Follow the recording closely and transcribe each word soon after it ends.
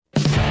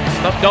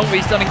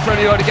McNulty's done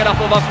incredibly well to get up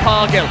above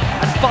Cargill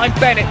and find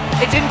Bennett.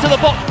 It's into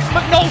the box.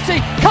 McNulty,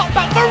 cut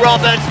back for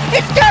Roberts.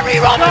 It's Gary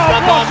Roberts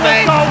from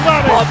Pompey.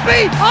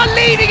 Pompey are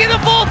leading in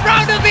the fourth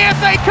round of the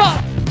FA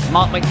Cup.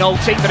 Mark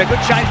McNulty, but a good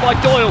chance by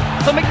Doyle.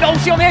 For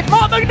McNulty on the edge.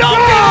 Mark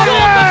McNulty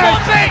scores for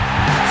Pompey.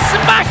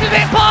 Smashes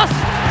it past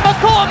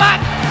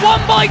McCormack.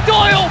 Won by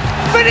Doyle.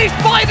 Finished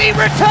by the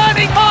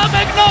returning Mark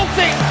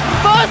McNulty.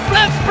 First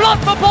left blood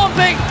for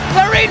Pompey.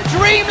 They're in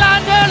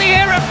dreamland early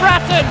here at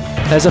Bratton.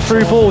 There's a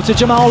through ball to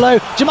Jamal Lowe.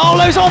 Jamal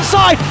Lowe's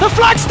onside. The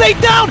flag stayed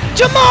down.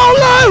 Jamal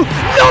Lowe,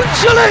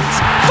 nonchalant,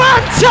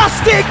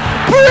 fantastic,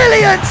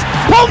 brilliant.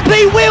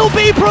 Pompey will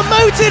be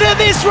promoted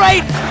at this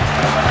rate.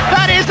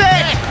 That is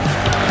it.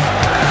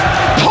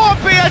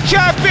 Pompey are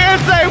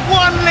champions. They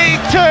won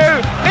League Two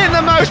in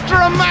the most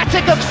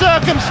dramatic of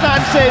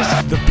circumstances.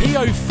 The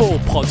PO4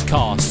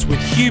 podcast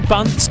with Hugh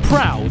Bunce,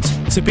 proud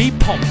to be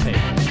Pompey.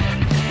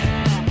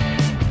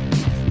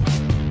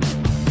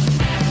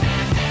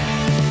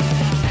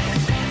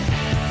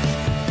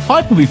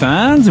 Hi Pompey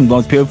fans, and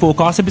welcome to PO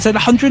Forecast episode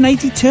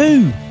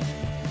 182.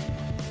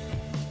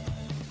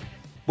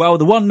 Well,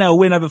 the 1-0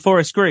 win over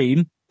Forest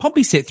Green,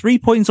 Pompey sit 3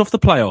 points off the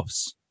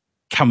playoffs.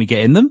 Can we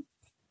get in them?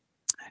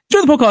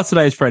 Join the podcast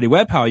today is Freddie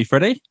Webb. How are you,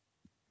 Freddie?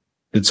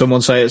 Did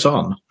someone say it's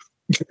on?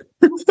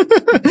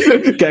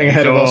 Getting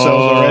ahead of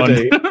ourselves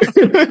already.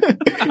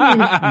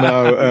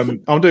 No,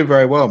 I'm doing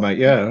very well, mate.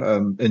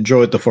 Yeah,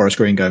 enjoyed the Forest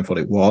Green game. Thought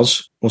it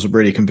wasn't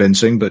really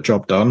convincing, but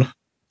job done.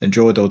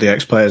 Enjoyed all the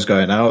ex-players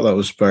going out. That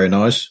was very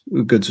nice.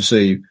 Good to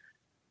see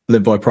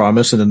Live by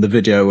Primus and then the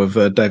video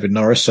of David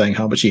Norris saying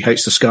how much he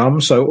hates the scum.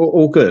 So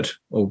all good.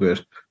 All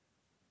good.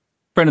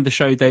 Friend of the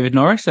show, David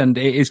Norris, and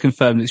it is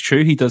confirmed it's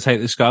true. He does hate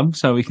the scum.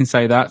 So we can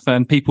say that.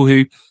 And people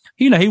who,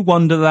 who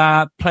wonder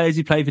that, players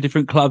who play for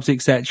different clubs,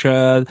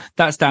 etc.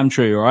 That's damn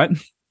true, all right?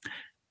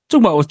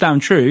 Talking about what's damn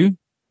true.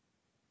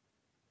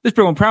 Let's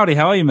bring on Proudy.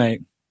 How are you,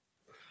 mate?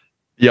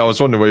 Yeah, I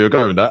was wondering where you were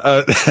going with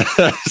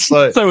that.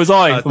 So was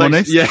I, if I'm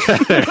honest. Yeah.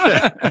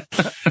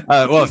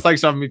 Well,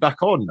 thanks for having me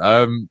back on.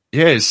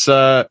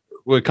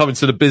 We're coming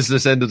to the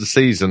business end of the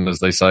season, as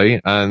they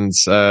say. And,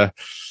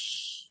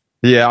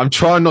 I'm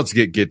trying not to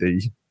get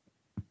giddy,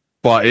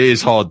 but it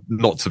is hard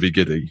not to be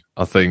giddy,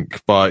 I think.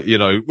 But,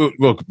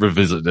 we'll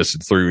revisit this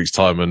in 3 weeks'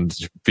 time and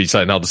be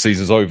saying how the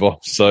season's over.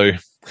 So,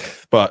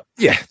 but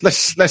yeah,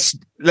 let's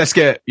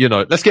get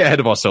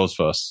ahead of ourselves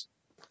first.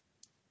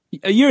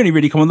 You only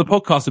really come on the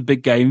podcast of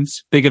big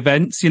games, big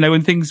events,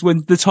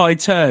 when the tide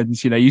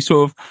turns, you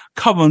sort of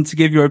come on to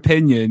give your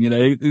opinion,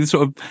 the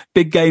sort of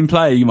big game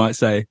player, you might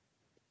say.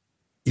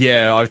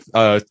 Yeah,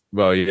 I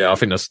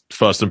think that's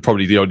first and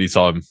probably the only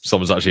time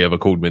someone's actually ever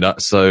called me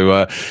that.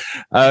 So,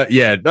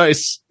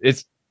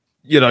 it's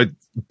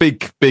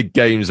big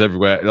games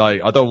everywhere.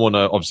 Like, I don't want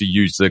to obviously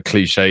use the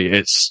cliche,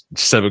 it's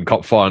 7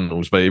 cup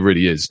finals, but it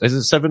really is. Is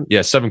it 7?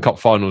 Yeah, 7 cup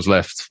finals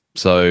left.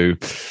 So,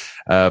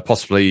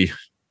 possibly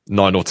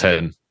 9 or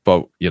 10,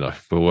 but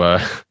we'll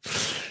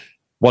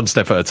one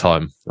step at a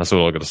time. That's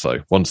all I got to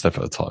say. One step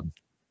at a time.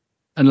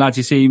 And lads,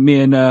 you see, me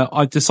and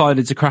I've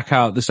decided to crack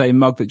out the same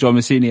mug that John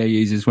Mousinho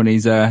uses when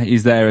he's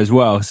there as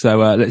well. So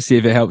let's see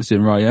if it helps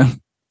him, right? Yeah.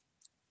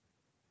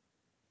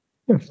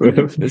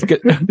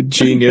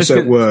 Genius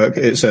at work,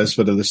 it says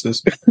for the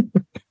listeners.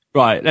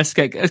 Right, let's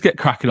get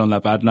cracking on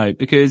that bad note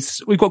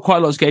because we've got quite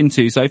a lot to get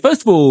into. So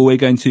first of all, we're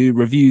going to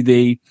review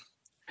the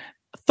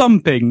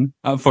thumping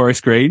at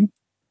Forest Green.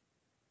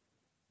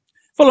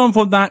 Follow on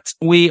from that,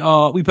 we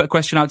put a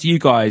question out to you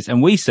guys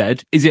and we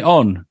said, is it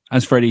on?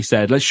 As Freddie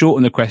said, let's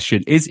shorten the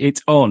question. Is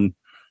it on?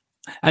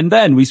 And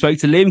then we spoke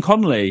to Liam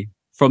Connolly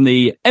from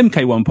the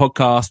MK1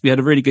 podcast. We had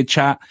a really good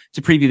chat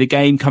to preview the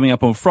game coming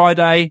up on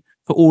Friday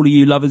for all of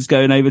you lovers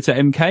going over to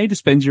MK to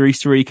spend your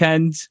Easter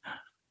weekend.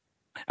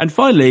 And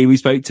finally, we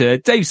spoke to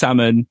Dave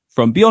Salmon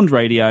from Beyond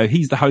Radio.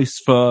 He's the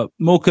host for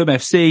Morecambe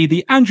FC,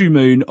 the Andrew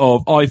Moon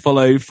of I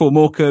Follow for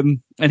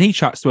Morecambe. And he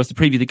chats to us to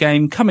preview the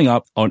game coming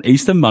up on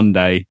Easter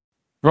Monday.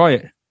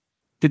 Right.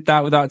 Did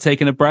that without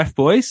taking a breath,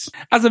 boys.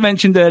 As I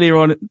mentioned earlier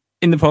on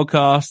in the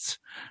podcast,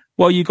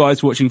 while you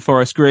guys were watching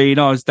Forest Green,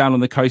 I was down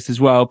on the coast as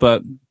well,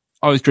 but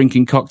I was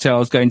drinking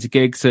cocktails, going to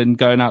gigs and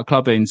going out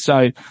clubbing.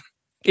 So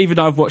even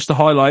though I've watched the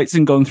highlights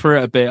and gone through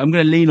it a bit, I'm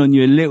going to lean on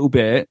you a little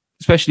bit,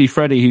 especially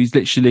Freddie, who's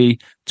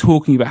literally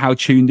talking about how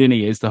tuned in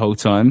he is the whole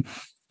time.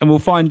 And we'll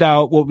find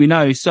out what we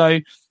know. So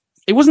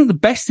it wasn't the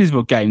best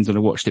of games when I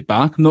watched it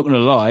back. I'm not going to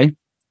lie.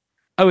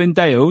 Owen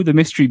Dale, the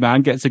mystery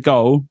man, gets a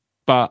goal,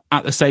 but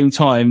at the same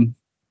time,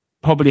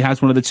 probably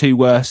has one of the 2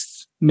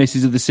 worst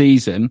misses of the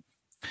season.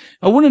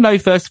 I want to know,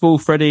 first of all,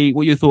 Freddie,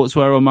 what your thoughts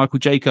were on Michael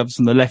Jacobs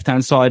on the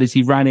left-hand side as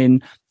he ran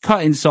in,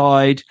 cut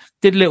inside,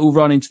 did a little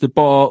run into the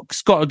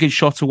box, got a good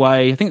shot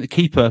away. I think the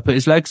keeper put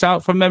his legs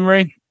out from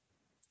memory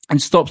and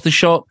stops the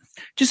shot.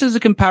 Just as a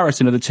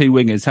comparison of the 2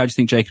 wingers, how do you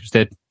think Jacobs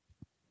did?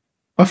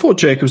 I thought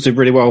Jacobs did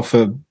really well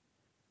for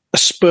a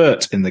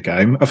spurt in the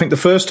game. I think the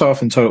first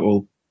half in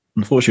total,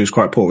 unfortunately, was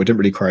quite poor. We didn't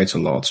really create a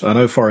lot. I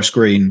know Forest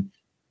Green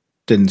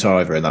didn't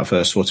either in that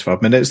first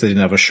 45 minutes. They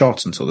didn't have a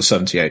shot until the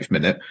 78th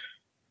minute.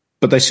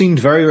 But they seemed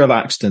very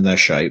relaxed in their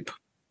shape.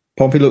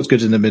 Pompey looked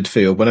good in the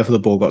midfield. Whenever the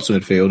ball got to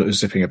midfield, it was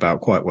zipping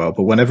about quite well.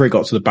 But whenever it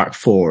got to the back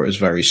four, it was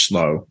very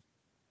slow.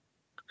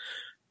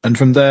 And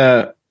from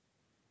there,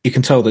 you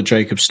can tell that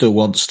Jacob still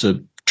wants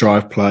to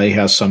drive play, he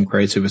has some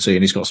creativity,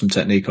 and he's got some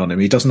technique on him.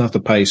 He doesn't have the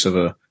pace of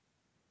a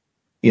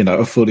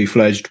fully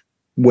fledged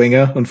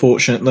winger,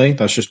 unfortunately.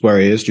 That's just where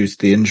he is due to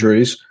the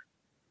injuries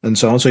and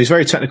so on. So he's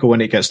very technical when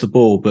he gets the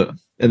ball, but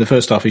in the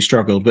first half he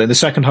struggled. But in the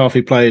second half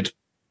he played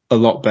a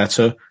lot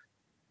better.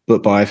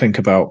 But by, I think,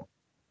 about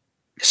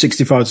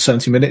 65 to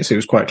 70 minutes, it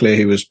was quite clear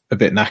he was a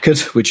bit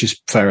knackered, which is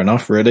fair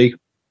enough, really.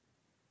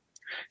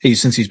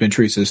 Since he's been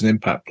treated as an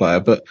impact player.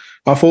 But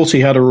I thought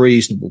he had a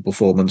reasonable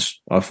performance.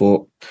 I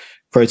thought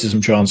created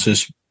some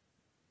chances.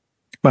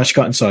 Managed to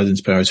cut inside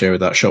into penalty area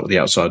with that shot with the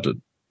outside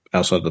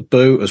of the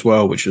boot as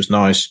well, which was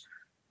nice.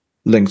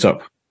 Linked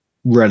up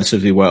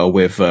relatively well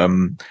with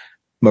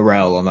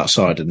Morel on that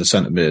side in the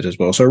centre mid as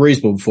well. So a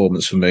reasonable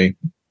performance for me.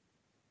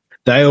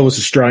 Dale was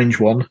a strange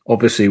one,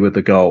 obviously, with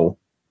the goal.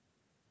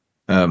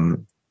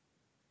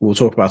 We'll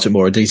talk about it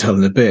more in detail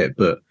in a bit,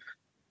 but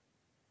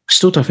I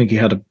still don't think he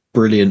had a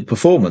brilliant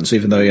performance,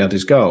 even though he had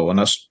his goal. And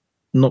that's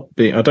not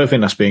being, I don't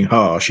think that's being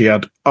harsh. He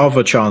had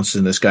other chances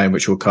in this game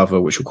which we'll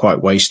cover, which were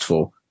quite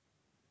wasteful.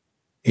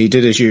 He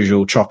did his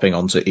usual chopping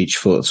onto each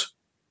foot,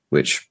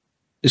 which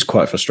is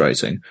quite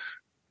frustrating.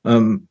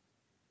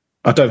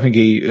 I think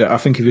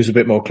if he was a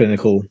bit more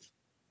clinical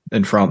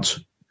in front,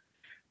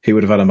 he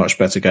would have had a much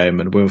better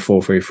game. And with a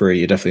 4-3-3,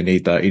 you definitely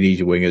need that. You need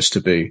your wingers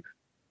to be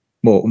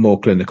more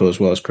clinical as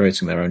well as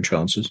creating their own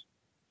chances.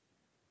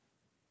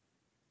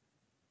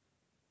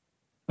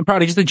 And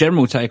probably just a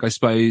general take, I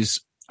suppose.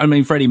 I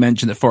mean, Freddie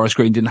mentioned that Forest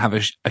Green didn't have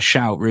a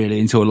shout really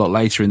until a lot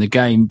later in the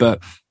game,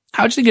 but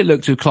how do you think it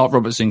looked with Clark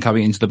Robertson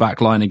coming into the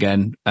back line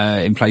again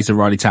in place of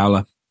Riley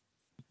Towler?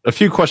 A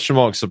few question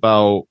marks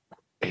about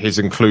his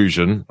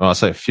inclusion. Well, I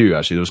say a few,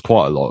 actually. There was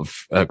quite a lot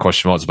of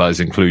question marks about his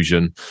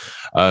inclusion,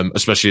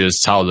 especially as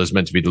Towler's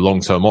meant to be the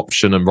long-term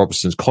option and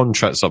Robertson's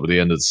contract's up at the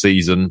end of the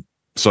season.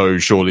 So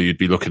surely you'd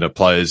be looking at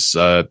players,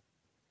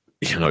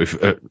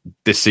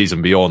 this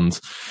season beyond.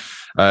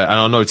 And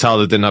I know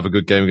Towler didn't have a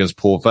good game against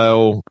Port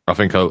Vale. I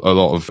think a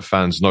lot of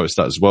fans noticed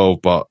that as well,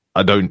 but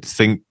I don't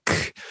think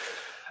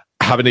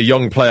having a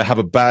young player have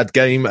a bad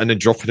game and then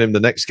dropping him the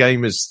next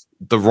game is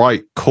the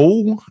right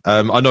call.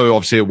 I know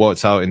obviously it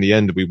worked out in the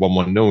end. We won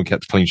 1-0 and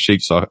kept a clean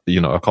sheet. So,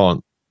 I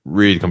can't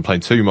really complain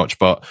too much,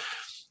 but,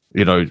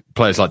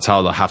 players like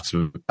Towler have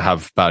to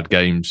have bad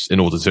games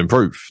in order to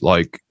improve.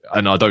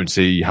 And I don't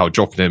see how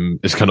dropping him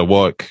is going to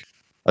work,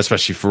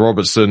 especially for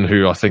Robertson,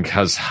 who I think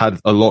has had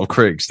a lot of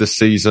critics this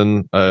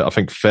season. I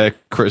think fair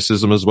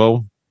criticism as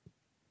well.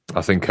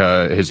 I think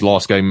his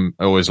last game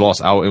or his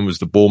last outing was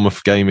the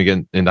Bournemouth game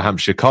again in the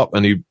Hampshire Cup,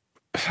 and he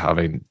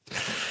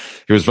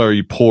was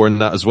very poor in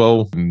that as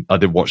well. And I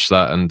did watch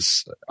that, and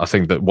I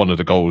think that one of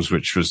the goals,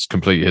 which was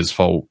completely his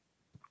fault,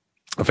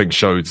 I think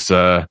showed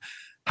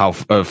how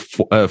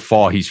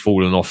far he's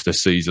fallen off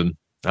this season.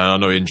 And I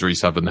know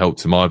injuries haven't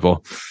helped him either.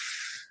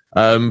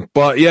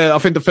 But yeah, I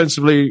think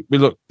defensively we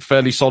look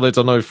fairly solid.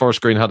 I know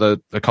Forest Green had a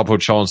couple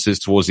of chances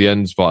towards the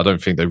end, but I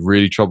don't think they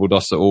really troubled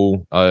us at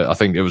all. I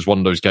think it was one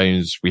of those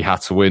games we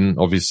had to win,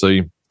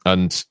 obviously.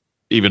 And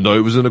even though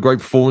it wasn't a great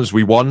performance,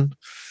 we won.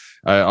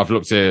 I've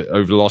looked at it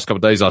over the last couple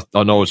of days.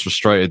 I know I was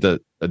frustrated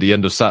that at the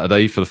end of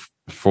Saturday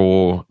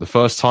for the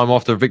first time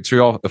after a victory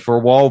for a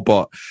while,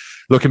 but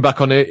looking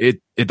back on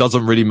it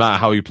doesn't really matter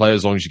how you play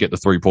as long as you get the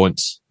 3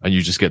 points and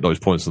you just get those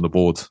points on the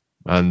board.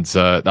 And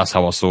that's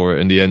how I saw it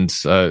in the end,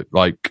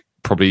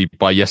 probably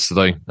by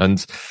yesterday.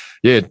 And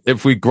yeah,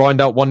 if we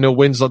grind out 1-0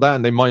 wins like that,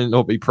 and they might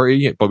not be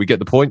pretty, but we get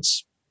the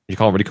points, you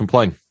can't really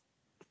complain.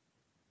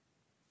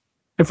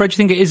 And Fred, do you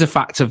think it is a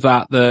fact of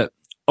that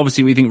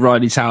obviously we think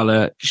Riley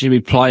Towler should be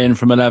playing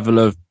from a level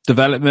of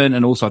development,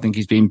 and also I think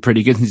he's been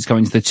pretty good since he's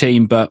coming to the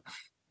team,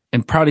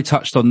 and Proudly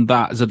touched on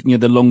that as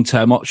the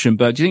long-term option.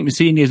 But do you think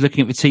Massini is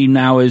looking at the team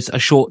now as a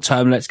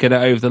short-term, let's get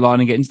it over the line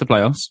and get into the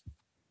playoffs?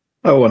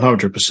 Oh,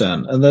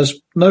 100%. And there's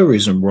no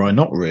reason why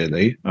not,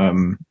 really.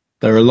 There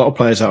are a lot of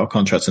players out of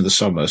contract in the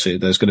summer, so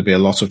there's going to be a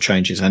lot of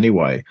changes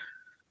anyway.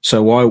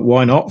 So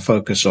why not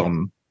focus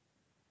on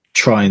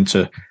trying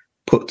to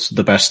put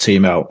the best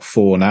team out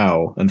for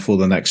now and for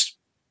the next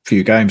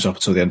few games up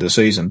until the end of the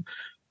season?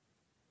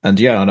 And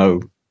yeah, I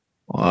know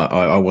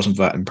I wasn't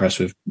that impressed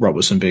with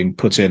Robertson being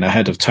put in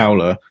ahead of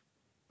Towler.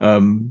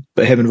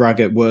 But him and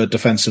Raggett were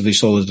defensively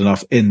solid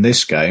enough in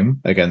this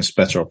game against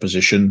better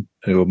opposition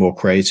who were more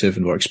creative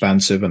and more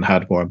expansive and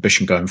had more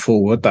ambition going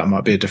forward. That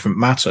might be a different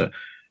matter,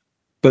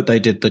 but they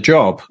did the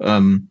job.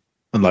 And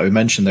like we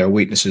mentioned, there are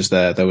weaknesses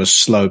there. There was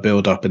slow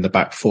build up in the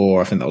back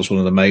four. I think that was one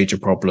of the major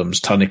problems.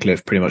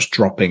 Tunnicliffe pretty much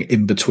dropping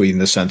in between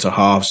the centre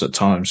halves at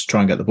times to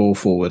try and get the ball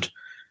forward.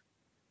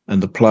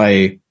 And the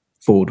play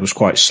forward was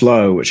quite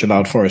slow, which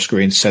allowed Forest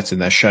Green to set in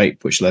their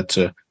shape, which led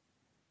to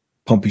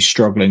Pompey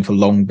struggling for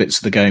long bits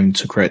of the game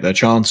to create their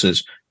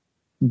chances.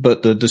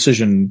 But the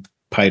decision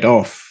paid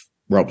off.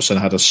 Robertson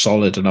had a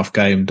solid enough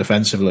game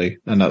defensively,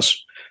 and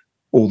that's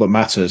all that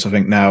matters. I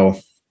think now,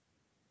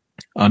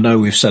 I know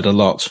we've said a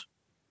lot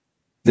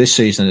this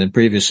season and in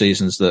previous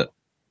seasons that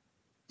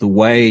the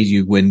way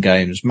you win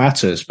games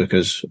matters,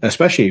 because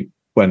especially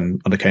when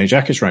under Kenny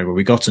Jackett's reign, when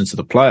we got into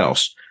the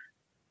playoffs,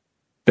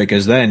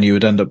 because then you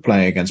would end up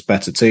playing against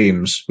better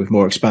teams with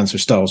more expansive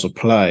styles of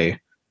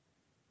play,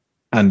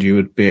 and you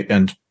would be,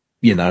 and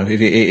you know,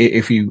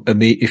 if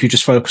you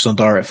just focus on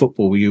direct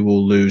football, you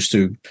will lose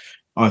to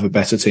either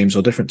better teams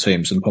or different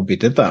teams, and Pompey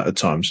did that at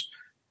times.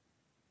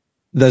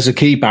 There's a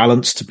key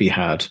balance to be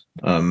had,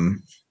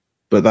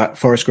 but that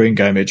Forest Green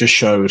game, it just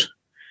showed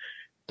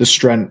the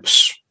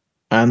strengths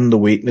and the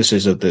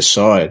weaknesses of this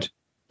side.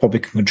 Pompey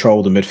can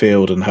control the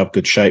midfield and have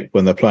good shape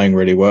when they're playing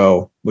really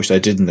well, which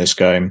they did in this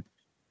game,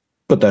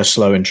 but they're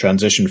slow in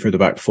transition through the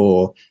back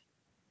four,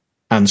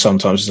 and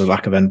sometimes there's a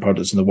lack of end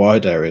products in the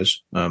wide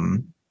areas.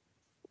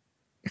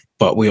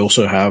 But we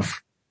also have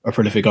a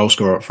prolific goal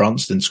scorer up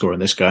front. Didn't score in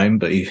this game,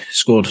 but he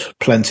scored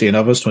plenty in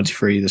others,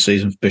 23 this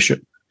season for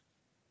Bishop.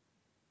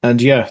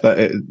 And yeah,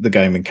 the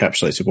game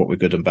encapsulated what we're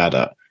good and bad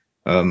at.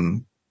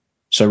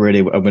 So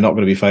really, we're not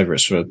going to be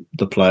favourites for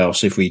the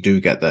playoffs if we do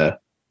get there,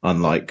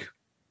 unlike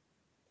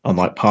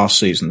past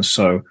seasons.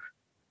 So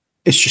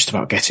it's just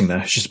about getting there.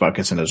 It's just about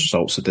getting those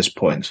results at this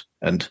point,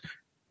 and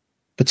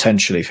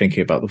potentially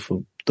thinking about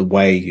the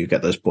way you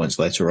get those points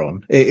later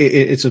on.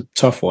 It's a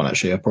tough one,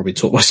 actually. I probably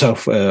taught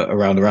myself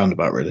around a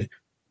roundabout, really.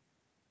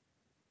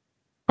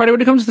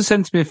 When it comes to the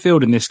centre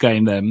midfield in this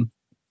game, then,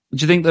 do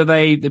you think that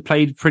they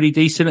played pretty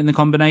decent in the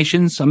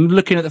combinations? I'm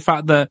looking at the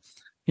fact that,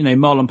 you know,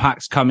 Marlon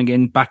Pack's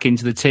coming back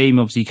into the team.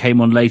 Obviously, he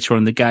came on later on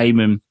in the game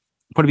and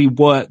probably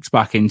worked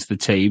back into the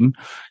team.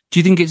 Do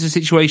you think it's a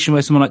situation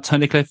where someone like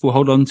Tunnicliffe will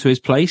hold on to his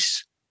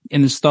place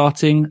in the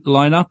starting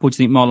lineup, or do you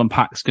think Marlon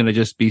Pack's going to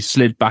just be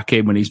slid back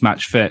in when he's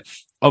match fit?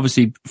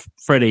 Obviously,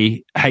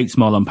 Freddie hates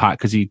Marlon Pack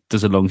because he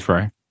does a long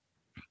throw.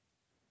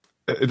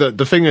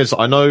 The thing is,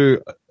 I know,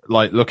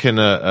 like, looking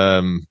at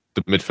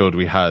the midfield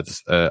we had,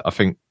 I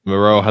think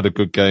Morel had a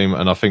good game,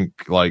 and I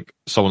think like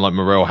someone like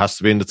Morel has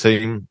to be in the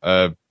team.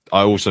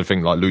 I also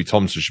think like Louis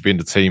Thompson should be in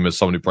the team as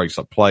someone who breaks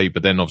up play,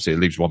 but then obviously it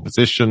leaves one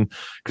position,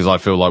 because I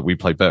feel like we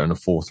play better in a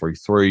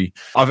 4-3-3.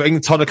 I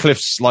think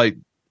Tunnicliffe's like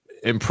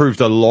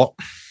improved a lot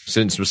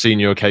since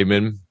Mousinho came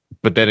in,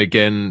 but then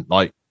again,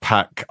 like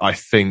Pack, I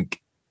think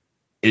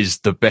is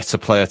the better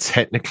player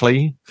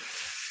technically.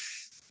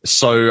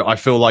 So I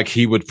feel like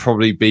he would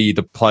probably be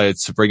the player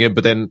to bring in,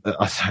 but then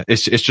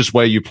it's just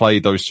where you play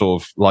those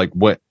sort of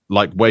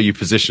where you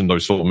position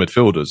those sort of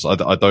midfielders.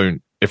 I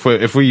don't,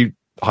 if we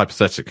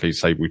hypothetically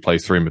say we play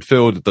three in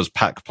midfield, does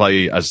Pack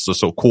play as the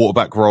sort of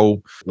quarterback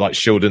role, like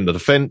shielding the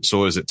defence,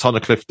 or is it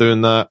Tunnicliffe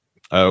doing that?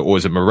 Or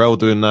is it Morel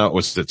doing that? Or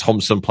is it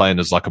Thompson playing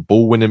as like a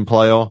ball winning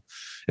player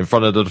in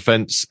front of the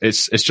defence?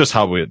 It's just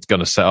how we're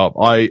going to set up.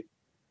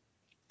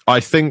 I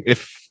think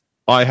if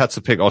I had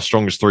to pick our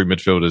strongest three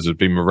midfielders, it would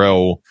be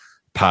Morel,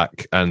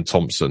 Pack, and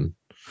Thompson,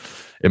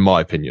 in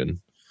my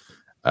opinion.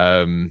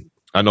 And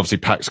obviously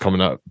Pack's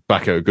coming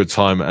back at a good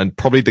time, and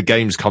probably the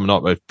games coming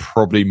up are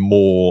probably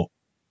more,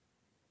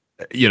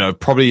 you know,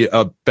 probably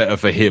better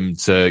for him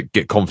to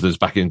get confidence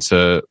back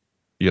into,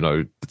 you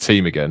know, the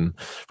team again,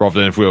 rather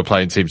than if we were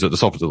playing teams at the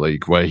top of the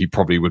league where he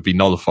probably would be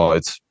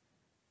nullified,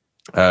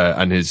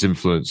 and his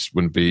influence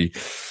wouldn't be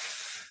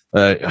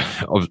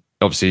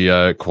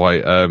obviously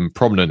quite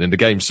prominent in the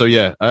game. So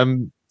yeah,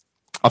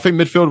 I think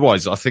midfield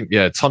wise, I think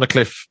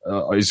Tunnicliffe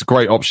is a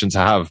great option to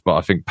have, but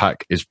I think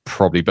Pack is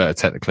probably better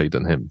technically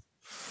than him.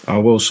 I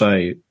will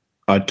say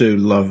I do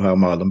love how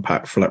Marlon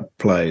Pack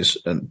plays,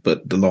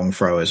 but the long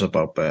throw is a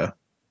bugbear.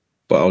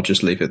 But I'll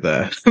just leave it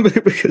there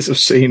because I've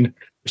seen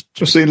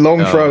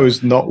long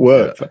throws not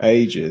work for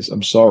ages.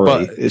 I'm sorry,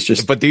 but it's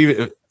just. But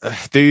do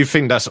you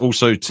think that's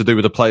also to do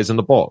with the players in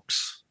the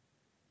box?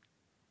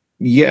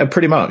 Yeah,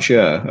 pretty much.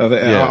 Yeah,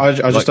 I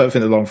just don't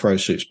think the long throw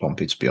suits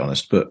Pompey, to be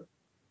honest. But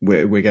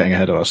we're getting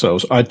ahead of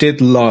ourselves. I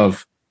did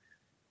love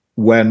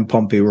when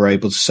Pompey were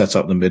able to set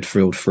up the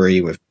midfield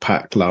three with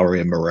Pack, Lowry,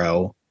 and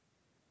Morel.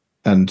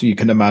 And you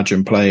can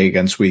imagine playing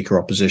against weaker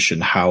opposition,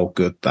 how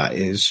good that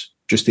is.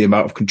 Just the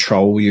amount of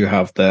control you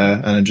have there,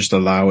 and then just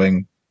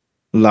allowing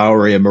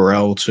Lowry and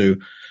Morel to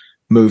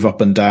move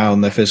up and down.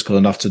 They're physical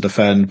enough to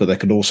defend, but they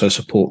can also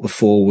support the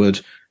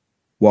forward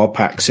while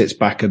Pack sits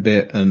back a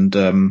bit and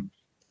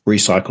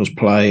recycles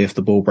play if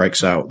the ball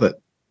breaks out. That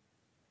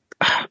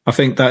I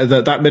think that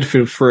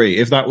midfield three,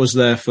 if that was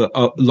there for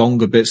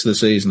longer bits of the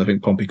season, I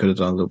think Pompey could have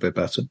done a little bit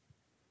better.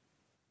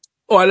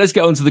 All right, let's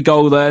get on to the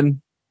goal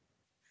then.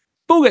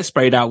 Ball gets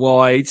sprayed out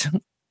wide.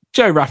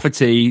 Joe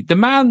Rafferty, the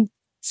man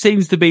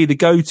seems to be the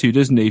go-to,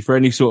 doesn't he, for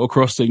any sort of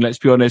crossing, let's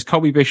be honest.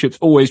 Colby Bishop's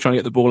always trying to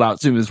get the ball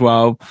out to him as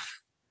well.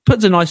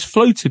 Puts a nice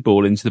floated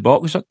ball into the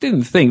box, which I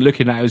didn't think,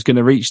 looking at it, was going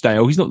to reach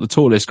Dale. He's not the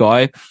tallest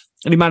guy.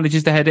 And he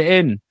manages to head it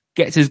in.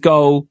 Gets his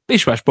goal.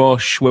 Bish bash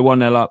bosh. We're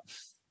 1-0 up.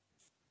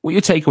 What are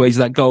your takeaways of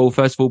that goal?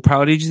 First of all,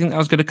 Proudy, do you think that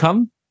was going to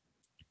come?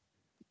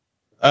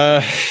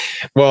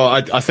 Well,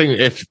 I think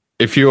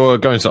if you're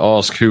going to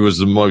ask who was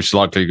the most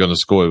likely going to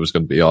score, it was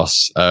going to be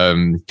us.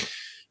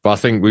 But I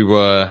think we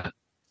were,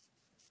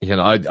 you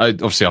know, I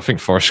think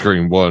Forest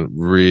Green weren't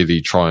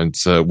really trying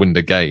to win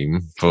the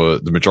game for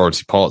the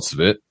majority parts of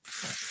it.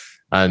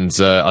 And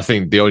I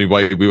think the only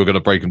way we were going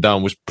to break them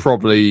down was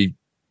probably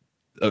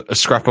a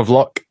scrap of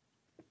luck,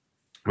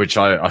 which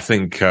I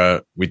think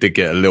we did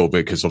get a little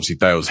bit because obviously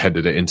Dale's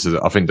headed it into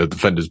I think the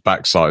defender's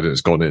backside and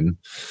it's gone in.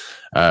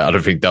 I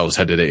don't think Dale's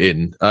headed it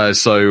in. I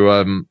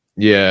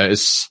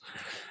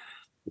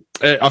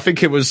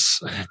think it was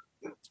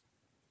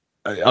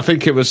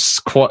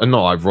quite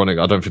not ironic.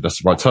 I don't think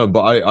that's the right term,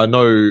 but I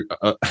know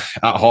at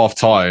half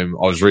time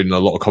I was reading a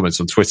lot of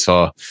comments on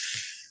Twitter.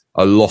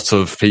 A lot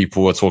of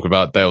people were talking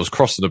about Dale's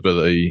crossing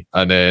ability,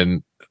 and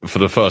then for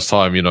the first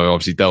time,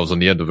 obviously Dale's on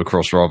the end of the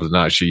cross rather than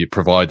actually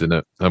providing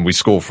it, and we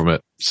score from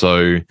it.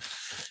 So,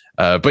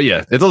 but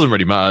yeah, it doesn't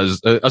really matter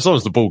as long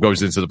as the ball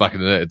goes into the back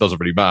of the net. It doesn't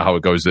really matter how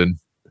it goes in.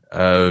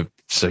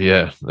 So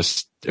yeah,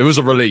 it was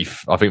a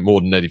relief, I think, more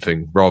than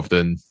anything, rather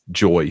than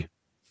joy.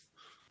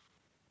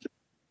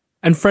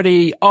 And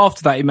Freddie,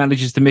 after that, he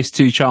manages to miss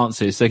 2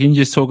 chances. So can you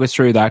just talk us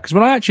through that? Because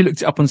when I actually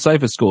looked it up on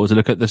SofaScore to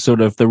look at the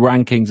sort of the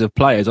rankings of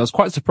players, I was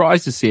quite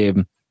surprised to see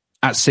him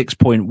at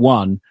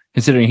 6.1,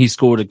 considering he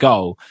scored a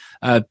goal.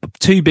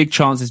 2 big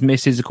chances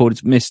missed according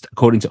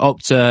to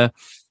Opta.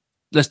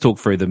 Let's talk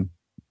through them.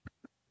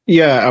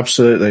 Yeah,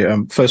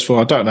 absolutely. First of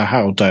all, I don't know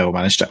how Dale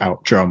managed to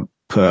outjump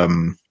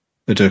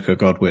Udoka,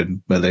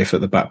 Godwin, Malif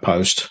at the back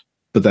post,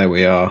 but there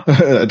we are.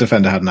 A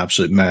defender had an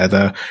absolute mare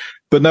there.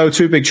 But no,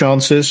 2 big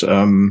chances.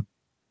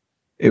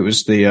 It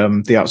was the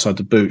outside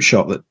the boot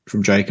shot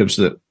from Jacobs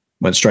that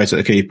went straight at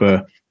the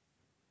keeper.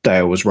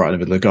 Dale was right in the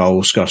middle of the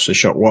goal, scuffs the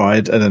shot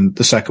wide. And then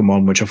the second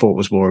one, which I thought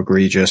was more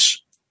egregious,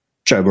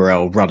 Joe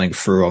Burrell running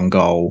through on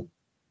goal,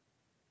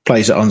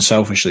 plays it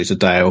unselfishly to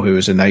Dale, who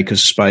is in acres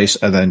of space,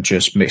 and then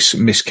just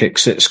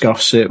miskicks it,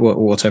 scuffs it,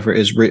 whatever it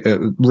is,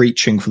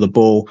 reaching for the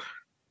ball,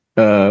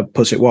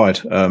 puts it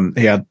wide.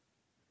 Dale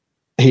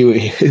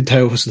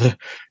was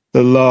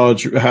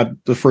had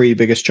the 3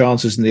 biggest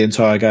chances in the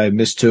entire game,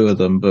 missed 2 of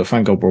them, but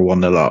thank God we're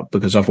 1-0 up,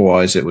 because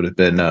otherwise it would have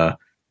been a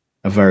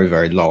very,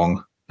 very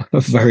long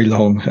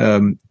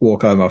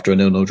walk home after a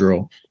 0-0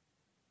 draw.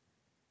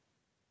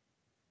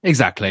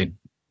 Exactly.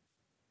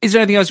 Is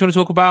there anything else you want to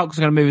talk about? Because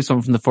I'm going to move us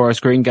on from the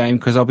Forest Green game,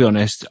 because I'll be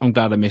honest, I'm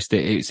glad I missed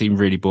it. It seemed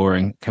really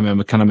boring. Can I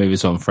move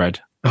us on, Fred?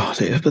 Oh,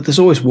 but there's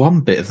always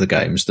one bit of the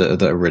games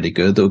that are really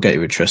good that will get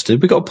you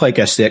interested. We've got to play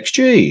Guess the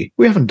XG.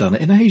 We haven't done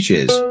it in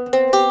ages.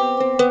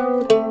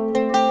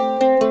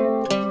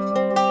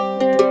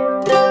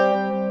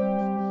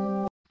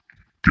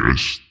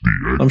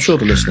 I'm sure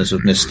the listeners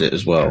have missed it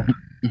as well.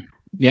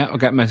 Yeah, I'll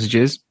get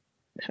messages.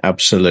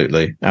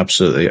 Absolutely.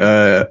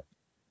 A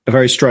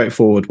very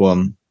straightforward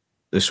one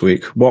this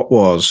week. What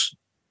was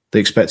the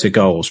expected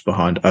goals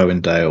behind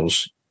Owen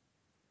Dale's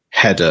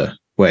header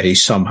where he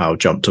somehow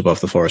jumped above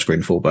the Forest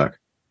Green fullback?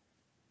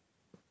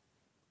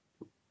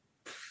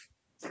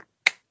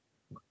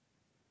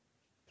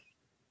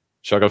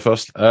 Shall I go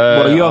first?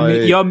 Well, you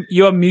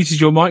unmuted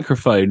your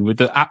microphone with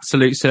the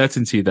absolute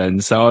certainty then.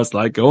 So I was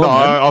like,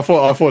 I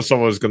thought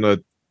someone was going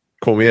to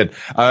call me in.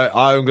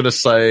 I'm going to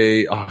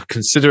say,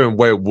 considering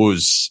where it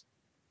was,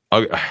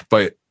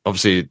 but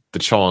obviously the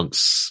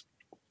chance,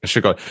 I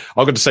should go.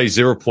 I'm going to say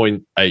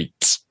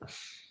 0.8.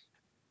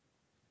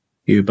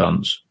 You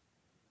Buns.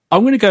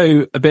 I'm going to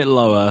go a bit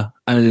lower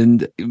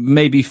and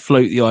maybe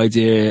float the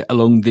idea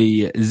along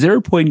the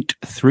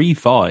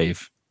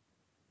 0.35.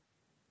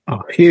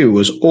 Oh, Hugh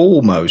was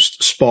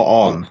almost spot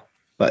on.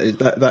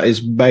 That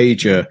is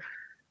major.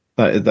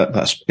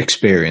 That's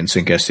experience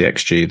in Guess the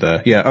XG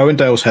there. Yeah, Owen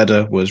Dale's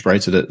header was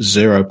rated at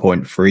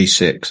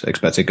 0.36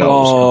 expected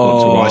goals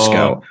according to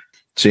Wyscout.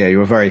 So yeah, you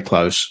were very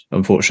close.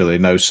 Unfortunately,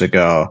 no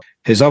cigar.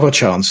 His other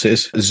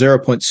chances,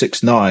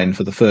 0.69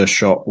 for the first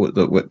shot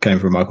that came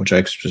from Michael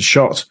Jacobs'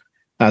 shot,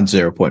 and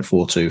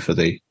 0.42 for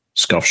the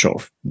scuff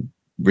shot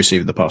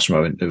receiving the pass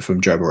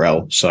from Joe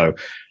Burrell. So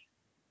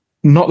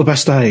not the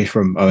best day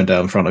from Owen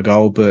Dale in front of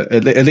goal, but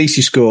at least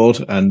he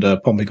scored, and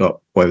Pompey got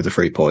away with the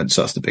 3 points.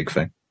 That's the big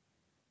thing.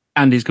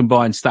 And his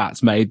combined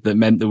stats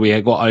meant that we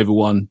had got over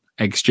 1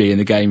 XG in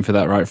the game for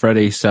that, right,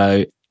 Freddie?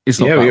 So it's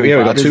not we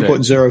got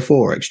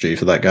 2.04 XG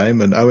for that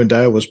game, and Owen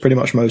Dale was pretty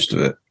much most of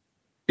it.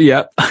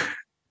 Yeah.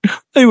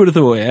 Who would have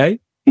thought, eh?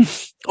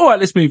 All right,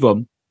 let's move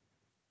on.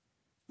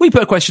 We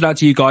put a question out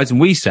to you guys,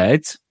 and we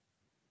said,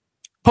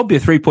 Pompey are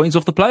 3 points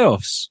off the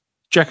playoffs.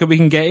 Do you reckon we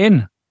can get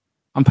in?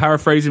 I'm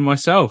paraphrasing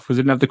myself because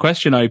I didn't have the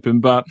question open,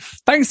 but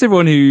thanks to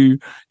everyone who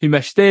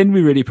messaged in.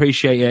 We really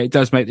appreciate it. It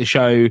does make the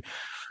show.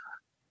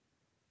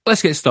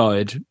 Let's get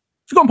started.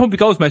 We've got Pompey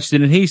Goals messaged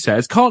in, and he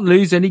says, can't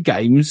lose any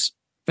games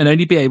and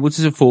only be able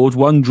to afford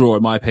 1 draw,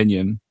 in my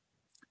opinion.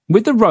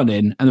 With the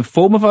run-in and the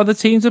form of other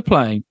teams are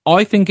playing,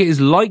 I think it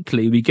is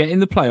likely we get in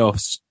the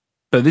playoffs.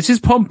 But this is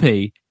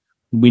Pompey.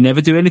 We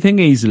never do anything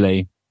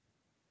easily.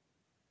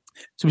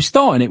 So we're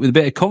starting it with a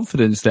bit of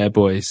confidence there,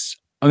 boys.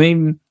 I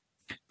mean,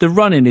 the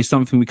run-in is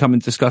something we come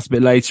and discuss a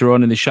bit later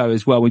on in the show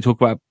as well. We talk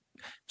to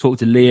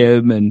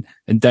Liam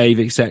and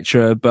Dave,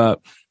 etc. But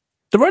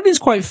the run is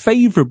quite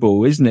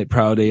favourable, isn't it,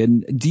 Proudy?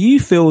 And do you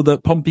feel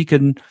that Pompey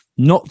can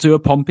not do a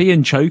Pompey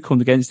and choke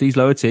on against these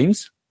lower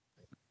teams?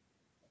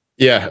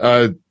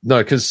 No,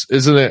 because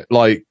isn't it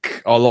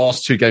like our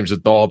last two games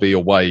of Derby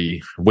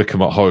away,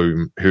 Wycombe at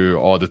home, who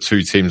are the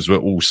two teams we're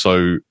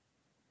also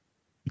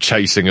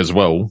chasing as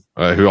well,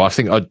 who I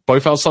think are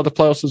both outside the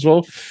playoffs as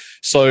well.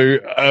 So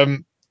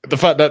the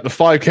fact that the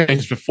 5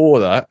 games before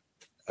that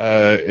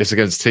is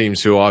against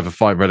teams who are either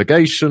fighting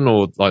relegation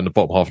or like in the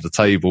bottom half of the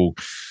table,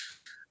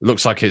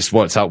 looks like it's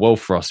worked out well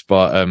for us.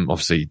 But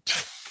obviously,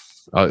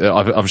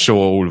 I'm sure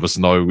all of us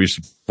know we've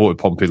supported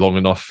Pompey long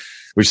enough.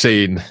 We've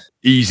seen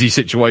easy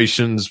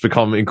situations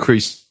become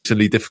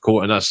increasingly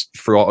difficult, and that's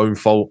through our own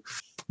fault.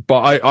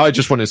 But I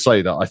just want to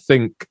say that I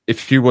think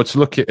if you were to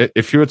look at it,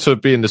 if you were to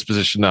be in this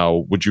position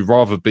now, would you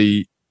rather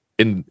be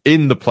in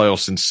the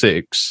playoffs in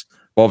 6,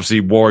 but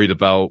obviously worried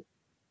about,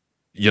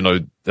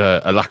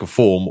 a lack of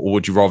form, or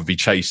would you rather be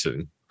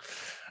chasing?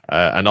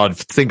 And I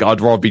think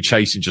I'd rather be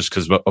chasing just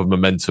because of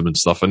momentum and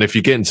stuff. And if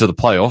you get into the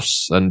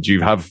playoffs and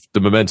you have the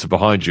momentum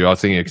behind you, I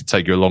think it could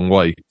take you a long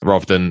way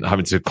rather than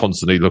having to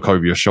constantly look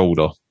over your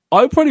shoulder.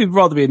 I would probably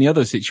rather be in the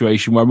other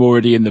situation where I'm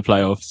already in the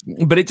playoffs,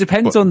 but it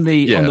depends on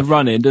the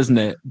run in, doesn't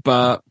it?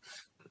 But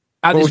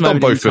we've done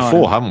both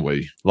before, haven't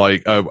we?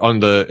 Like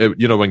under,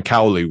 when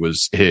Cowley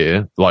was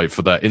here, like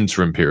for that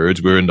interim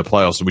period, we were in the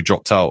playoffs and we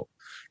dropped out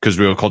because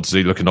we were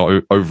constantly looking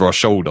over our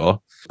shoulder.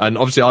 And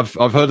obviously,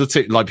 I've heard of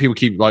people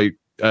keep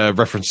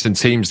referencing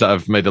teams that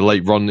have made a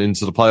late run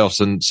into the playoffs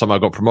and somehow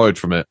got promoted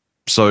from it.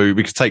 So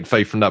we could take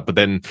faith from that. But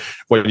then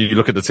when you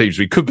look at the teams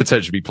we could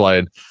potentially be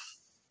playing,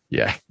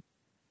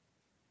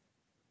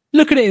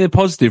 look at it in a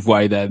positive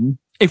way then.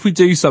 If we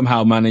do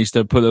somehow manage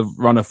to put a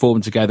run of form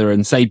together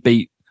and say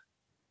beat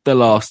the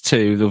last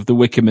 2 of the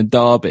Wycombe and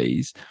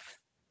Derbies,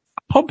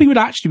 Pompey would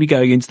actually be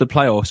going into the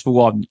playoffs for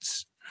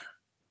once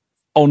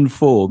on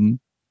form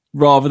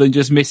rather than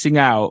just missing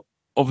out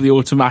of the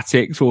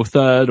automatics or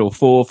 3rd or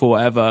 4th or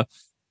whatever.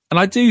 And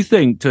I do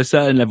think to a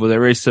certain level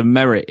there is some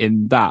merit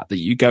in that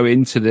you go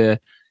into the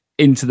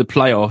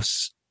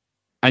playoffs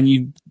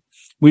and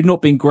we've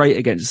not been great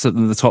against some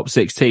of the top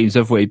 6 teams,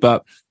 have we?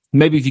 But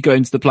maybe if you go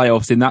into the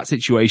playoffs in that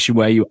situation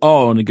where you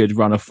are on a good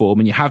run of form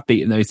and you have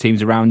beaten those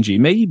teams around you,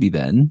 maybe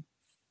then,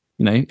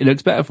 it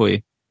looks better for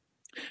you.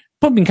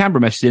 Pompey in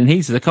Canberra messaged in,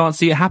 he says, I can't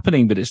see it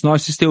happening, but it's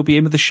nice to still be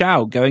in with a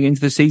shout going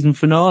into the season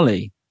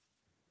finale.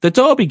 The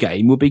Derby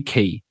game will be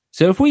key.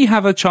 So if we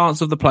have a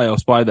chance of the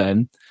playoffs by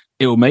then,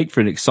 it will make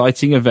for an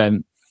exciting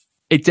event.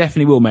 It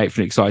definitely will make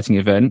for an exciting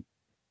event.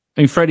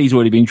 I mean, Freddie's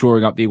already been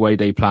drawing up the away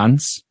day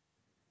plans.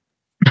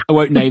 I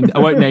won't name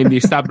the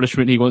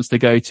establishment he wants to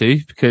go to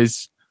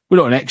because we're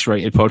not an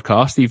X-rated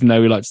podcast, even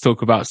though we like to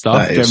talk about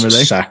stuff that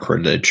generally. Is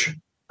sacrilege.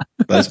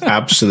 That's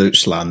absolute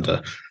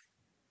slander.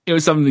 It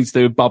was something to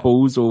do with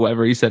bubbles or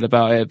whatever he said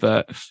about it,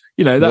 but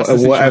that's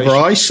whatever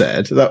I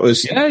said. That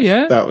was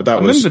That I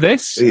remember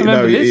this.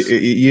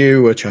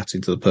 You were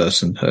chatting to the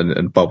person,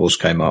 and bubbles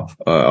came up.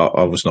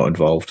 I was not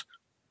involved.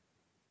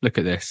 Look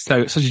at this.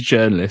 So such a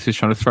journalist who's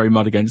trying to throw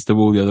mud against the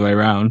wall the other way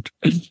around.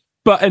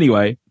 But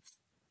anyway,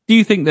 do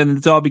you think then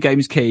the Derby game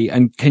is key,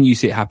 and can you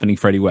see it happening,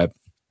 Freddie Webb?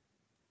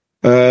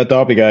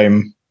 Derby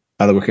game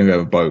and the Wycombe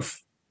game are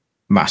both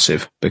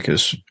massive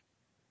because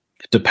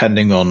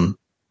depending on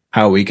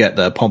how we get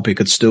there, Pompey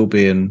could still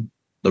be in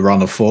the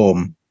run of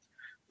form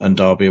and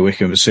Derby and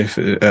Wycombe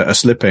are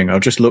slipping.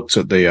 I've just looked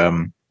at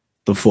the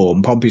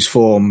form. Pompey's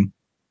form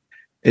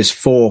is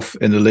 4th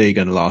in the league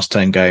in the last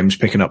 10 games,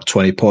 picking up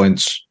 20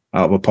 points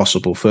out of a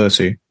possible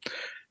 30.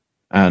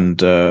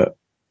 And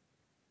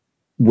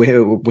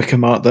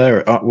Wycombe out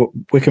there,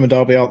 Wycombe and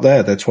Derby out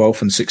there, they're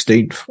 12th and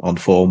 16th on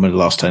form in the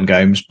last 10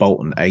 games.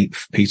 Bolton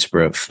 8th,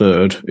 Peterborough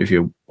 3rd, if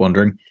you're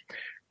wondering,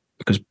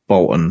 because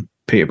Bolton,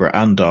 Peterborough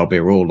and Derby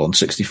are all on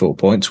 64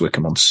 points,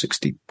 Wycombe on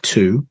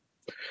 62.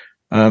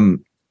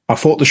 I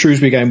thought the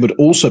Shrewsbury game would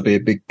also be a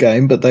big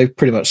game, but they've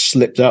pretty much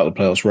slipped out of the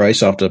playoffs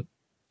race after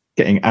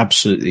getting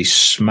absolutely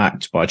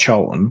smacked by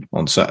Charlton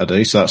on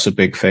Saturday. So that's a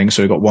big thing.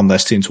 So we've got one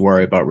less team to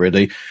worry about,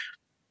 really.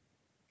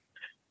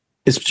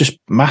 It's just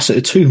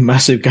massive, 2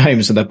 massive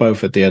games, and they're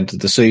both at the end of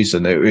the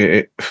season.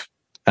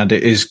 And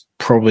it is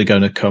probably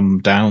going to come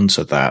down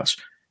to that,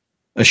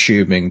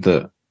 assuming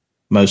that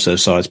most of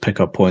those sides pick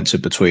up points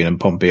in between and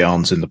Pompey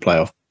aren't in the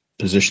playoff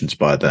positions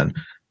by then.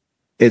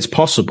 It's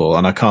possible,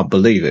 and I can't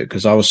believe it,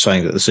 because I was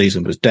saying that the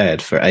season was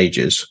dead for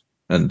ages,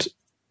 and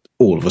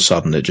all of a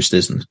sudden it just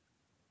isn't.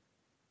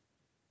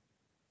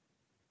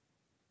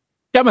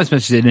 Jammer's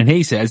messaged in and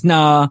he says,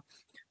 don't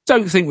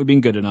think we've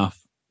been good enough.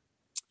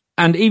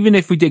 And even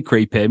if we did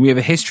creep in, we have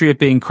a history of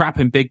being crap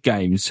in big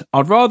games.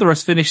 I'd rather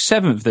us finish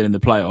 7th than in the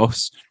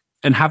playoffs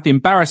and have the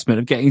embarrassment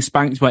of getting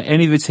spanked by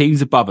any of the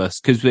teams above us,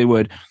 because they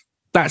would.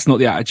 That's not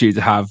the attitude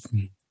to have.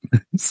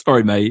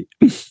 Sorry, mate.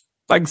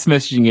 Thanks for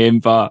messaging in,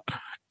 but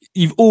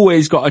you've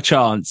always got a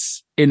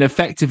chance in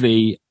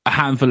effectively a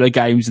handful of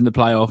games in the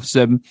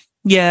playoffs.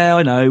 Yeah,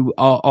 I know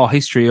our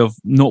history of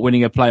not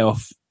winning a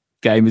playoff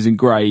game isn't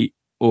great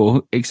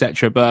or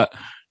etc. But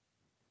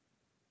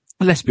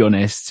let's be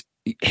honest,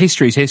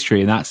 history is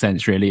history in that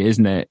sense, really,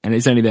 isn't it? And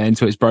it's only there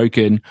until it's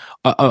broken.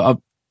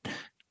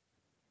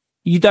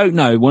 You don't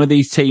know one of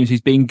these teams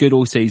who's been good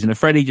all season. And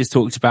Freddie just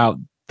talked about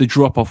the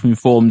drop off in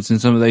forms in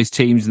some of those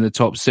teams in the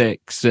top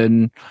 6.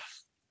 And,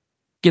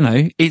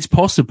 it's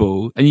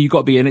possible, and you've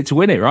got to be in it to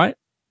win it, right?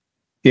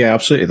 Yeah,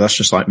 absolutely. That's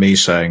just like me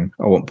saying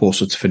I want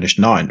Portsmouth to finish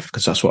 9th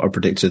because that's what I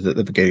predicted at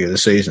the beginning of the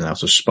season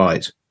out of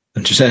spite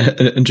and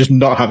just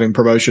not having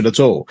promotion at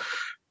all.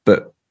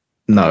 But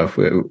no,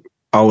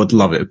 I would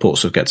love it if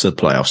Portsmouth get to the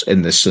playoffs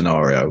in this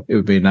scenario. It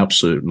would be an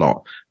absolute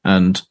lot.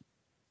 And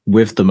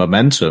with the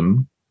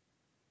momentum,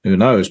 who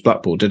knows?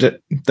 Blackpool did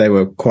it. They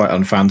were quite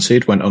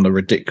unfancied, went on a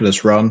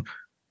ridiculous run,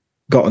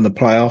 got in the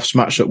playoffs,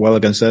 matched up well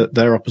against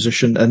their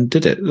opposition and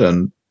did it.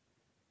 And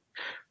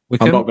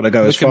Wickham, I'm not going to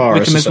go as far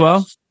Wickham as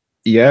well.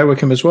 Yeah,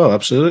 Wickham as well,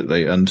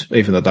 absolutely. And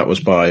even though that was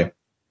by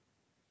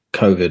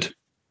COVID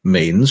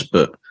means,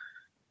 but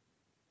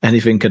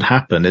anything can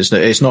happen.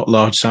 It's not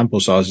large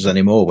sample sizes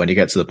anymore. When you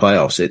get to the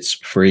playoffs, it's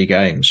 3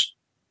 games.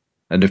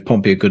 And if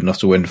Pompey are good enough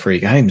to win 3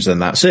 games, then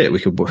that's it.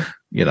 We could,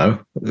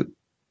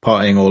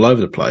 partying all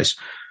over the place.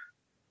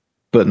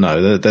 But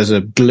no, there's a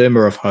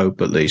glimmer of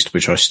hope at least,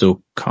 which I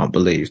still can't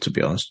believe, to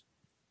be honest.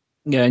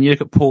 Yeah, and you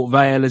look at Port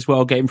Vale as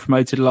well, getting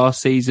promoted last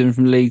season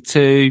from League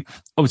 2.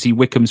 Obviously,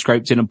 Wickham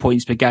scraped in on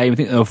points per game. I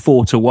think they were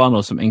 4-1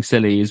 or something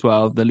silly as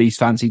well, the least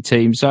fancy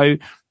team. So,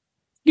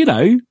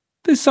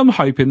 there's some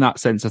hope in that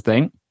sense, I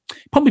think.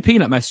 Pompey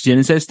Peanut messaging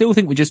and says, still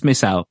think we just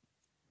miss out.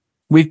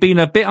 We've been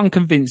a bit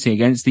unconvincing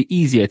against the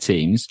easier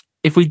teams.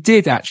 If we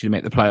did actually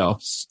make the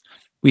playoffs,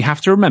 we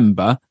have to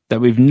remember that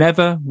we've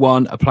never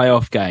won a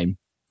playoff game.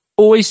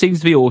 Always seems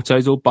to be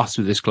autos or bust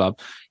with this club.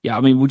 Yeah,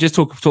 I mean, we'll just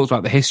talked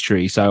about the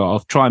history, so I'll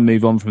try and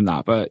move on from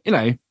that. But,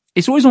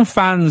 it's always on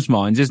fans'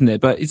 minds, isn't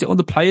it? But is it on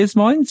the players'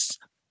 minds?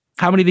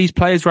 How many of these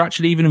players were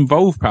actually even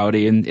involved,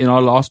 Proudy, in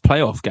our last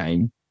playoff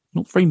game?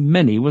 Not very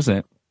many, was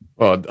it?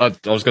 Well, I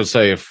was going to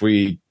say, if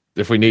we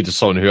needed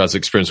someone who has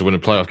experience of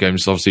winning playoff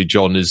games, obviously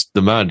John is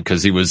the man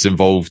because he was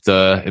involved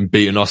in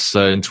beating us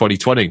in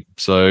 2020.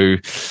 So,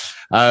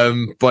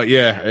 but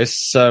yeah,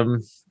 it's...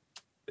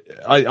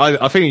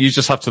 I think you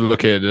just have to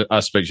look at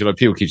aspects.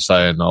 People keep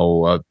saying,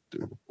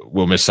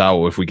 we'll miss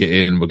out if we get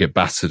in, we'll get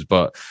battered.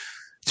 But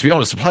to be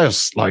honest, the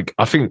players,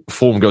 I think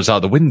form goes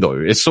out the window.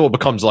 It sort of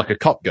becomes like a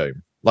cup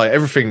game. Like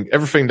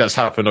everything that's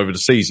happened over the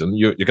season,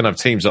 you're going to have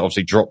teams that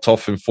obviously dropped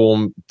off in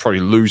form,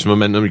 probably lose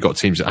momentum. You've got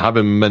teams that have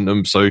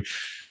momentum. So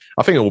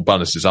I think it all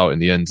balances out in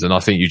the end. And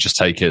I think you just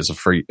take it as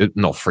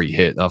not free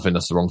hit. I think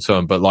that's the wrong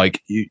term, but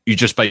you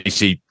just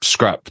basically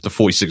scrap the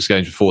 46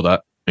 games before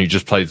that and you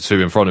just play the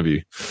 2 in front of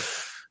you.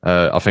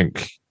 I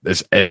think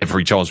there's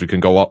every chance we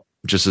can go up,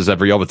 just as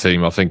every other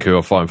team, I think, who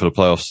are fighting for the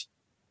playoffs.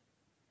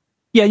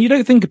 Yeah, and you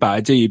don't think about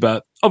it, do you?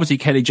 But obviously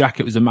Kenny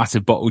Jackett was a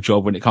massive bottle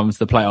job when it comes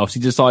to the playoffs.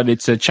 He decided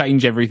to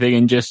change everything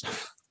and just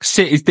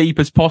sit as deep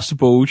as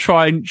possible,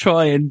 try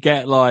and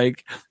get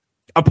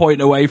a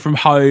point away from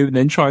home and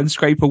then try and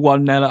scrape a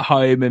 1-0 at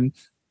home. And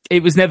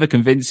it was never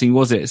convincing,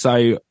 was it?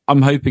 So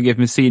I'm hoping if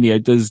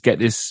Mousinho does get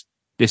this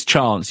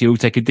chance, he'll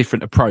take a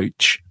different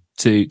approach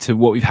to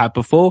what we've had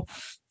before.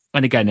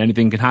 And again,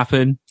 anything can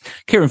happen.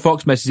 Kieran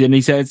Fox messages in.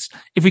 He says,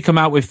 if we come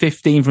out with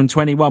 15 from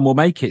 21, we'll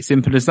make it.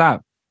 Simple as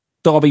that.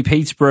 Derby,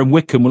 Peterborough and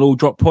Wickham will all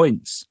drop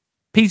points.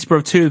 Peterborough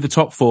have 2 of the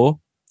top 4.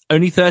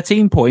 Only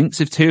 13 points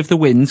if 2 of the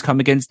wins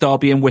come against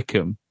Derby and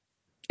Wickham.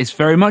 It's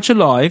very much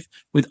alive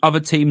with other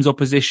teams'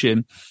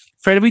 opposition.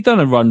 Fred, have we done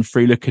a run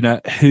through looking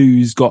at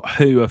who's got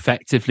who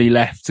effectively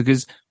left?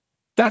 Because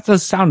that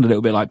does sound a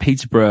little bit like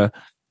Peterborough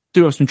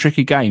do have some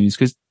tricky games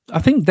because I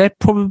think they're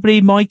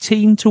probably my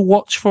team to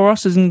watch for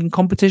us as in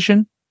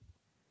competition.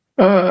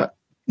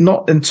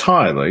 Not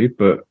entirely,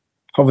 but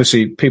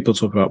obviously people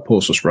talk about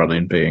Portsmouth's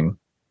running being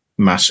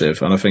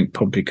massive, and I think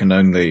Pompey can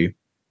only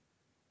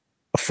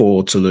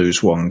afford to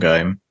lose 1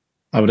 game.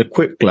 I would a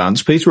quick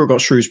glance. Peterborough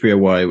got Shrewsbury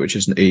away, which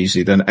isn't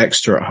easy. Then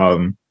Exeter at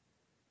home,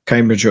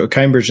 Cambridge and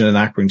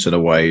Accrington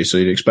away, so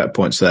you'd expect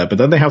points there. But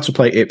then they have to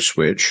play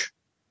Ipswich,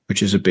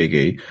 which is a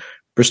biggie.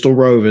 Bristol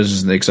Rovers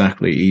isn't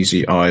exactly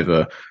easy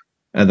either.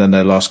 And then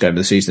their last game of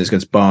the season is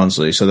against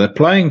Barnsley. So they're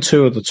playing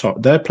 2 of the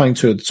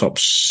top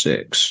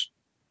 6,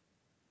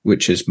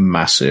 which is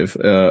massive.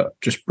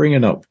 Just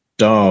bringing up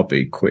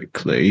Derby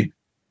quickly.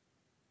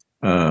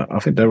 I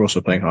think they're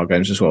also playing hard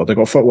games as well. They've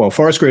got,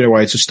 Forest Green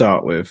away to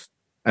start with.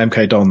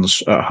 MK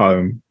Dons at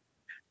home.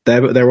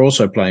 They're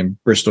also playing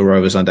Bristol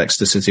Rovers and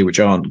Exeter City, which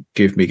aren't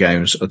give me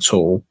games at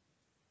all.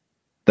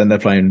 Then they're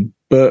playing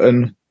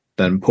Burton,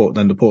 then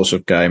the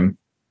Portsmouth game.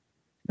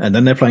 And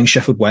then they're playing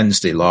Sheffield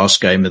Wednesday, last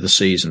game of the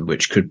season,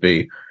 which could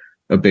be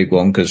a big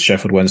one because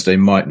Sheffield Wednesday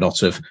might not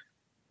have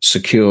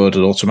secured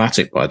an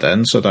automatic by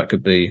then. So that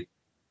could be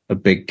a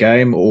big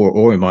game,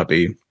 or it might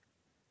be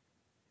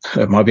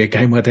a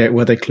game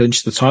where they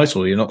clinch the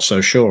title. You're not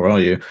so sure, are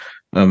you?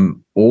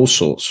 All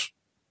sorts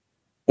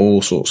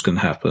can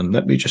happen.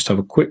 Let me just have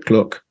a quick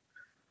look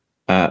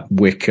at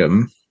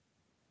Wickham.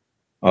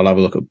 I'll have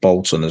a look at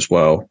Bolton as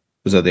well.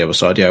 Was that the other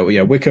side?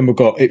 Yeah. Wickham have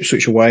got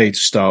Ipswich away to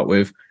start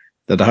with.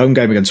 They're the home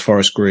game against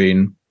Forest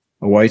Green,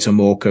 away to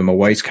Morecambe,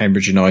 away to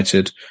Cambridge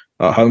United,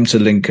 at home to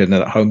Lincoln,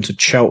 and at home to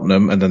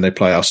Cheltenham, and then they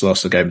play us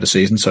last game of the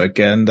season. So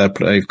again,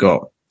 they've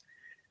got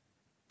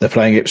They're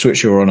playing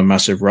Ipswich, who are on a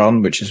massive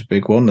run, which is a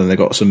big one. And they've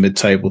got some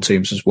mid-table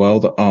teams as well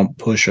that aren't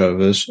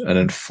pushovers. And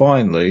then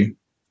finally,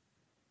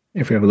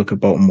 if we have a look at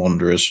Bolton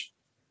Wanderers,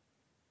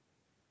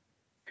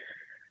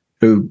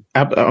 who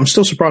I'm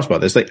still surprised by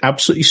this. They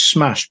absolutely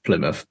smashed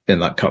Plymouth in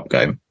that cup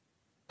game,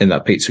 in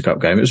that Pizza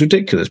Cup game. It was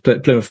ridiculous.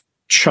 Plymouth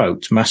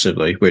choked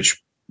massively,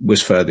 which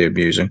was fairly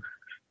amusing.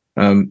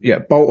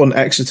 Bolton,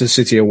 Exeter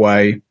City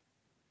away.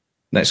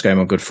 Next game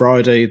on Good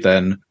Friday.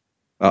 Then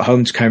at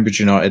home to Cambridge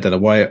United. Then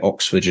away at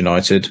Oxford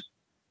United.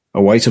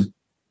 Away to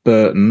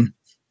Burton.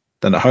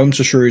 Then at home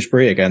to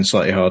Shrewsbury. Again,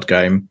 slightly hard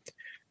game.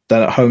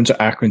 Then at home to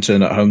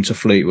Accrington. At home to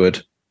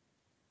Fleetwood.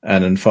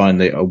 And then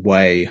finally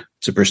away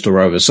to Bristol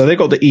Rovers. So they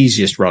got the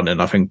easiest run in,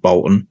 I think,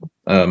 Bolton,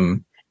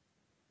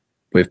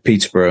 with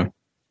Peterborough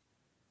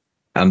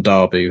and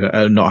Derby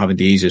not having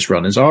the easiest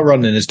run-ins. Our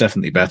run-in is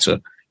definitely better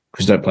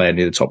because we don't play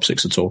any of the top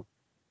six at all.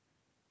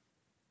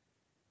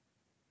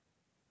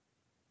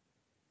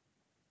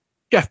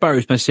 Jeff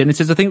Burrows messaged in and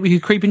says, I think we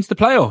could creep into the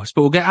playoffs,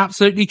 but we'll get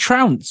absolutely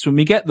trounced when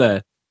we get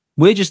there.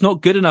 We're just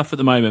not good enough at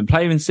the moment,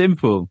 plain and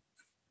simple.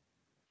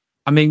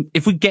 I mean,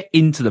 if we get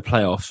into the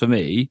playoffs, for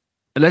me,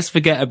 let's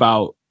forget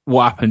about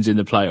what happens in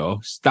the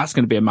playoffs. That's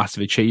going to be a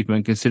massive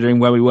achievement considering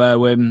where we were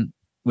when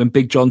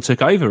Big John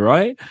took over,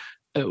 right?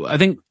 I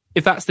think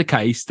if that's the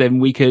case, then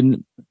we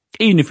can,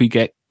 even if we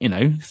get,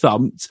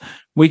 thumped,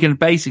 we can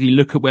basically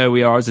look at where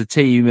we are as a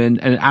team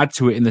and add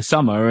to it in the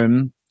summer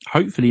and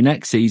hopefully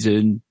next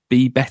season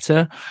be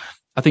better.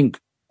 I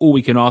think all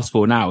we can ask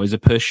for now is a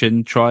push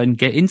and try and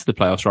get into the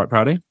playoffs, right,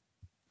 Proudy?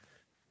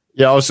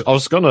 Yeah, I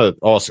was going to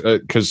ask,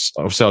 because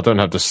obviously I don't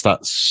have the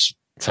stats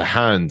to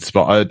hand,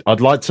 but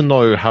I'd like to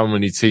know how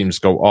many teams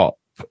go up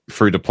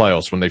through the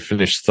playoffs when they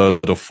finish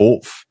third or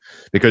fourth,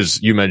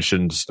 because you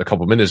mentioned a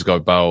couple of minutes ago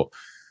about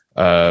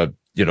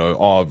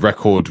our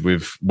record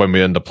with when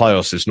we end the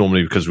playoffs is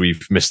normally because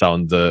we've missed out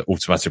on the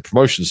automatic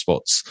promotion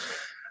spots.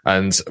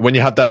 And when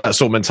you have that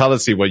sort of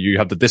mentality where you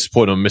have the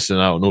disappointment of missing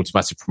out on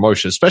automatic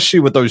promotion, especially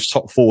with those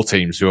top four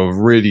teams who are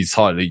really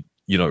tightly,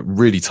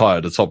 really tight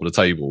at the top of the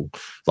table.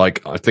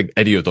 Like, I think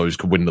any of those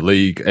could win the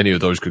league. Any of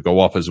those could go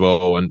up as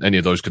well. And any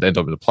of those could end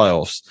up in the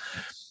playoffs.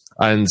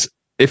 And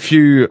if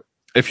you're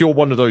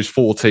one of those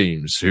four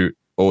teams two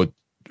of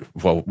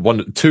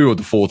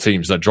the four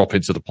teams that drop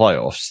into the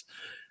playoffs,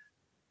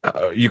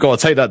 you got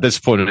to take that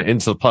disappointment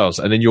into the playoffs.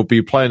 And then you'll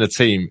be playing a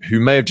team who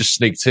may have just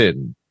sneaked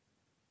in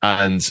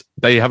and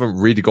they haven't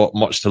really got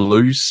much to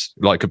lose,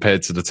 like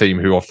compared to the team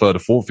who are third or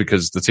fourth,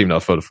 because the team that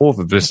are third or fourth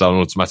have missed out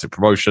on automatic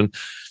promotion.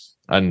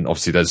 And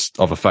obviously there's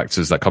other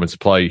factors that come into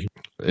play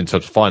in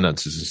terms of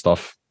finances and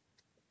stuff.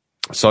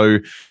 So,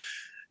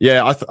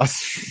 yeah, I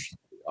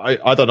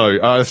don't know.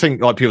 I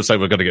think, like, people say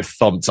we're going to get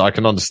thumped. I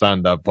can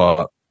understand that,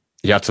 but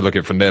you have to look at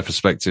it from their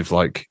perspective.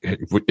 Like,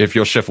 if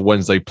you're Sheffield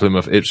Wednesday,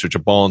 Plymouth, Ipswich or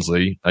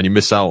Barnsley, and you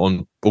miss out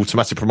on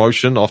automatic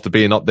promotion after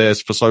being up there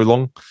for so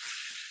long,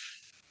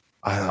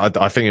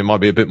 I think it might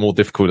be a bit more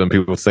difficult than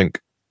people think.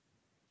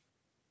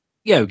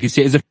 Yeah, we can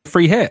see it as a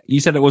free hit.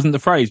 You said it wasn't the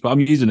phrase, but I'm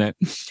using it.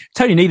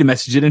 Tony Needham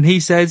messaged in and he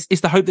says,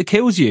 it's the hope that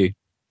kills you.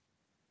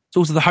 It's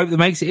also the hope that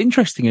makes it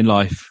interesting in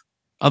life.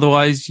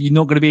 Otherwise, you're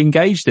not going to be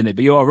engaged in it.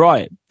 But you are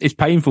right. It's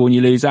painful when you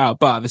lose out.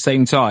 But at the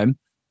same time,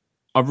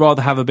 I'd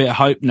rather have a bit of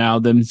hope now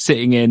than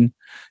sitting in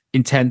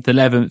 10th,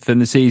 11th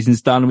and the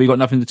season's done and we've got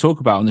nothing to talk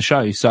about on the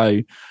show.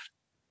 So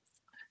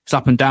it's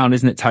up and down,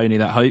 isn't it, Tony,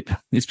 that hope?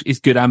 It's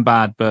good and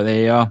bad, but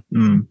there you are.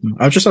 Mm-hmm.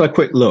 I've just had a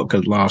quick look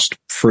at the last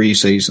 3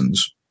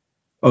 seasons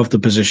of the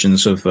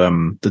positions of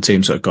the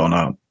teams that have gone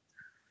up.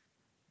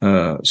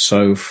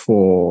 So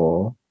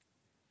for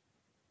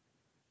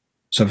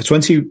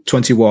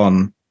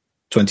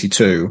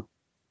 2021-22,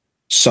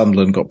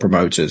 Sunderland got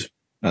promoted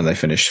and they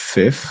finished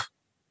 5th.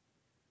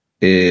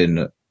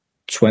 In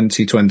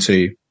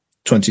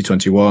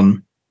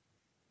 2020-2021,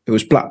 it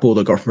was Blackpool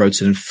that got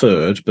promoted in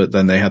 3rd, but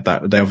then they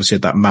obviously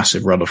had that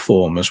massive run of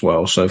form as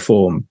well. So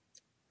form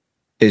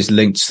is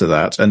linked to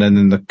that. And then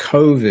in the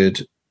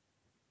COVID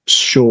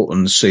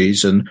shortened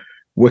season,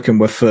 Wycombe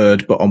were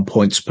 3rd, but on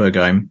points per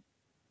game.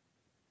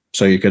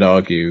 So you could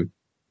argue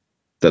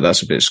that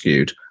that's a bit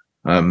skewed.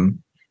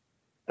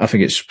 I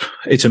think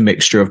it's a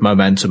mixture of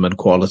momentum and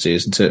quality,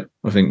 isn't it?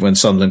 I think when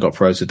Sunderland got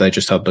promoted, they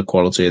just had the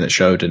quality and it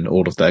showed in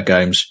all of their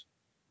games.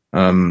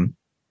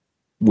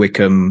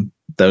 Wycombe,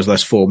 there was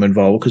less form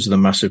involved because of the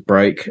massive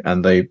break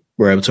and they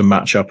were able to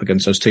match up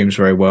against those teams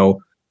very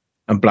well.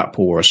 And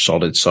Blackpool were a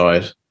solid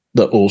side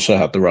that also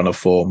had the run of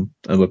form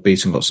and were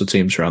beating lots of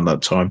teams around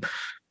that time.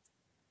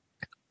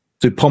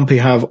 Do Pompey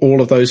have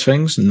all of those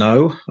things?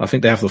 No. I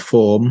think they have the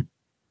form.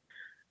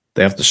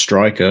 They have the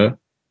striker.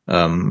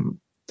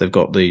 They've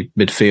got the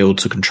midfield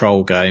to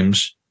control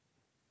games.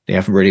 They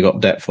haven't really got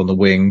depth on the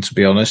wing, to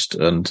be honest,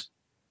 and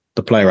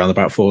the play around the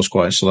back four is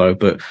quite slow.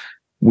 But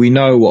we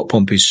know what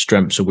Pompey's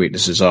strengths and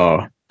weaknesses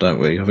are, don't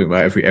we? I think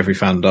every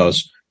fan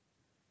does.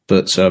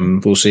 But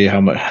we'll see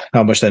how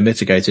much they're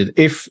mitigated.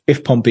 If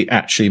Pompey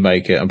actually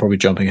make it, I'm probably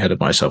jumping ahead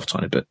of myself a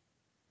tiny bit.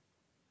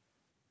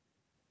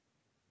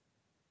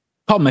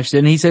 Tom messaged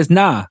in, he says,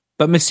 nah,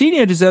 but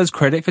Mousinho deserves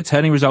credit for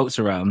turning results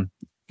around.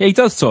 Yeah, he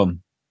does,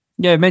 Tom.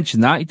 Yeah, mention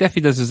that. He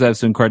definitely does deserve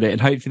some credit,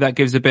 and hopefully that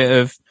gives a bit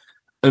of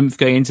oomph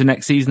going into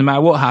next season, no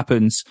matter what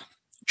happens.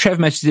 Trev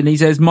messaged in, he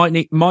says,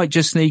 might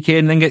just sneak in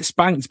and then get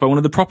spanked by one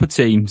of the proper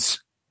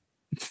teams.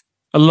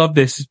 I love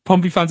this.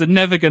 Pompey fans are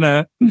never going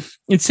to,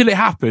 until it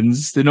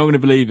happens, they're not going to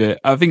believe it.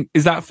 I think,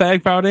 is that fair,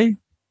 Crowdy?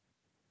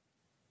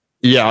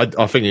 Yeah,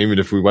 I think even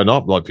if we went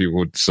up, like people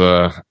would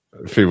still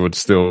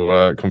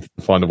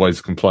find a way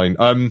to complain.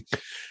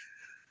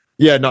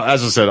 Yeah, no,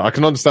 as I said, I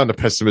can understand the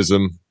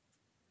pessimism.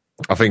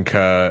 I think,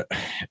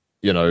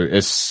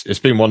 it's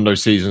been one of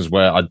those seasons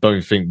where I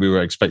don't think we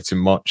were expecting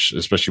much,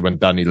 especially when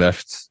Danny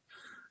left.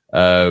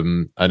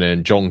 And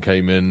then John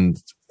came in.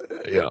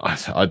 Yeah,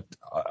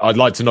 I'd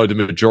like to know the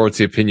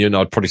majority opinion.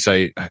 I'd probably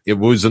say it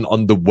was an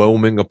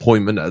underwhelming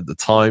appointment at the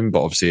time,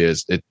 but obviously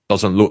it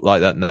doesn't look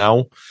like that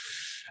now.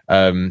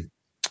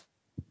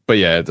 But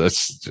yeah,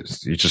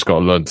 you just got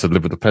to learn to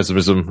live with the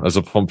pessimism as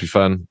a Pompey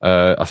fan.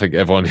 I think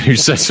everyone who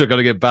says we're going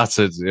to get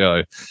battered,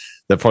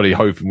 they're probably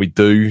hoping we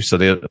do, so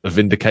they're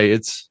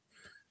vindicated,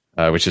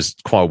 which is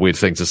quite a weird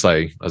thing to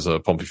say as a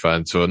Pompey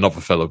fan to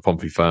another fellow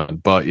Pompey fan.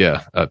 But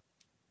yeah,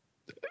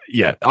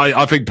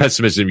 I think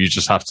pessimism, you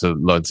just have to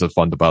learn to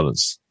find the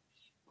balance.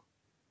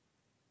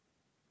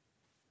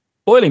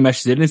 Boiling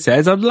messages in and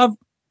says, I'd love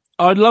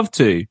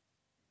to,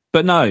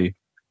 but no.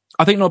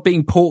 I think not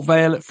beating Port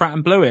Vale at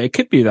Fratton Blewett, it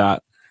could be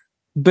that.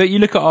 But you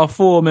look at our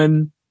form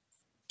and,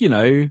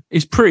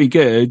 it's pretty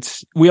good.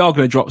 We are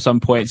going to drop some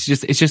points.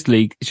 It's just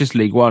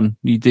League One.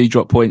 You do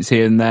drop points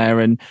here and there,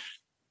 and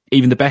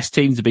even the best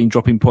teams have been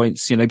dropping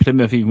points.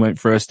 Plymouth even went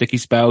for a sticky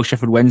spell.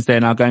 Sheffield Wednesday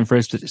are now going for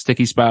a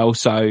sticky spell.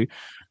 So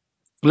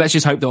let's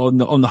just hope that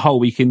on the whole,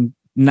 we can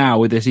now,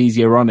 with this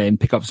easier run in,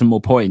 pick up some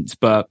more points.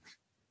 But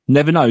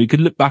never know. You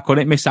could look back on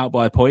it, miss out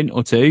by a point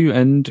or two,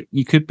 and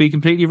you could be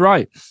completely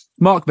right.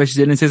 Mark messages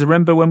in and says, I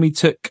remember when he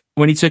took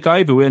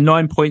over, we were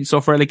 9 points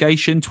off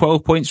relegation,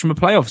 12 points from a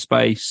playoff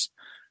space.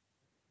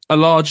 A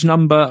large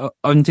number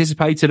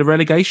anticipated a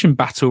relegation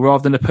battle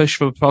rather than a push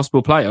for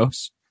possible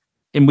playoffs.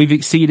 And we've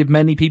exceeded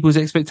many people's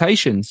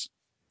expectations.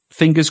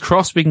 Fingers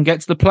crossed we can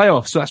get to the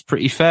playoffs. So that's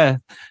pretty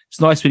fair.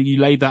 It's nice when you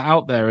laid that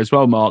out there as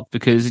well, Mark,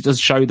 because it does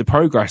show the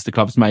progress the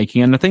club's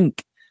making. And I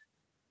think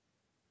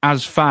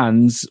as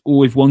fans, all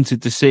we've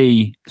wanted to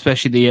see,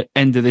 especially the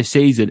end of this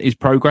season, is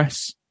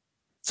progress.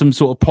 Some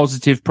sort of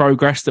positive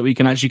progress that we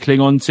can actually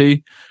cling on to,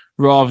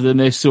 rather than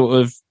this sort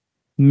of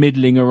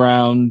middling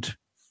around,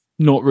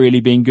 not really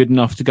being good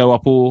enough to go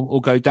up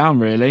or go down,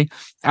 really.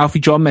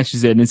 Alfie John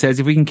messages in and says,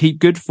 if we can keep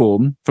good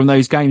form from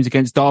those games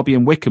against Derby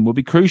and Wycombe will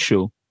be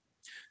crucial.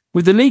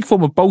 With the league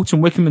form of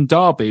Bolton, Wycombe and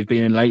Derby have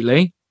been in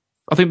lately,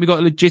 I think we've got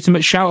a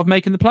legitimate shout of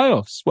making the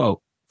playoffs.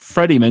 Well,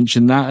 Freddie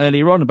mentioned that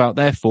earlier on about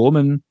their form,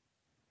 and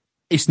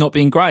it's not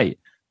been great.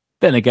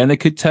 Then again, they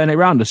could turn it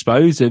around, I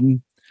suppose,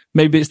 and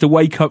maybe it's the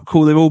wake-up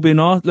call they've all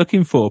been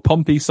looking for.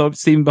 Pompey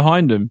seem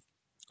behind them.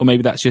 Or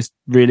maybe that's just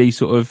really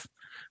sort of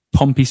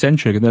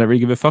Pompey-centric and they don't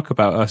really give a fuck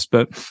about us.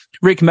 But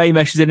Rick May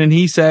messages in and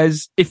he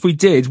says, if we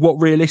did,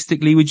 what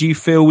realistically would you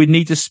feel we'd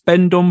need to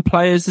spend on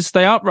players to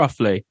stay up,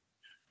 roughly?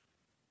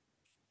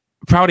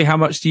 Proudy, how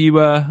much do you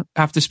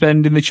have to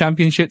spend in the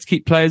Championship to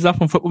keep players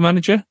up on Football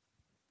Manager?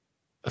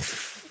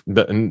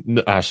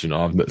 Actually,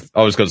 no.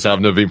 I was going to say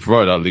I've never been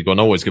promoted out of League One.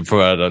 I always get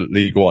promoted out of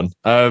League One.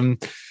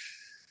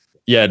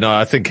 Yeah, no,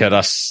 I think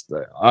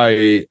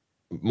my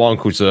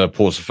uncle's a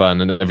Portsmouth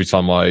fan, and every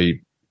time I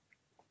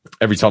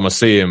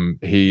see him,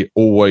 he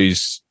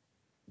always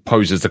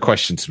poses the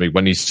question to me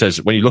when he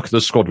says, when you look at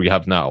the squad we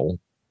have now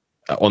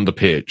on the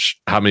pitch,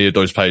 how many of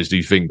those players do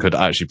you think could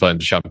actually play in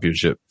the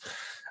Championship?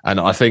 And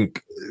I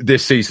think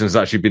this season has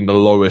actually been the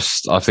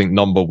lowest,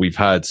 number we've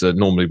had.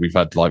 Normally we've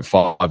had like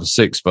 5 or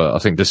 6, but I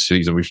think this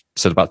season we've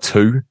said about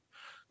 2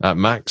 at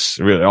max.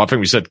 Really, I think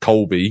we said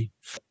Colby,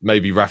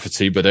 maybe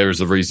Rafferty, but there is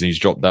a reason he's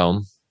dropped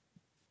down.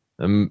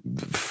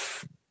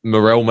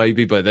 Morel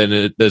maybe, but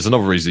then there's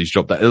another reason he's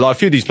dropped down. Like, a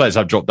few of these players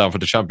have dropped down for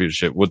the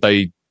Championship. Would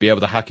they be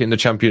able to hack it in the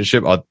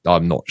Championship?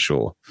 I'm not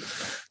sure.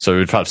 So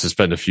we'd perhaps to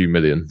spend a few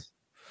million.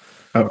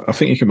 I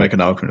think you can make an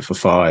argument for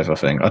 5. I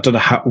think I don't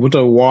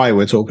know why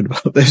we're talking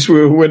about this.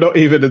 We're not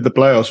even in the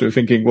playoffs. We're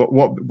thinking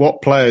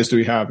what players do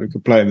we have who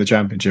could play in the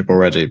Championship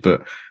already?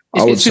 But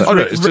it's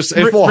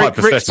more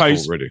hypothetical,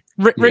 really.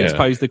 Rick's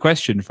posed the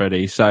question,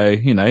 Freddie. So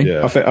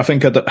Yeah. I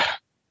think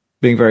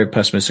being very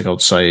pessimistic, I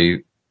would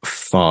say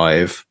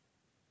 5.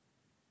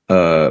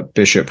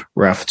 Bishop,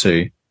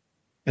 Rafferty,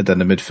 and then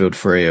the midfield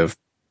 3 of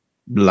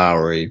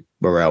Lowry,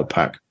 Morel,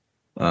 Pack.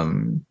 I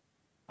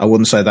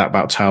wouldn't say that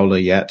about Towler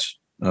yet.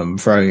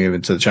 Throwing him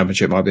into the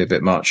Championship might be a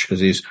bit much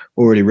because he's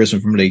already risen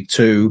from League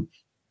 2.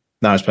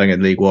 Now he's playing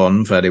in League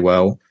 1 fairly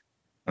well.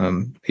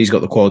 He's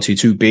got the quality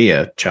to be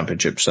a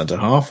Championship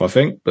centre-half, I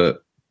think,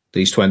 but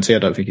he's 20. I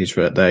don't think he's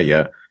there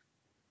yet.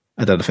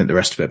 I don't think the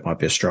rest of it might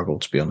be a struggle,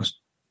 to be honest.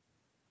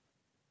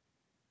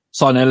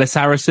 Sign Ellis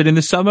Harrison in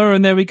the summer,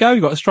 and there we go.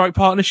 We've got a strike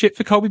partnership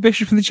for Colby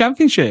Bishop in the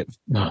Championship.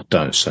 No,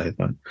 don't say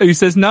that. Who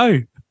says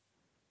no?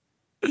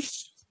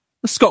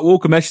 Scott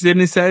Walker messages in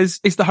and says,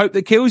 it's the hope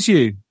that kills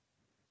you.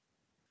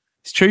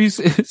 It's true,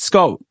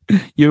 Scott.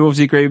 You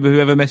obviously agree with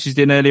whoever messaged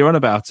in earlier on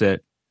about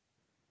it.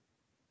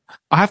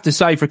 I have to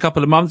say, for a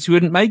couple of months, we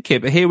wouldn't make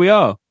it, but here we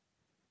are.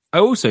 I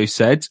also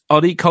said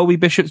I'd eat Colby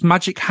Bishop's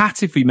magic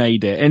hat if we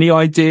made it. Any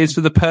ideas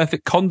for the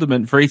perfect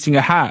condiment for eating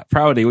a hat?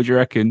 Proudy, what do you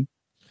reckon?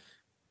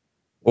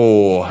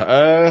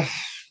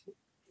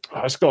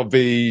 It's got to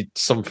be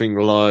something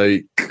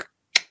like...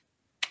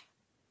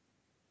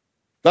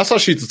 That's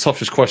actually the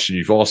toughest question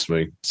you've asked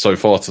me so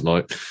far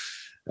tonight.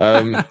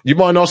 You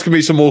mind asking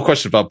me some more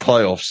questions about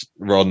playoffs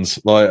runs?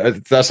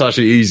 Like, that's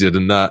actually easier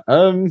than that.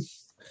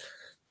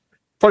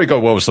 Probably go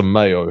well with some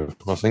mayo,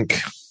 I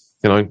think.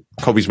 You know,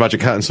 Colby's magic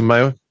hat and some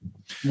mayo.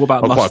 What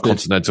about mustard? Quite a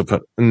continental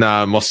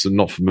Nah, mustard,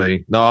 not for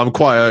me. No, I'm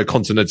quite a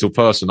continental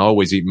person. I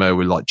always eat mayo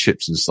with like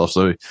chips and stuff.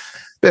 So a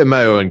bit of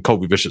mayo and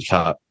Colby Bishop's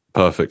hat.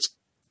 Perfect.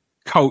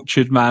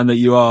 Cultured man that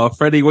you are.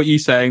 Freddie, what are you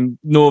saying?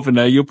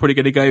 Northerner, you're probably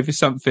going to go for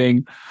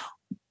something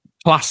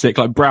classic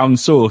like brown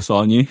sauce,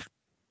 aren't you?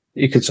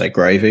 You could say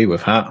gravy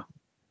with hat,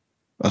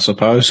 I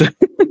suppose.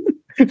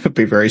 It'd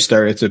be very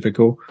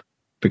stereotypical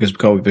because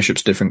Colby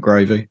Bishop's different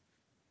gravy,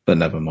 but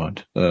never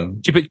mind.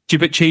 Do you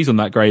put cheese on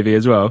that gravy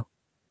as well?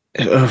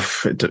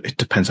 It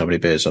depends how many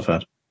beers I've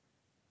had.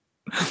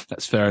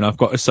 That's fair enough.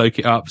 Got to soak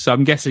it up. So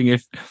I'm guessing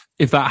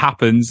if that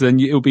happens, then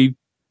it'll be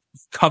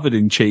covered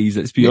in cheese.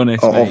 Let's be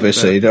honest.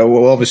 Obviously,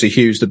 obviously,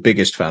 Hugh's the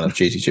biggest fan of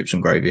cheesy chips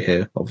and gravy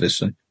here.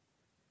 Obviously.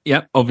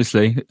 Yep,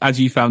 obviously, as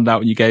you found out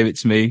when you gave it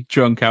to me,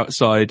 drunk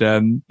outside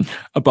a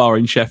bar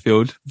in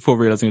Sheffield before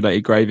realising I don't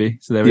eat gravy.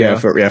 So there we go.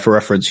 For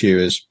reference, Hugh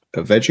is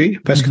a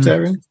veggie,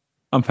 pescatarian.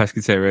 Mm-hmm. I'm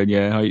pescatarian,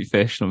 yeah. I eat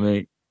fish, not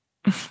meat.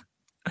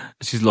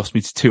 She's lost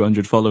me to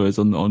 200 followers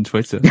on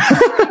Twitter.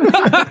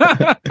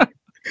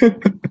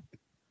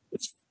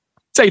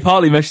 Dave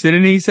Hartley messaged in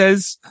and he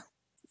says,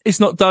 it's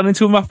not done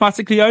until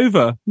mathematically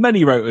over.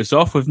 Many wrote us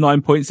off with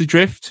 9 points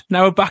adrift.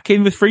 Now we're back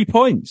in with 3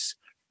 points.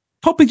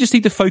 Probably just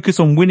need to focus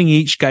on winning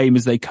each game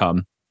as they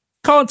come.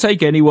 Can't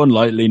take anyone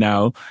lightly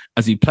now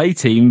as we play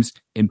teams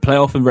in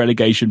playoff and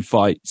relegation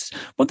fights.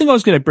 One thing I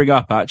was going to bring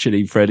up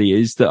actually, Freddie,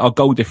 is that our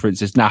goal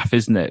difference is naff,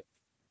 isn't it?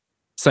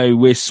 So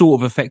we're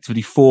sort of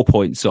effectively 4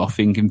 points off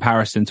in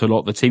comparison to a lot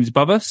of the teams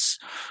above us.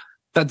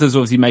 That does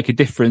obviously make a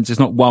difference. It's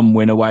not one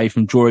win away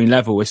from drawing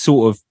level. We're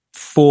sort of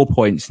 4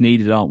 points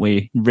needed, aren't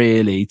we,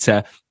 really,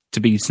 to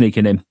be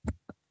sneaking in?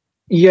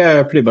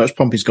 Yeah, pretty much.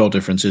 Pompey's goal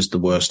difference is the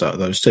worst out of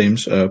those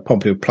teams.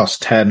 Pompey with plus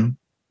 10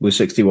 with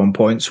 61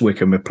 points.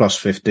 Wickham with plus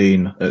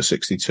 15 at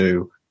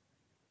 62.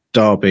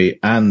 Derby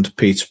and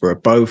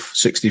Peterborough both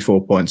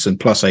 64 points and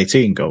plus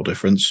 18 goal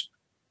difference.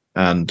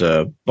 And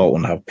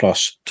Bolton have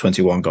plus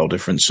 21 goal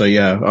difference. So,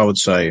 yeah, I would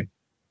say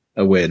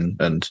a win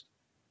and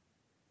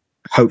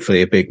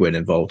hopefully a big win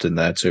involved in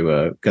there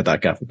to get that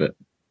gap a bit.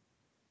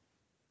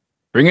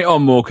 Bring it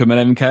on, Morecambe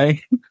and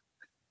MK.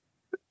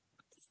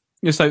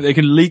 Just so they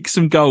can leak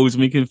some goals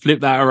and we can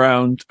flip that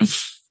around.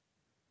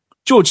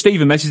 George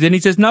Stephen messages in. He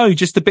says, no,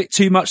 just a bit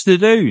too much to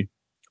do.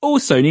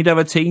 Also need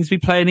other teams be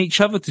playing each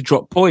other to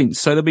drop points.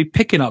 So they'll be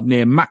picking up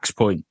near max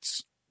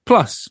points.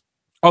 Plus,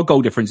 our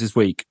goal difference is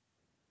weak.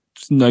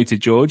 Just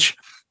noted, George.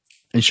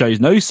 And shows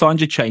no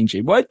signs of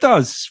changing. Well, it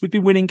does. We've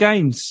been winning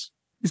games.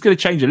 It's going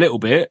to change a little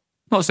bit.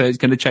 Not saying it's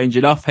going to change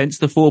enough. Hence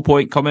the 4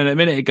 point comment a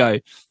minute ago.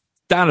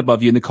 Down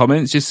above you in the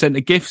comments, just sent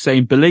a GIF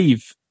saying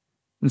believe.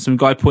 And some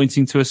guy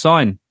pointing to a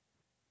sign.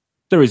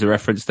 There is a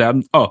reference there.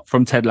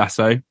 From Ted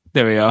Lasso.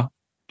 There we are.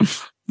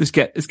 Let's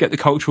get the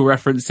cultural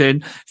reference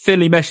in.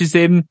 Finley meshes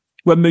in.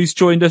 When Moose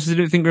joined us, I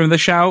didn't think we were in the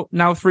shout.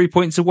 Now 3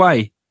 points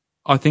away.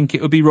 I think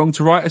it would be wrong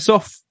to write us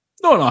off.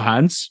 Not on our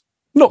hands.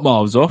 Not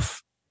miles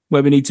off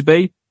where we need to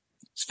be.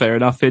 It's fair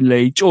enough,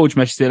 Finley. George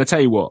meshes in. I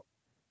tell you what.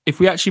 If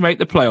we actually make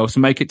the playoffs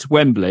and make it to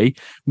Wembley,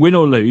 win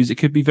or lose, it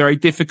could be very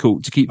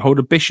difficult to keep hold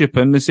of Bishop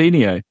and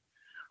Massinio.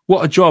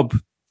 What a job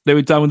they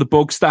were done with the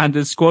bog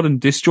standard squad and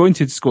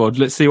disjointed squad.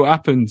 Let's see what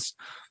happens.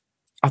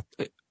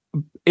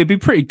 It'd be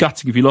pretty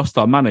gutting if you lost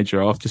our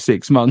manager after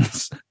 6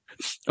 months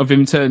of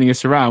him turning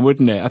us around,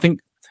 wouldn't it? I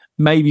think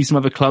maybe some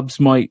other clubs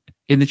might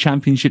in the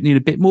Championship need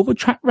a bit more of a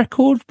track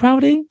record,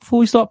 Proudy, before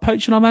we start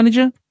poaching our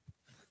manager.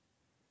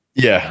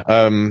 Yeah.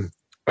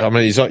 I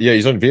mean, he's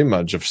only been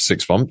manager for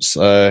 6 months.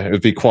 It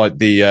would be quite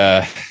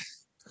the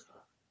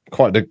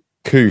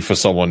coup for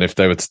someone if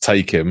they were to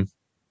take him.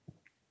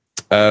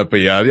 But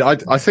yeah,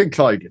 I think,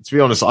 like, to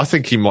be honest, I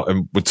think he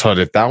would turn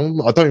it down.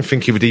 I don't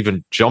think he would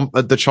even jump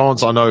at the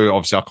chance. I know,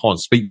 obviously, I can't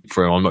speak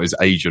for him. I'm not his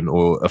agent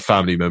or a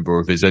family member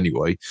of his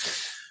anyway.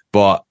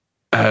 But,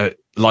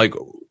 like,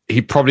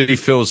 he probably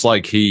feels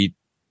like he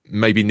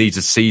maybe needs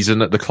a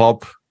season at the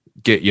club,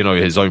 get,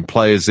 his own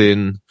players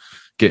in,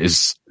 get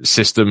his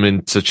system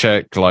into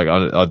check. Like,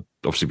 I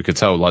obviously we could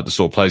tell, like, the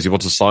sort of players he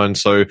wants to sign.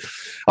 So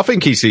I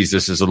think he sees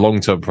this as a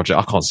long-term project.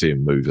 I can't see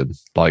him moving,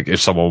 like,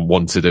 if someone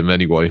wanted him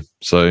anyway.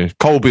 So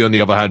Colby, on the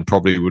other hand,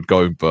 probably would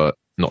go, but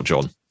not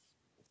John.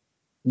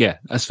 Yeah,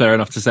 that's fair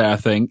enough to say, I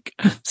think.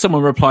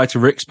 Someone replied to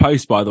Rick's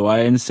post, by the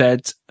way, and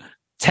said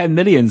 10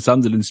 million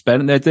Sunderland spent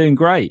and they're doing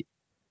great.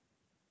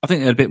 I think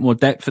they had a bit more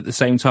depth at the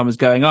same time as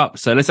going up.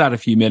 So let's add a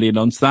few million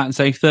onto that and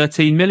say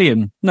 13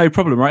 million. No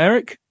problem, right,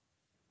 Eric?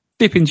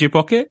 Dip into your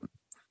pocket.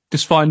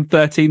 Just find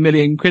 13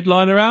 million quid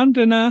lying around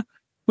and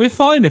we're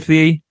fine if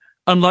the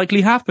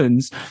unlikely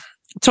happens.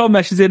 Tom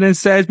meshes in and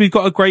says, we've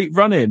got a great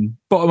run in,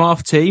 bottom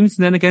half teams,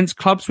 and then against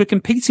clubs we're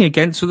competing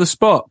against for the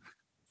spot.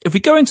 If we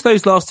go into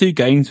those last 2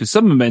 games with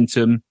some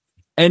momentum,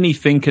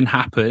 anything can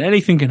happen.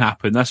 Anything can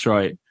happen. That's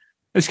right.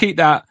 Let's keep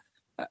that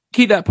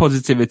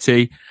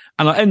positivity.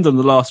 And I'll end on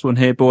the last one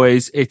here,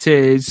 boys. It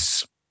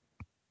is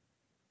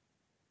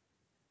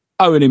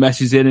Owen who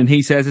messes in and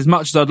he says, as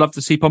much as I'd love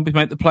to see Pompey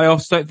make the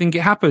playoffs, I don't think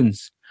it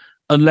happens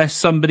unless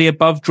somebody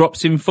above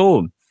drops in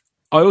form.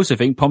 I also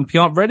think Pompey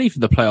aren't ready for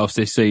the playoffs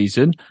this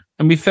season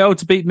and we failed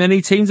to beat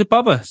many teams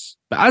above us.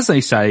 But as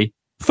they say,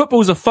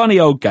 football's a funny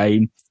old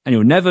game and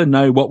you'll never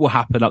know what will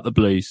happen up the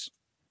Blues.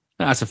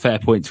 That's a fair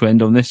point to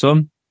end on this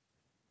one.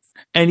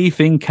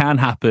 Anything can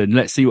happen.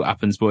 Let's see what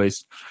happens,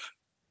 boys.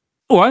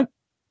 All right.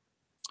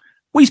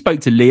 We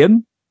spoke to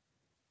Liam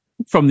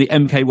from the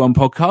MK1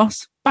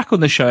 podcast, back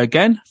on the show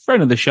again,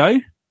 friend of the show.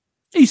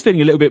 He's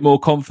feeling a little bit more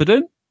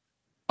confident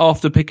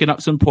after picking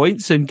up some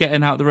points and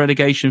getting out the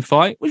relegation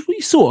fight, which we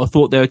sort of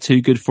thought they were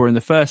too good for in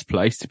the first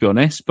place, to be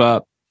honest,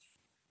 but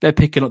they're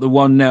picking up the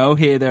 1-0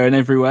 here, there and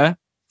everywhere.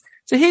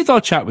 So here's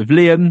our chat with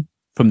Liam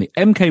from the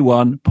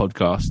MK1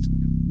 podcast.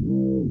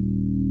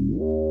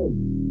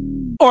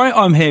 All right,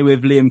 I'm here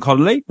with Liam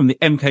Connolly from the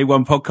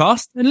MK1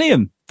 podcast. And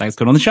Liam, thanks for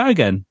coming on the show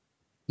again.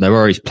 No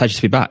worries. Pleasure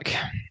to be back.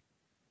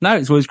 No,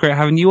 it's always great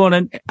having you on.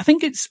 And I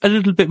think it's a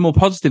little bit more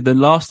positive than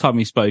last time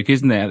we spoke,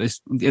 isn't it, at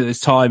this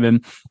time?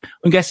 And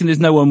I'm guessing there's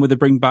no one with a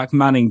Bring Back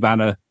Manning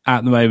banner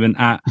at the moment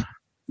at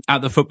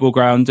the football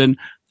ground. And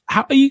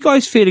how are you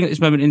guys feeling at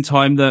this moment in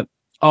time that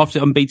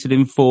after unbeaten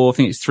in 4, I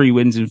think it's 3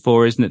 wins in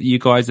 4, isn't it, that you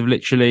guys have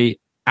literally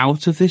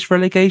out of this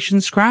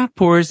relegation scrap?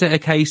 Or is it a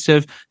case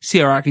of see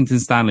how Accrington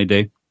Stanley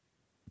do?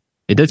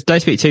 Don't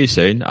speak too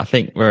soon. I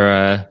think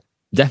we're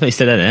definitely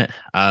still in it.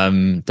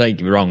 Don't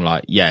get me wrong.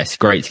 It's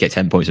great to get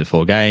 10 points in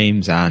 4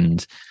 games,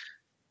 and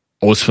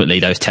ultimately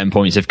those 10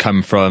 points have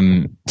come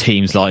from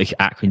teams like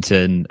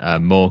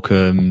Accrington,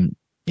 Morecambe,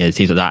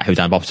 teams like that who are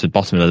down bottom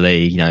of the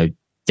league.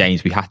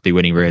 Games we have to be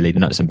winning, really, the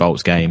nuts and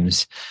bolts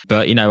games.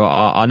 But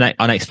our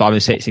next 5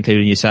 and 6,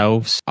 including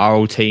yourselves, are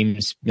all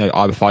teams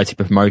either fighting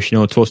for promotion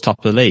or towards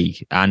top of the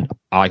league, and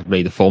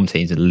arguably the form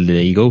teams in the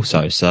league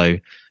also. So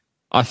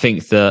I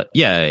think that,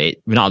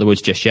 we're not out of the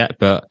woods just yet,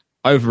 but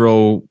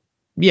overall,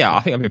 I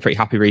think I've been pretty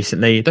happy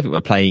recently. I don't think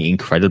we're playing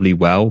incredibly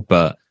well,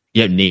 but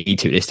you don't need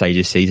to at this stage of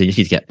the season. You just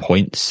need to get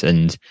points,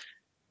 and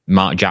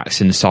Mark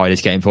Jackson's side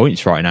is getting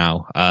points right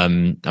now.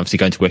 Obviously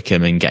going to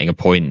Wickham and getting a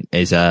point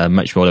is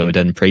much more than we've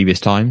done previous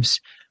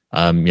times.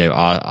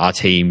 Our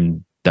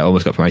team that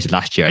almost got promoted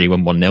last year only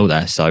won 1-0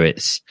 there. So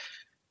it's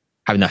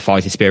having that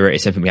fighting spirit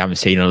is something we haven't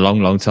seen in a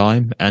long, long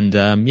time. And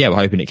we're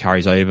hoping it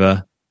carries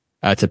over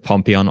to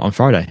Pompey on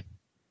Friday.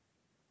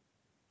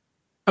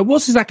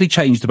 What's exactly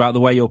changed about the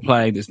way you're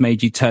playing that's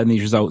made you turn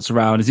these results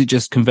around? Is it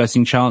just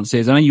converting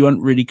chances? I know you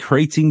weren't really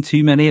creating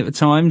too many at the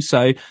time.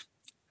 So,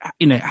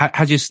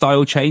 has your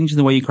style changed in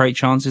the way you create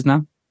chances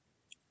now?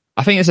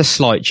 I think there's a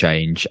slight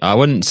change. I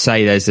wouldn't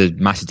say there's a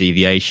massive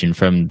deviation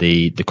from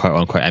the quote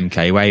unquote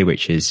MK way,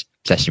 which is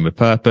possession with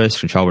purpose,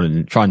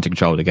 trying to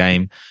control the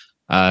game.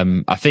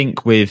 I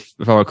think with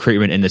our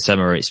recruitment in the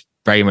summer, it's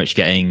very much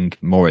getting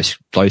more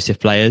explosive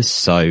players.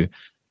 So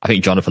I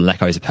think Jonathan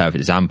Lecco is a perfect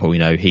example.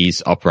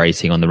 He's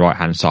operating on the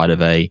right-hand side of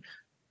the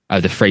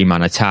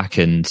 3-man attack,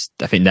 and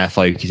I think their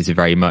focus is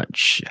very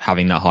much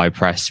having that high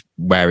press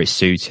where it's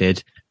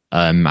suited,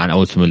 and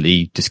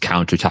ultimately just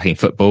counter-attacking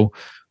football,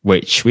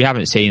 which we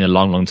haven't seen in a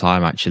long, long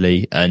time,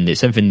 actually. And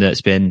it's something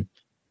that's been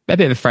a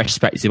bit of a fresh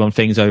perspective on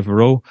things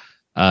overall.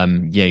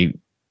 In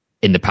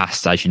the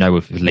past, as you know,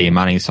 with Liam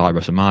Manning's side,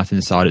 Russell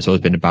Martin's side, it's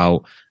always been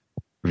about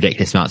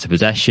ridiculous amounts of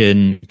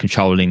possession,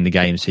 controlling the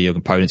game so your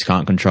opponents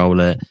can't control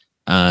it.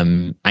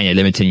 And you're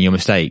limiting your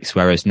mistakes.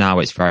 Whereas now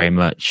it's very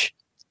much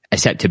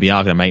accepted we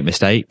are going to make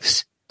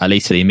mistakes, at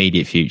least for the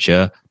immediate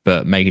future,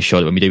 but making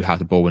sure that when we do have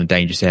the ball in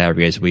dangerous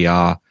areas, we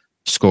are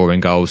scoring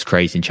goals,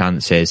 creating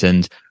chances,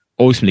 and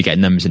ultimately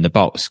getting numbers in the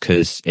box,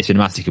 because it's been a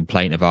massive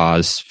complaint of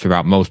ours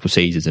throughout multiple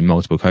seasons and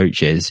multiple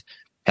coaches.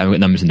 Haven't got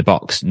numbers in the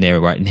box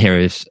near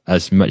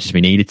as much as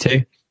we needed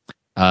to.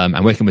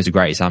 And Wickham was a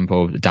great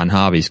example of Dan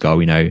Harvey's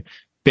goal.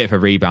 Bit of a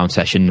rebound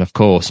session, of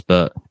course,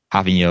 but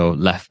having your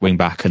left wing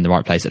back in the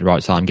right place at the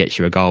right time gets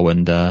you a goal,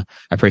 and a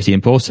pretty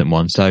important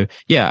one. So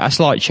a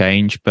slight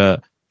change,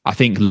 but I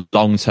think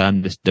long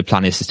term, the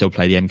plan is to still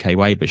play the MK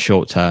way, but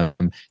short term,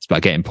 it's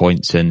about getting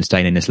points and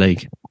staying in this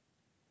league.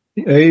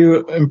 Are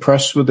you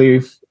impressed with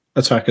the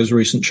attackers'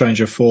 recent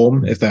change of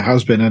form, if there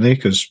has been any?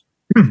 Because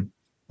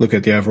look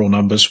at the overall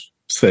numbers,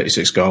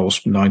 36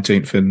 goals,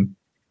 19th in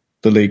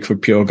the league for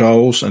pure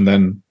goals, and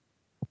then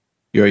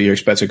your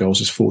expected goals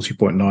is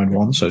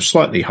 40.91, so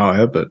slightly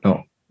higher, but not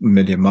a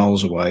million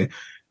miles away.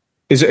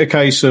 Is it a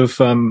case of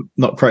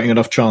not creating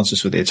enough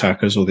chances for the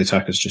attackers, or the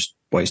attackers just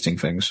wasting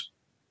things,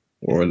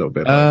 or a little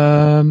bit?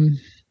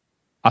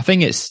 I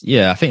think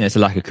there's a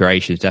lack of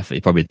creation is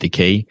definitely probably the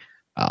key.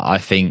 I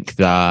think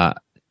that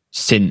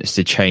since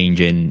the change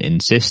in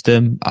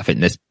system, I think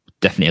there's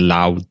definitely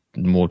allowed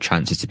more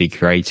chances to be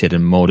created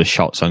and more the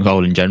shots on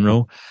goal in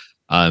general.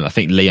 I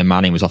think Liam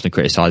Manning was often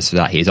criticised for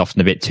that. He is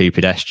often a bit too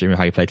pedestrian with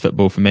how he played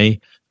football for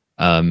me.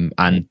 And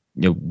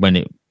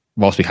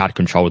whilst we had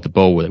control of the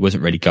ball, it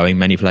wasn't really going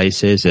many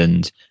places.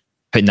 And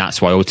I think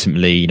that's why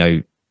ultimately,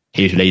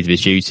 he was relieved of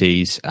his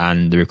duties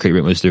and the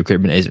recruitment was the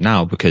recruitment it is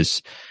now,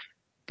 because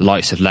the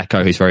likes of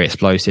Leko, who's very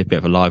explosive, bit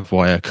of a live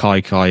wire,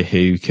 Kai,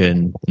 who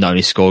can not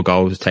only score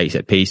goals, take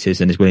set pieces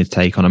and is willing to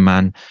take on a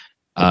man.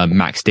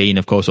 Max Dean,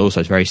 of course,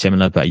 also is very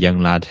similar, but a young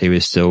lad who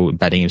is still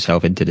embedding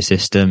himself into the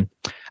system.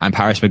 And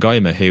Paris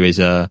Maguima, who is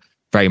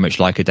very much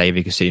like a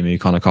David Kasumu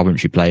kind of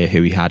Coventry player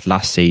who we had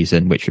last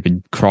season, which we've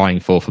been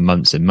crying for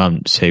months and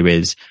months, who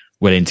is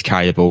willing to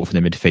carry the ball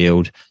from the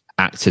midfield,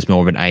 act as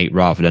more of an 8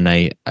 rather than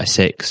a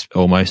 6,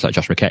 almost like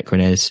Josh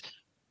McEachran is.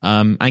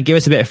 And give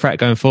us a bit of threat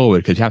going forward,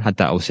 because we haven't had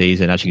that all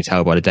season, as you can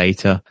tell by the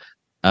data.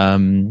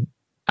 And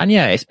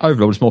yeah,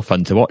 overall it's more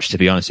fun to watch, to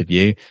be honest with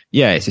you.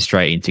 Yeah, it's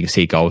frustrating to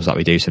see goals like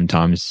we do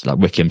sometimes, like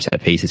Wickham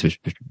set pieces was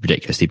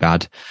ridiculously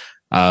bad.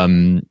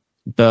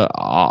 But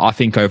I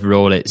think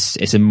overall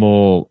it's a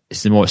more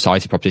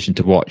exciting proposition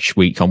to watch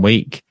week on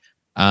week.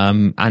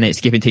 And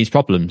it's giving teams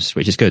problems,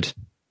 which is good.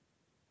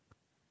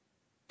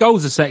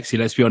 Goals are sexy,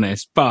 let's be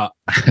honest, but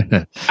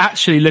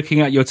actually looking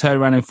at your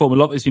turnaround in form, a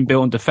lot of it's been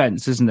built on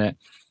defence, isn't it?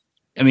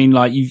 I mean,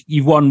 like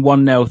you've won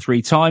 1-0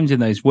 3 times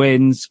in those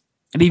wins.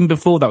 And even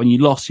before that, when you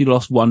lost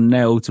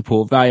 1-0 to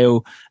Port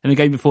Vale. And the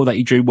game before that,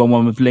 you drew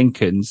 1-1 with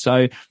Lincoln.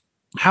 So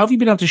how have you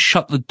been able to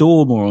shut the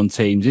door more on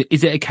teams?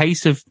 Is it a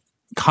case of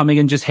coming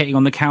and just hitting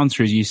on the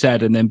counter, as you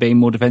said, and then being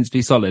more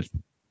defensively solid?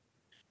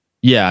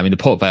 Yeah, I mean, the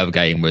Port Vale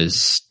game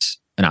was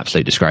an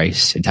absolute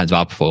disgrace in terms of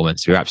our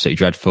performance. We were absolutely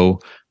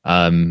dreadful.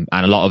 And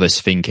a lot of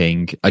us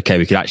thinking, okay,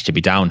 we could actually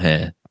be down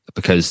here,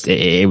 because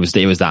it was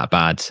that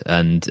bad.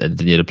 And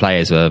the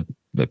players were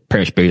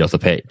pretty much booed off the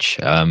pitch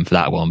for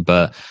that one.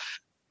 But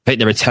I think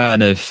the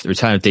return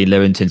of Dean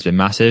Lewington's been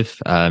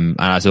massive. And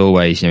as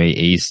always,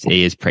 he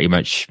is pretty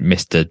much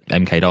Mr.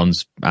 MK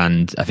Dons.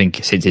 And I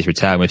think since his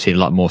return, we've seen a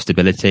lot more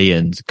stability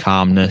and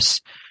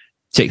calmness,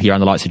 particularly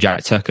around the likes of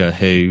Jack Tucker,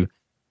 who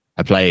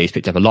a player who's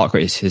picked up a lot of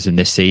criticism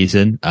this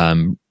season.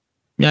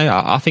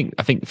 I think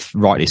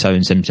rightly so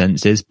in some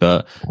senses,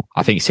 but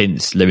I think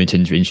since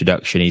Lewington's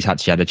introduction, he's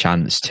actually had a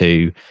chance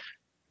to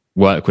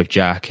work with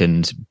Jack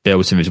and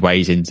build some of his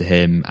ways into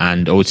him,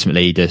 and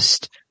ultimately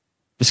just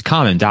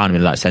calm him down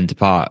in that centre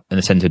part and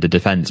the centre of the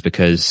defence,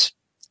 because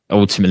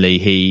ultimately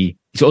he's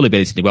got all the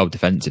ability to do well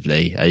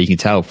defensively. You can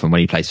tell from when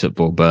he plays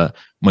football, but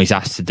when he's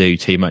asked to do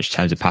too much in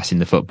terms of passing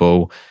the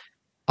football,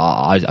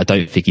 I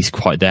don't think he's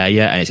quite there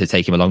yet, and it's going to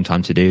take him a long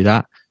time to do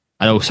that.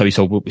 And also we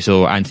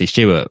saw Anthony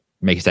Stewart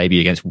make his debut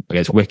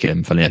against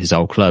Wickham, funnily enough, his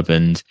old club,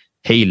 and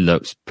he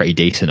looked pretty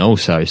decent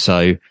also.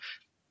 So,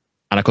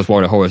 and of course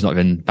Warren O'Hora's not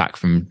been back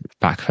from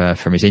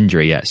his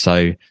injury yet.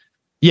 So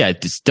yeah,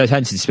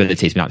 defensive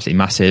stability has been absolutely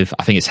massive.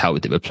 I think it's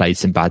helped that we've played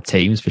some bad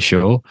teams for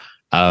sure.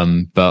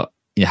 But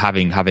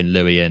having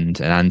Louis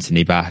and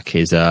Anthony back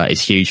is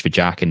huge for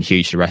Jack and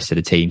huge for the rest of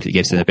the team, because it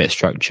gives them a bit of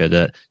structure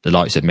that the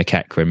likes of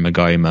McEachran,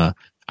 Maguima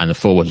and the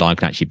forward line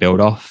can actually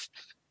build off.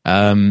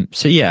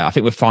 So yeah, I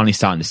think we're finally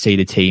starting to see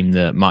the team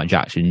that Mark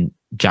Jackson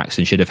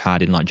should have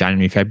had in like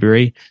January,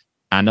 February,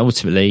 and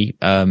ultimately,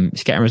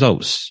 it's getting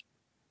results.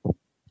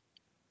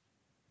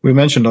 We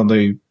mentioned on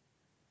the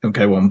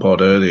MK1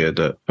 pod earlier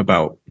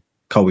about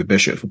Colby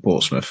Bishop for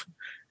Portsmouth,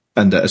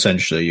 and that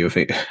essentially you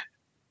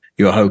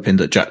were hoping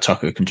that Jack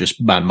Tucker can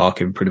just man mark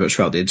him pretty much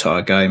throughout the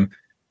entire game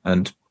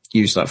and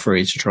use that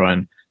free to try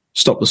and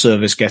stop the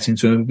service getting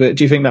to him a bit.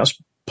 Do you think that's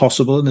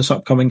possible in this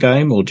upcoming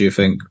game, or do you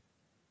think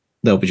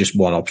there'll be just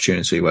one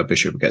opportunity where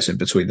Bishop gets in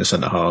between the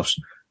centre halves?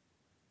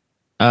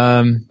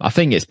 I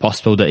think it's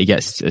possible that he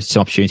gets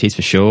some opportunities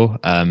for sure.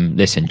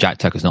 Listen, Jack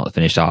Tucker's not the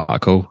finished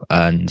article,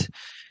 and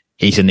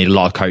he's going to need a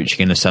lot of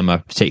coaching in the summer,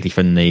 particularly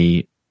from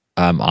the.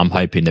 I'm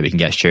hoping that we can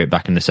get Stuart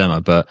back in the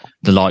summer, but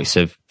the likes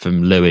of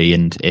from Louis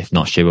and if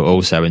not Stuart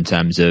also, in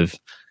terms of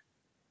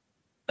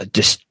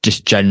just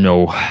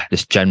general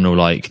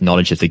like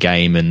knowledge of the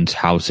game and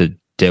how to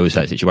deal with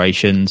certain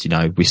situations.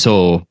 We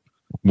saw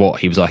what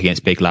he was like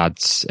against big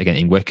lads again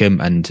in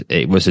Wickham, and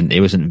it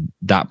wasn't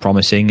that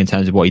promising in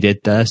terms of what he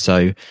did there.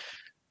 So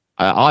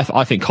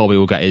I think Colby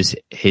will get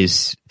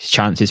his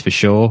chances for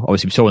sure.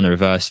 Obviously, we saw in the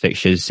reverse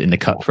fixtures in the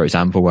Cup, for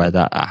example, where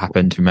that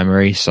happened from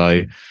memory.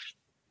 So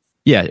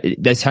yeah,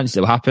 there's chances it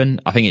will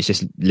happen. I think it's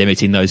just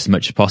limiting those as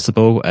much as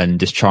possible and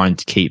just trying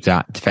to keep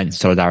that defensive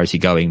solidarity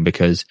going,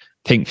 because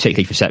I think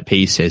particularly for set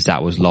pieces,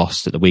 that was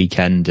lost at the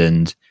weekend,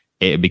 and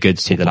it would be good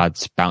to see the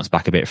lads bounce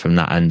back a bit from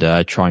that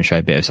and try and show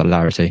a bit of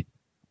solidarity.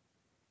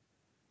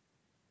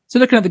 So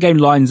looking at the game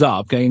lines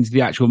up, going into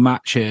the actual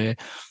match here,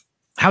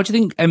 how do you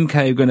think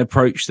MK are going to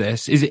approach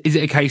this? Is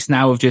it a case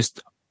now of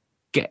just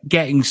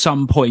getting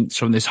some points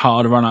from this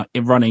hard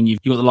running?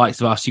 You've got the likes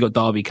of us, you've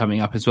got Derby coming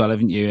up as well,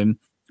 haven't you? And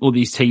all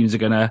these teams are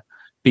going to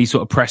be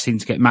sort of pressing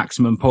to get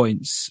maximum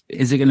points.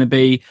 Is it going to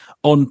be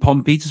on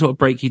Pompey to sort of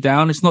break you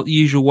down? It's not the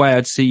usual way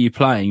I'd see you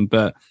playing,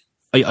 but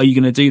are you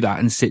going to do that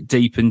and sit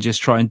deep and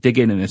just try and dig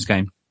in this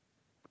game?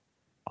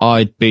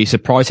 I'd be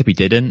surprised if he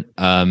didn't.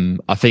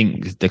 I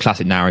think the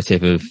classic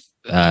narrative of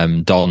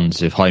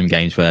Dons with home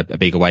games where a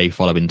big away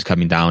following's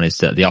coming down is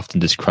that they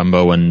often just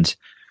crumble and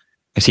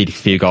concede a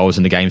few goals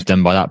and the game's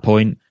done by that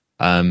point.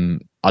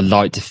 I'd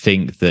like to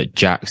think that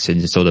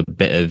Jackson's sort of a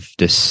bit of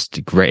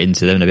just grit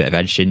into them and a bit of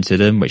edge into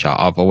them, which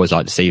I've always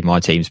liked to see with my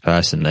teams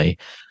personally.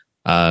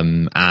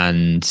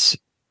 And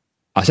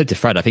I said to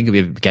Fred, I think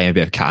it'll be a game a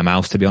bit of cat and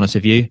mouse, to be honest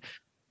with you.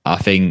 I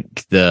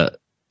think that,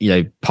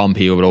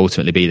 Pompey will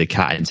ultimately be the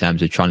cat in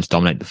terms of trying to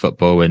dominate the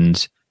football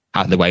and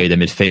have the way with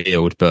the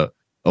midfield. But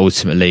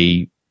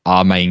ultimately,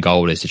 our main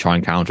goal is to try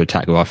and counter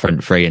attack with our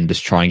front three and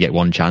just try and get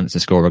one chance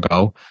and score a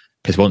goal.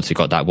 Because once we've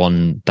got that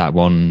one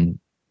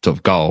sort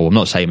of goal, I'm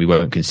not saying we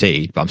won't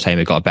concede, but I'm saying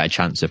we've got a better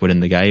chance of winning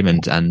the game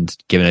and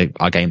giving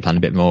our game plan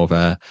a bit more of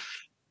a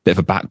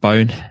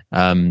backbone.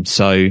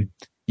 So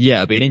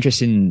yeah, it'll be an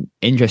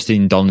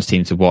interesting Dons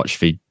team to watch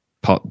for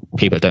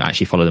people that don't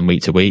actually follow them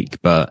week to week,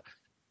 but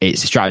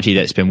it's a strategy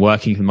that's been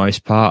working for the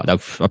most part. I'll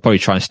probably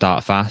try and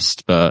start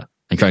fast, and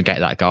try and get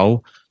that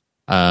goal.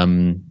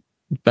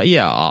 But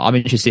yeah, I'm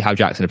interested to see how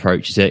Jackson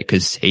approaches it,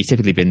 because he's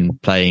typically been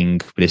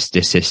playing this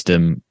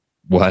system,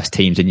 worse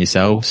teams than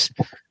yourselves.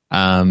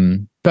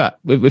 But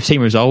we've seen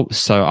results,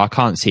 so I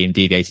can't see him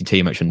deviating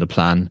too much from the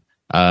plan.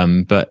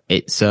 But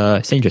it's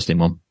an interesting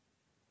one.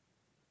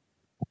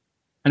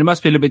 And it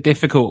must be a little bit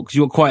difficult because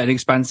you've got quite an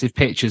expansive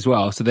pitch as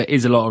well. So there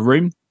is a lot of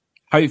room.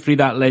 Hopefully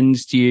that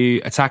lends to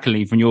you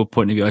attackingly from your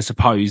point of view, I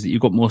suppose, that you've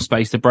got more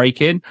space to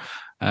break in.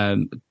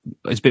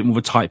 It's a bit more of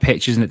a tight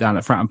pitch, isn't it, down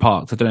at Fratton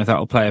Park? So I don't know if that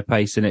will play a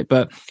pace in it.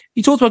 But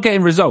you talked about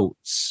getting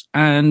results.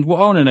 And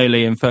what I want to know,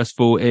 Liam, first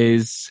of all,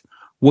 is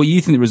what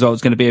you think the result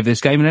is going to be of this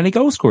game and any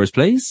goal scorers,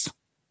 please.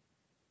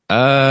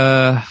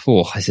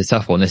 It's a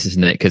tough one, this,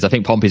 isn't it? Because I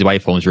think Pompey's away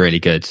form is really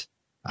good.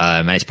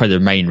 And it's probably the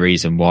main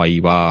reason why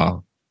you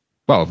are,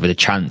 with a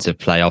chance of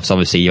playoffs.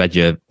 Obviously, you had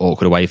your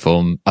awkward home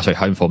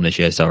form this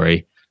year,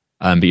 sorry.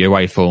 But your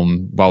away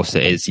form, whilst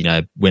it is,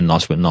 win,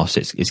 loss,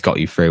 it's got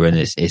you through, and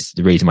it's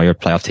the reason why you're a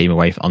playoff team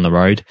away on the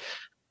road.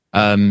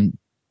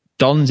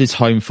 Dons'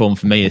 home form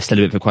for me is still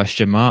a bit of a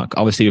question mark.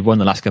 Obviously, we've won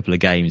the last couple of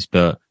games,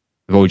 but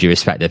with all due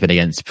respect, they've been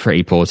against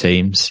pretty poor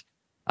teams.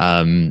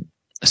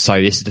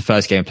 So this is the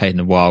first game I've played in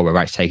a while where we're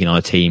actually taking on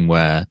a team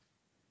where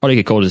probably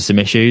could cause us some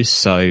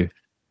issues.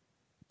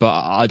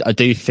 But I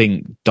do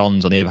think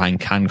Dons, on the other hand,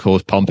 can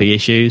cause Pompey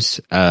issues.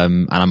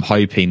 And I'm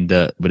hoping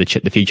that with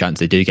the few chances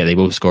they do get, they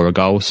will score a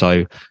goal.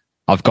 So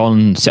I've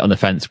gone sit on the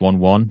fence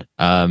 1-1.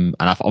 And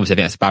obviously I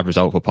think that's a bad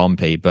result for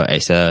Pompey, but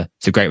it's a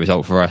great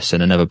result for us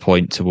and another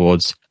point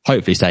towards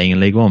hopefully staying in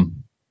League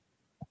One.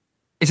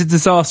 It's a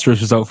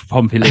disastrous result for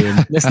Pompey,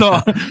 Liam. Let's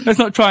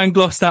not try and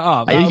gloss that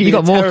up. You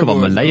got more come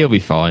on, Monday. You'll be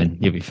fine.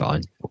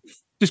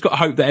 Just got to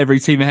hope that every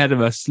team ahead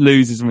of us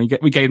loses and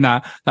we gain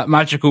that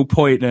magical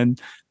point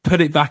and put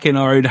it back in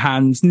our own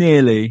hands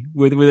nearly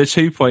with a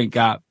 2-point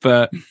gap.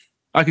 But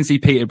I can see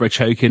Peterborough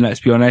choking, let's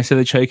be honest. They're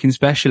the choking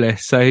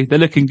specialists. So they're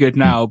looking good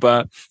now,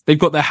 but they've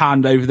got their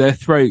hand over their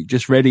throat,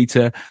 just ready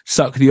to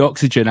suck the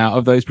oxygen out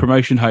of those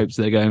promotion hopes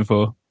they're going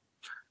for.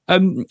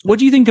 What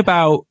do you think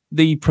about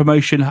the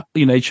promotion,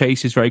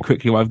 chases very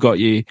quickly while I've got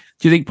you?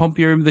 Do you think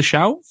Pompey are in the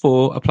shout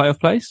for a playoff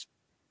place?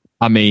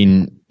 I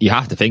mean, you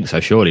have to think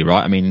so, surely,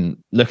 right? I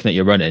mean, looking at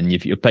your running,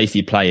 you're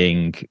basically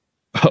playing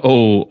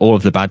all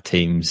of the bad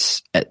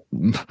teams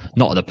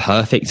not at the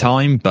perfect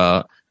time,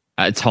 but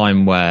at a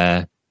time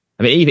where,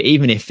 I mean,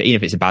 even if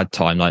it's a bad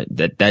time, like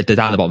they're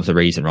down the bottom for a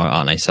reason, right?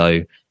 Aren't they?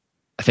 So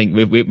I think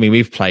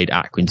we've played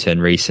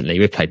Accrington recently,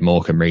 we've played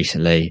Morecambe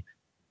recently.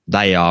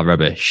 They are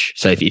rubbish.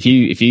 So if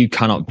you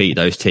cannot beat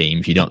those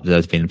teams, you don't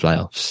deserve to be in the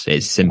playoffs.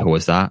 It's simple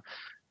as that.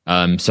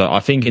 So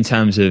I think in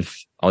terms of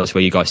obviously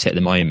where you guys sit at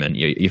the moment,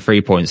 you're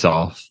 3 points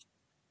off,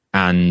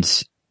 and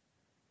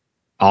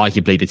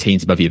arguably the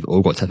teams above you have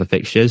all got tougher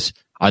fixtures.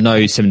 I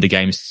know some of the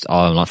games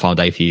are like final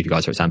day for you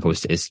guys, for example,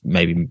 is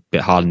maybe a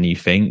bit harder than you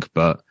think,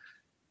 but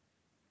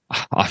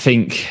I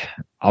think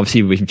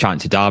obviously we've been chatting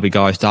to Derby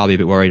guys. Derby a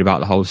bit worried about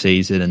the whole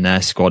season and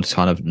their squad's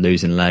kind of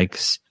losing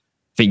legs.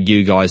 I think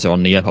you guys are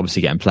on the up,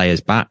 obviously getting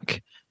players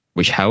back,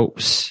 which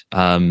helps.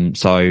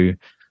 So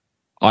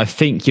I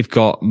think you've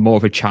got more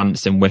of a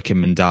chance than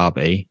Wycombe and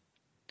Derby.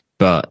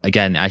 But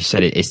again, as you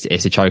said, it's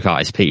a choke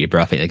artist,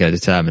 Peterborough. I think they're going to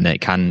determine it.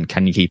 Can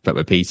you keep up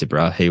with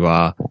Peterborough, who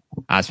are,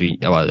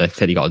 they've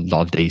clearly got a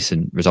lot of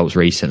decent results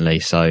recently.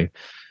 So I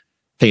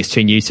think it's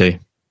between you two.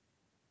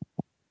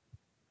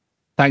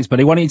 Thanks,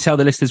 buddy. Why don't you tell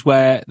the listeners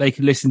where they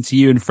can listen to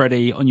you and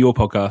Freddie on your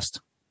podcast?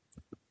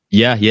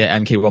 Yeah,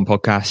 MK1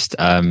 podcast.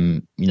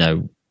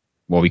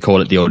 What we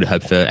call it, the audio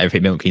hub for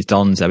everything Milton Keynes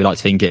Dons. We like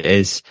to think it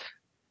is.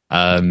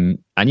 And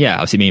yeah,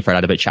 obviously me and Fred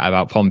had a bit of chat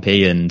about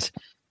Pompey and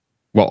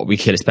what we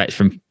could expect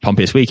from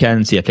Pompey this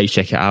weekend. So yeah, please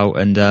check it out.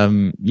 And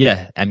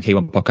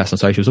MK1 podcast on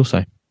socials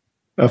also.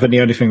 I think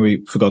the only thing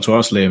we forgot to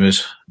ask Liam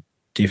is,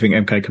 do you think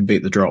MK can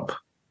beat the drop? Are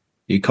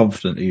you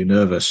confident? Are you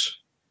nervous?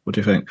 What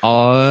do you think?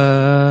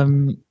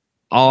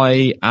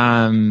 I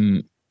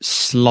am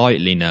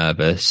slightly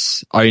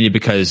nervous, only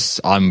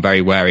because I'm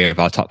very wary of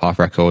our top half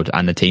record,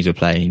 and the teams we're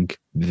playing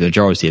the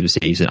majority of the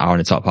season are in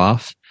the top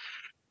half.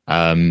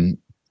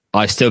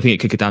 I still think it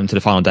could go down to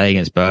the final day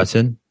against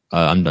Burton.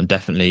 I'm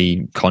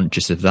definitely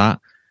conscious of that.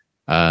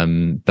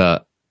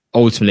 But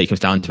ultimately it comes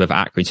down to whether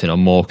Accrington or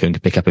Morecambe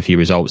can pick up a few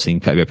results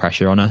and put a bit of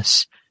pressure on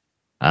us.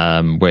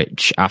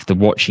 Which after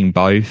watching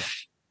both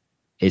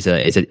is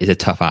a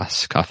tough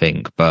ask, I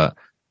think. But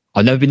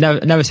I'll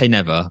never say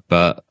never,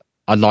 but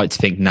I'd like to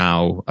think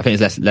now, I think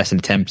there's less than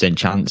a 10%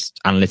 chance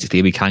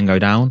analytically we can go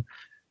down.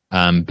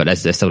 But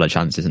there's still a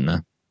chance, isn't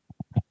there?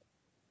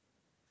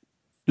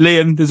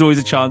 Liam, there's always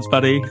a chance,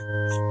 buddy.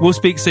 We'll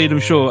speak soon, I'm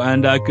sure,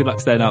 and good luck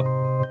staying up.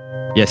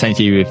 Yeah, same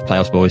to you with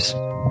playoffs, boys.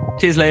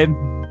 Cheers, Liam.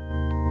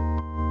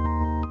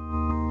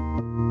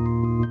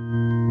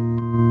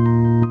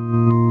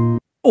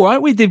 All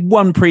right, we did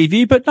one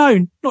preview, but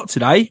no, not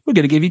today. We're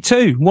going to give you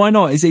two. Why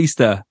not? It's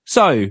Easter.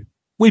 So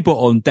we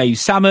brought on Dave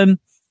Salmon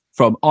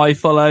from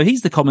iFollow.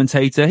 He's the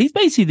commentator. He's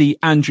basically the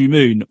Andrew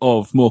Moon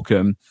of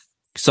Morecambe.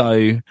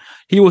 So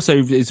he also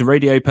is a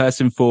radio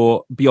person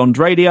for Beyond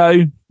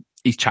Radio.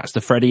 He chats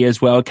to Freddie as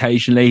well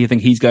occasionally. I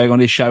think he's going on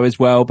his show as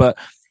well. But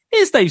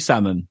here's Dave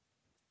Salmon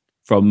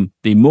from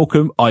the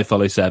Morecambe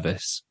iFollow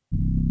service.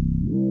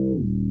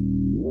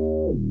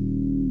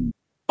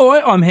 All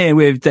right, I'm here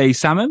with Dave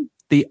Salmon,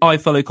 the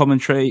iFollow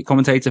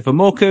commentator for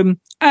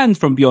Morecambe, and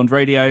from Beyond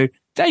Radio.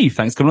 Dave,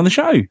 thanks for coming on the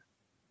show.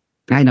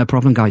 Hey, no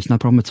problem, guys. No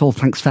problem at all.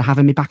 Thanks for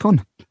having me back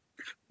on.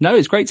 No,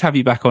 it's great to have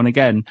you back on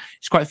again.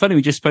 It's quite funny.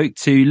 We just spoke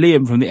to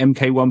Liam from the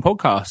MK1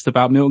 podcast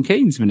about Milton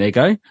Keynes a minute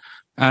ago,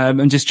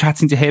 and just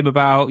chatting to him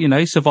about,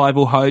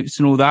 survival hopes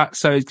and all that.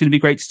 So it's going to be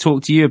great to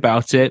talk to you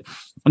about it.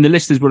 And the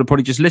listeners would have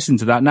probably just listened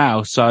to that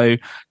now. So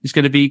it's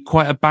going to be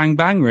quite a bang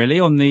bang really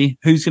on the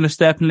who's going to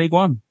stay up in League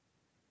One.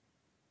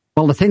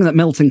 Well, the thing that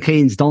Milton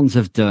Keynes Dons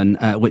have done,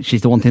 which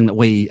is the one thing that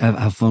we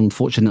have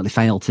unfortunately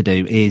failed to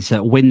do, is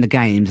win the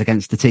games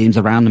against the teams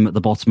around them at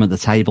the bottom of the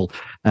table.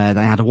 They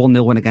had a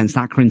 1-0 win against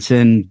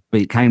Accrington,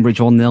 beat Cambridge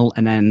 1-0,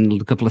 and then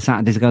a couple of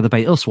Saturdays ago they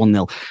beat us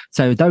 1-0.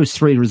 So those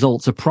three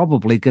results are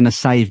probably going to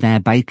save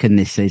their bacon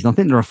this season. I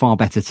think they're a far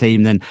better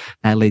team than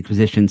their league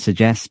position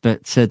suggests,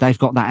 but they've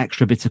got that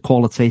extra bit of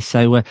quality,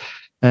 so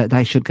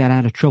they should get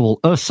out of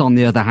trouble. Us, on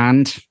the other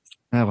hand,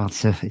 well,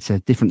 it's a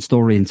different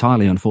story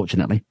entirely,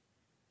 unfortunately.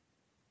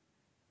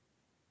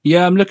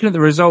 Yeah, I'm looking at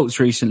the results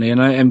recently, and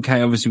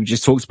MK, obviously, we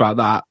just talked about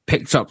that,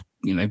 picked up,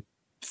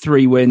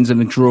 3 wins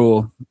and a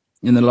draw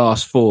in the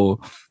last 4.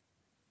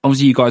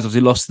 Obviously, you guys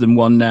lost to them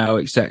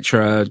 1-0,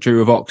 etc. Drew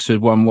with Oxford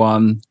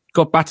 1-1,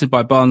 got battered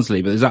by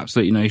Barnsley, but there's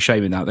absolutely no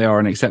shame in that. They are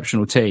an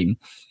exceptional team.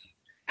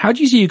 How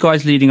do you see you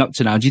guys leading up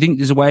to now? Do you think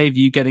there's a way of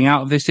you getting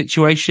out of this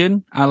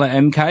situation, a la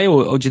MK,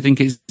 or do you think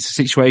it's a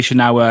situation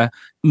now where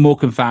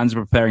Morecambe fans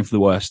are preparing for the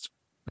worst?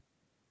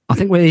 I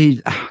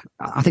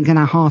think in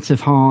our heart of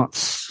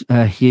hearts,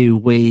 Hugh,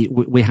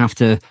 we have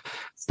to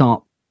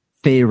start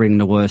fearing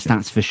the worst.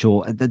 That's for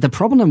sure. The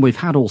problem we've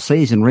had all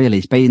season really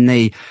has been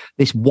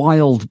this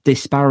wild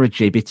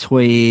disparity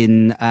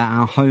between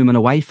our home and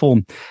away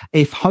form.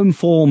 If home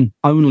form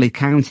only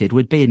counted,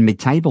 we'd be in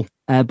mid-table.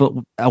 But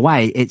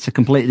away, it's a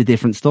completely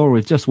different story.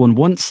 We've just won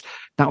once.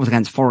 That was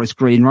against Forest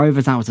Green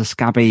Rovers. That was a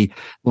scabby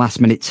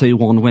last-minute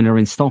 2-1 winner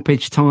in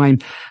stoppage time.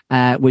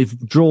 We've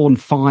drawn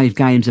 5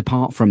 games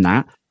apart from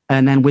that.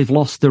 And then we've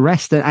lost the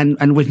rest,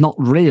 and we've not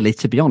really,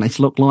 to be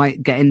honest, looked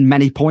like getting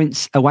many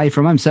points away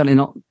from home. Certainly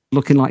not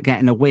looking like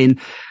getting a win.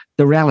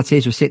 The reality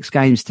is, with 6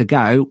 games to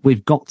go,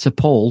 we've got to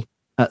pull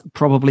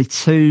probably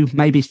 2,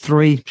 maybe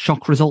 3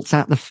 shock results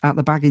out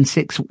the bag in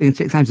six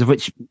games, of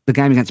which the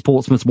game against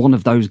Portsmouth's one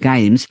of those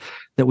games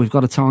that we've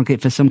got to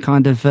target for some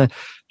kind of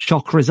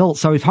shock result.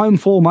 So if home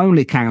form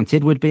only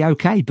counted, we'd be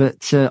okay,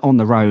 but on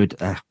the road,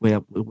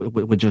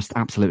 we're just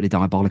absolutely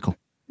diabolical.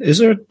 Is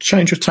there a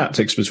change of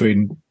tactics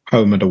between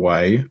home and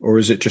away, or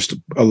is it just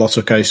a lot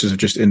of cases of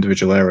just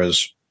individual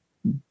errors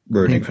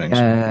ruining things?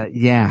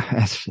 Yeah.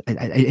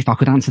 If I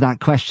could answer that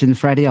question,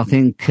 Freddie, I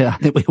think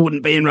we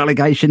wouldn't be in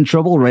relegation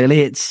trouble,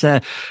 really. It's, I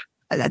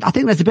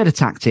think there's a bit of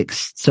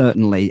tactics,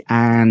 certainly.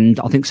 And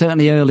I think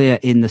certainly earlier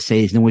in the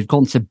season, we've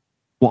gone to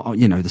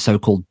the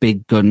so-called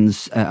big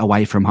guns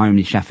away from home,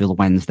 the Sheffield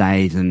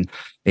Wednesdays and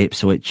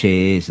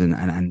Ipswiches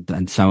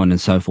and so on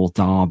and so forth,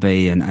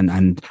 Derby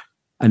and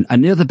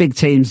the other big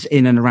teams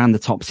in and around the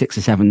top 6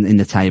 or 7 in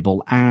the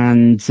table.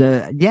 And,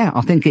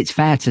 I think it's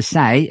fair to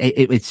say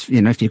it's,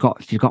 if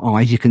you've got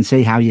eyes, you can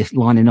see how you're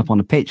lining up on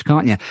a pitch,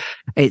 can't you?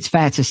 It's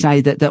fair to say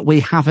that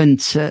we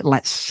haven't,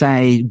 let's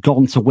say,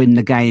 gone to win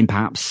the game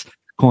perhaps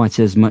quite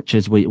as much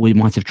as we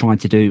might have tried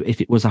to do if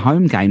it was a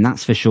home game.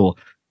 That's for sure.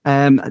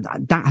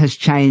 That has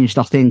changed,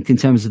 I think, in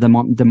terms of the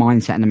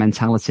mindset and the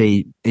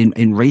mentality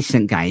in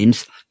recent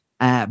games.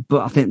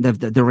 But I think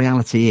the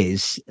reality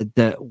is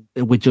that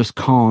we just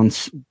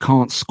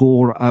can't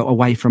score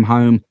away from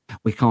home.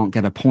 We can't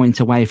get a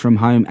point away from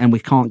home, and we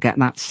can't get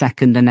that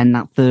second and then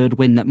that third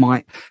win that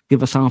might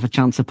give us half a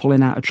chance of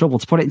pulling out of trouble.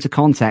 To put it into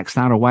context,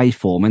 our away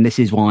form, and this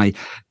is why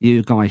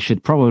you guys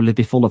should probably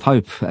be full of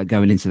hope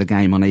going into the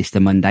game on Easter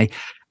Monday.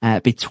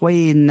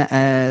 Between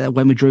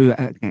when we drew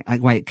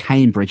away at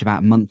Cambridge about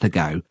a month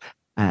ago,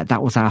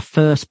 that was our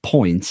first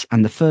point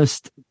and the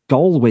first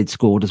goal we'd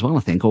scored as well,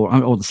 I think,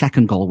 or the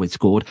second goal we'd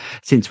scored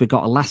since we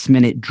got a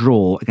last-minute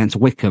draw against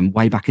Wycombe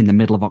way back in the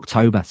middle of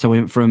October. So we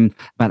went from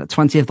about the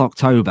 20th of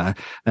October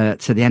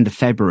to the end of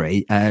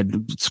February,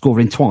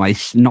 scoring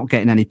twice, not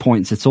getting any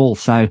points at all.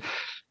 So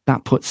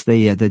that puts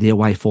the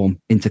away form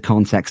into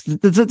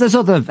context. There's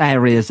other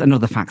areas and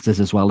other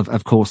factors as well.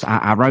 Of course,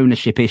 our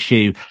ownership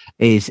issue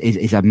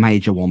is a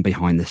major one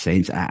behind the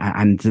scenes,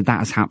 and that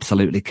has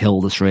absolutely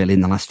killed us really in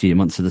the last few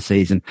months of the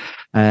season.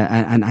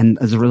 And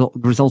as a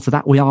result of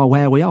that, we are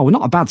where we are. We're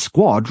not a bad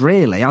squad,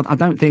 really. I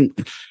don't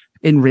think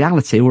in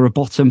reality we're a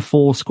bottom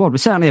 4 squad. We're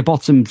certainly a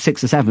bottom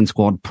 6 or 7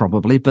 squad,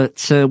 probably,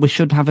 but we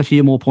should have a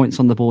few more points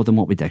on the board than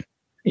what we do.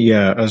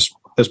 Yeah,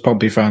 as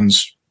Pompey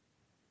fans,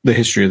 the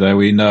history there,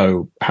 we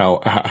know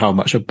how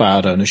much a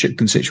bad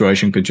ownership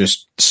situation could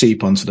just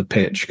seep onto the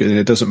pitch.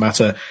 It doesn't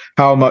matter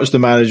how much the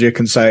manager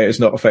can say it's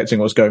not affecting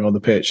what's going on the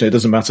pitch. It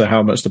doesn't matter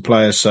how much the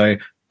players say,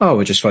 oh,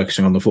 we're just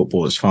focusing on the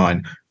football, it's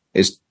fine.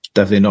 It's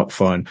definitely not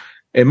fine.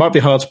 It might be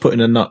hard to put in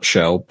a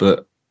nutshell,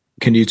 but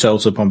can you tell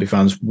to Pompey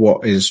fans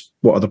what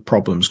are the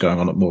problems going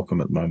on at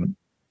Morecambe at the moment?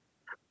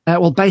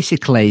 Well,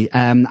 basically,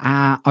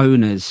 our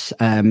owners,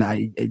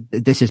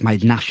 this has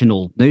made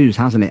national news,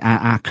 hasn't it?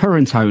 Our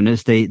current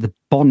owners, the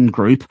Bond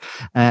Group,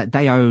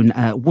 they own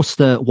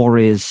Worcester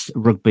Warriors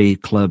Rugby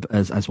Club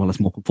as well as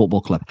Morecambe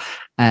Football Club.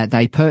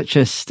 They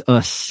purchased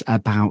us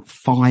about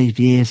 5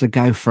 years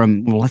ago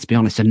from, well, let's be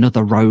honest,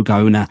 another rogue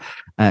owner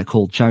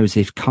called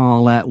Joseph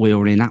Carler. We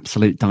were in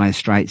absolute dire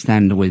straits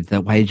then with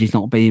wages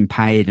not being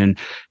paid and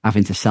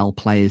having to sell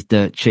players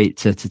dirt cheap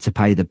to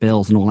pay the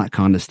bills and all that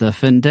kind of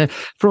stuff. And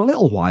for a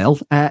little while,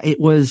 it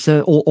was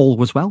all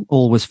was well,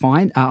 all was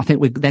fine. I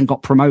think we then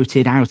got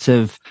promoted out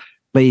of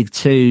League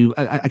Two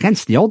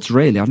against the odds,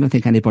 really. I don't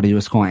think anybody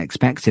was quite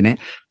expecting it.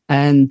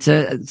 And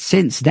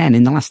since then,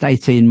 in the last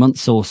 18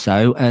 months or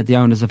so, the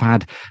owners have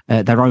had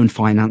their own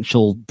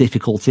financial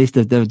difficulties.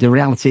 The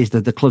reality is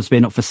that the club's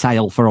been up for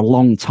sale for a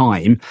long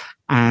time,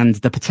 and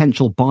the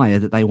potential buyer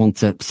that they want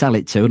to sell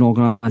it to, an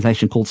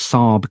organisation called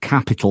Saab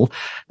Capital,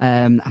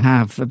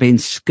 have been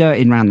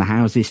skirting around the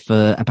houses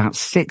for about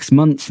 6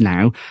 months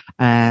now,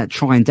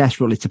 trying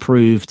desperately to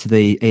prove to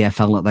the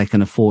EFL that they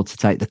can afford to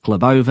take the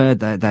club over.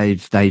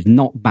 They've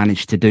not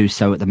managed to do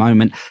so at the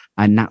moment,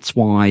 and that's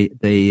why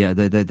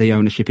the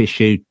ownership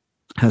issue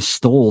has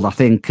stalled. I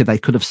think they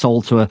could have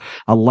sold to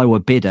a lower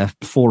bidder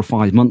 4 or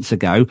 5 months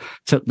ago,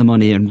 took the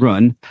money and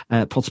run,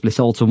 possibly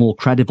sold to a more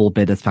credible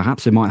bidder,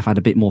 perhaps, who might have had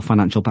a bit more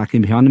financial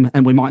backing behind them,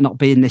 and we might not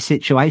be in this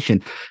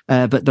situation.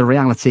 But the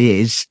reality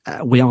is,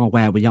 we are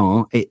where we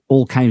are. It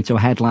all came to a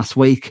head last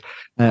week,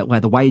 where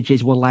the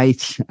wages were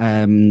late.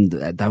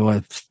 They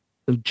were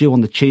due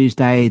on the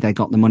Tuesday. They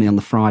got the money on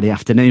the Friday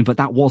afternoon, but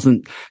that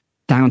wasn't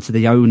down to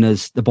the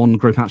owners, the Bond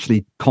Group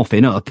actually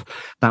coughing up.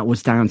 That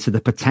was down to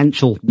the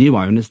potential new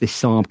owners, this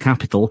Saab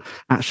Capital,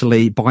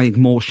 actually buying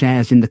more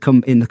shares in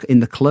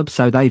the club.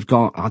 So they've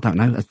got, I don't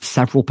know, a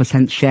several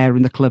 % share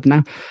in the club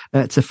now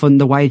to fund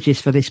the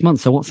wages for this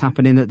month. So what's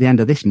happening at the end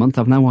of this month,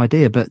 I've no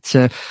idea. But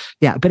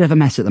yeah, a bit of a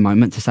mess at the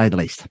moment, to say the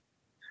least.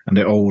 And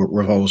it all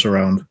revolves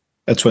around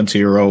a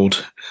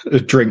 20-year-old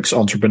drinks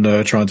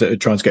entrepreneur trying to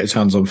get his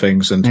hands on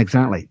things. And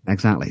Exactly.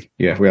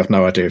 Yeah, we have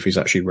no idea if he's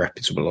actually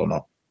reputable or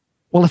not.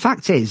 Well, the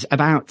fact is,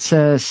 about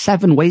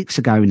 7 weeks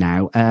ago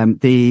now,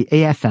 the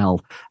EFL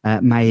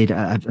made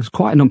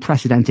quite an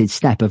unprecedented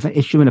step of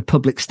issuing a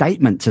public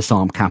statement to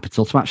Saab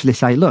Capital to actually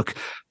say, look,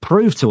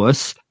 prove to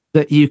us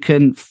that you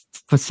can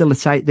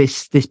facilitate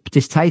this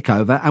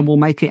takeover and we'll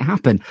make it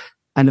happen.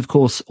 And of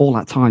course, all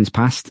that time's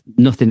passed,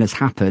 nothing has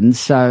happened.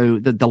 So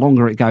the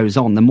longer it goes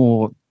on,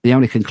 the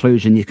only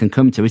conclusion you can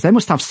come to is they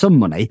must have some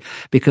money,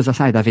 because I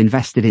say they've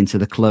invested into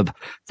the club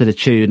to the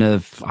tune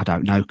of, I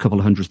don't know, a couple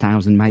of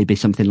 $100,000, maybe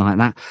something like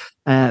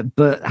that.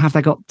 But have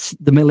they got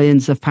the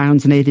millions of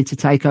pounds needed to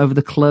take over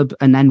the club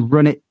and then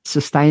run it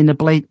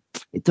sustainably?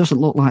 It doesn't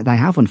look like they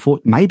have.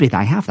 Unfortunately, maybe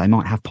they have. They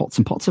might have pots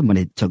and pots of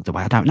money tucked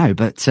away. I don't know,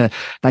 but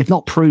they've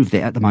not proved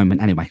it at the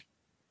moment anyway.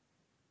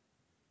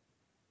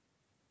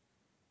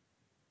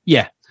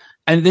 Yeah.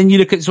 And then you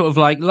look at sort of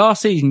like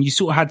last season, you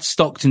sort of had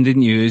Stockton,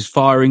 didn't you, who's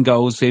firing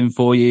goals in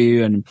for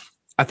you. And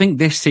I think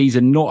this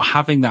season, not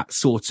having that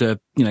sort of,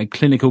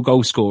 clinical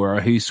goal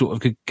scorer who sort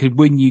of could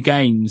win you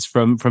games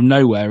from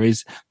nowhere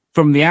is,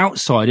 from the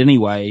outside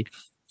anyway,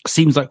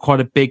 seems like quite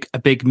a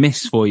big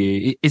miss for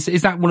you. Is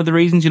that one of the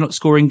reasons you're not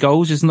scoring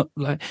goals? It's not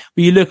like,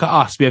 when you look at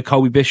us, we have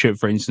Colby Bishop,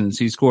 for instance,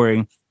 who's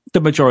scoring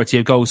the majority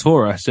of goals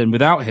for us. And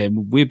without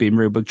him, we'd be in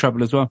real big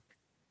trouble as well.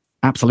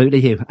 Absolutely,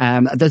 Hugh.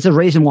 There's a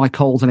reason why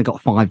Cole's only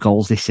got 5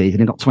 goals this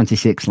season. He got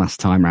 26 last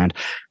time round.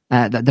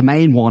 The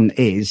main one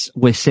is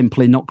we're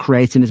simply not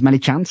creating as many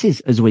chances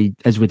as we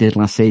did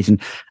last season.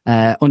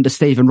 Under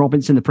Stephen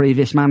Robinson, the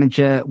previous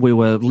manager, we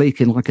were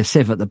leaking like a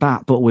sieve at the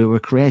back, but we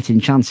were creating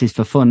chances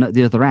for fun at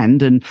the other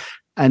end. And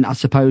And I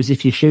suppose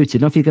if you shoot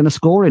enough, you're going to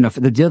score enough.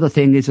 The other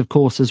thing is, of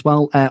course, as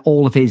well,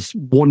 all of his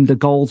wonder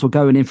goals were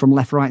going in from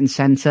left, right and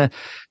centre,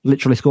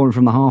 literally scoring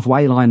from the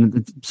halfway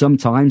line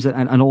sometimes.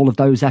 And all of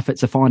those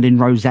efforts are finding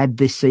Rosed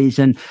this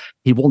season.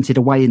 He wanted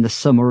away in the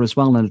summer as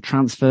well, and the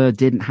transfer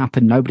didn't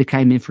happen. Nobody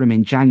came in for him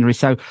in January.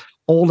 So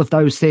all of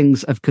those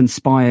things have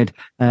conspired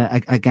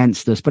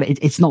against us, but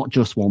it's not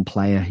just one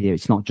player here.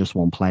 It's not just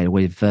one player.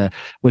 We're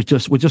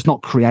just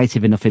not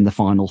creative enough in the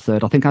final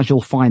third. I think, as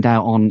you'll find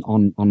out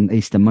on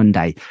Easter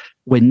Monday,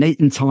 we're neat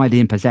and tidy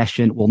in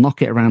possession. We'll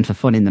knock it around for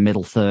fun in the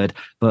middle third,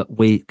 but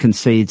we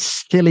concede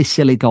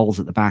silly goals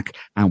at the back,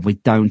 and we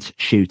don't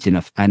shoot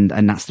enough. And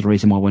that's the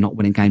reason why we're not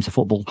winning games of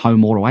football,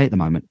 home or away, at the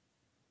moment.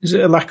 Is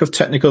it a lack of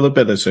technical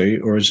ability,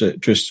 or is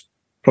it just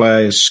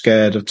players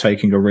scared of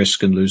taking a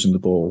risk and losing the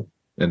ball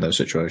in those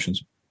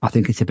situations? I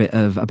think it's a bit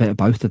of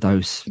both of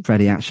those,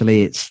 Freddie.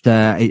 Actually, it's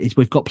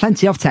we've got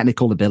plenty of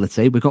technical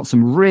ability. We've got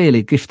some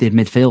really gifted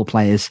midfield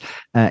players,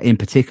 in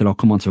particular. I'll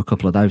come on to a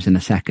couple of those in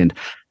a second.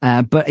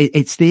 But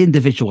it's the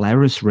individual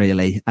errors,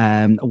 really.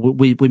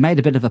 We made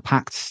a bit of a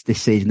pact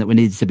this season that we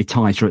needed to be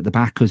tighter at the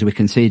back because we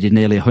conceded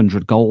nearly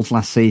 100 goals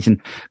last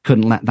season.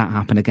 Couldn't let that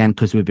happen again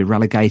because we'd be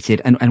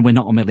relegated. And we're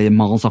not a million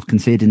miles off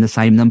conceding the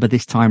same number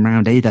this time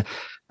round either.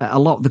 A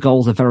lot of the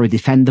goals are very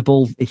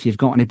defendable. If you've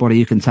got anybody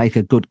who can take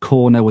a good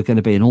corner, we're going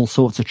to be in all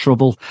sorts of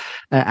trouble.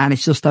 And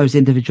it's just those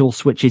individual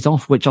switches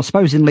off, which I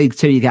suppose in League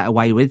 2 you get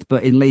away with,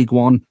 but in League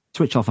 1,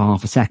 switch off for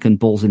half a second,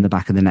 ball's in the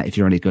back of the net if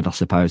you're any good, I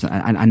suppose.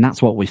 And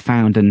that's what we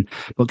found.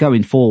 But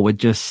going forward,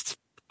 just,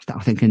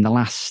 I think in the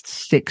last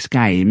 6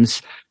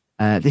 games,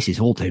 this is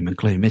all doom and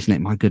gloom, isn't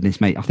it? My goodness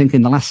me. I think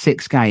in the last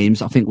 6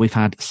 games, I think we've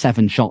had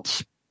 7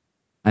 shots,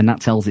 and that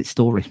tells its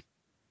story.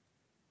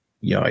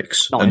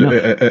 Yikes. And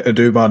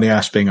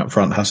Oumar being up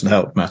front hasn't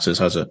helped matters,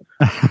 has it?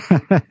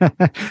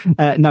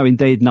 No,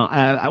 indeed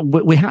not.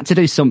 We had to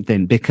do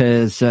something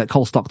because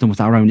Cole Stockton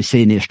was our only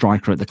senior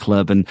striker at the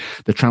club, and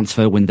the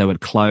transfer window had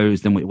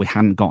closed, and we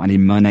hadn't got any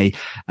money.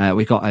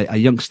 We got a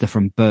youngster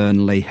from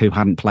Burnley who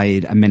hadn't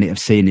played a minute of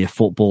senior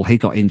football. He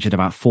got injured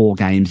about 4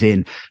 games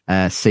in,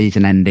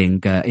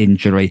 season-ending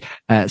injury.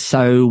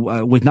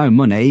 So with no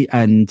money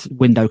and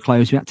window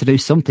closed, we had to do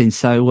something.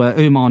 So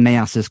Oumar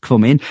Niasse has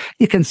come in.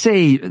 You can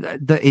see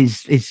that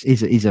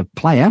he's a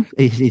player.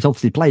 He's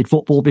obviously played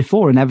football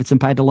before, and Everton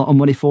paid a lot of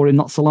money for him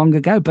not so long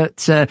ago.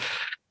 But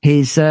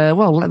he's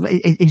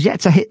yet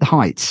to hit the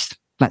heights.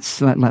 Let's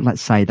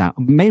say that.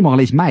 Meanwhile,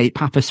 his mate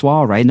Papa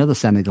Souaré, another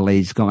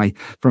Senegalese guy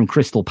from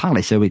Crystal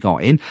Palace, who we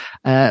got in,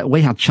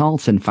 we had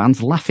Charlton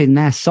fans laughing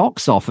their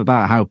socks off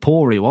about how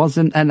poor he was,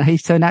 and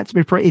he's turned out to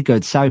be pretty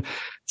good. So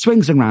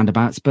swings and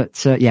roundabouts,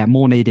 but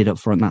more needed up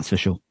front, that's for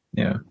sure.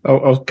 Yeah,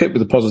 I'll keep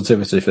with the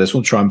positivity for this.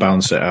 We'll try and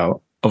balance it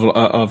out.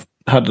 I've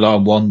had an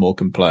arm one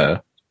Morecambe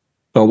player.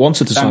 But I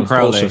wanted to sign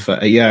Portsmouth for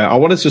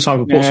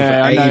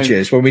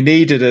ages when we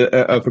needed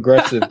a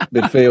progressive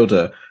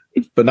midfielder.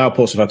 But now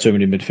Portsmouth have too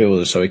many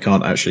midfielders, so we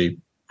can't actually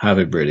have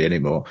him really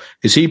anymore.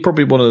 Is he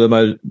probably one of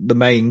the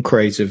main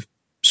creative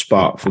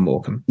spark for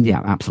Morecambe?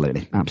 Yeah,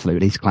 absolutely.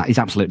 He's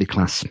absolutely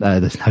class.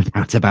 There's no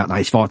doubt about that.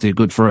 He's far too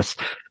good for us.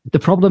 The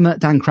problem that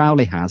Dan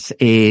Crowley has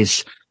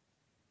is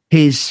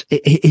his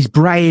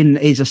brain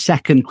is a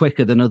second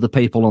quicker than other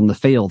people on the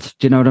field.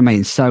 Do you know what I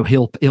mean? So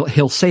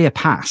he'll see a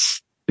pass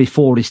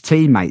before his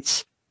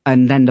teammates,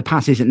 and then the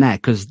pass isn't there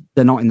because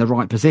they're not in the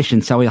right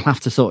position. So he'll have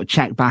to sort of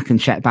check back, and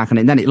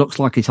then it looks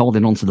like he's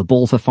holding onto the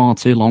ball for far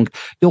too long.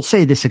 You'll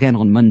see this again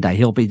on Monday.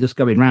 He'll be just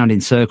going round in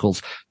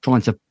circles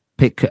trying to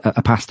pick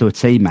a pass to a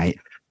teammate.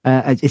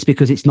 It's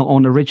because it's not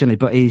on originally,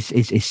 but he's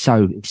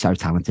so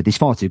talented. He's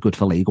far too good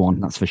for League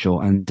One, that's for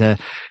sure. And I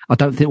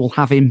don't think we'll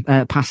have him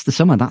past the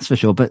summer, that's for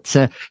sure. But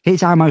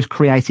he's our most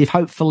creative.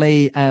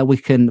 Hopefully we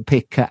can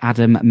pick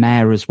Adam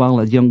Mayer as well,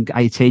 a young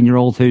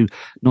 18-year-old who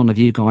none of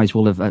you guys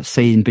will have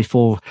seen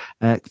before.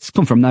 It's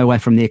come from nowhere,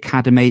 from the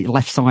academy,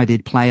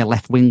 left-sided player,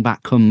 left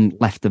wing-back, come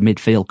left of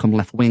midfield, come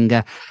left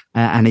winger.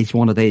 And he's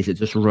one of these that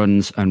just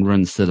runs and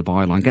runs to the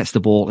byline, gets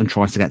the ball and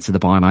tries to get to the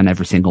byline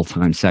every single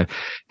time. So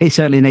he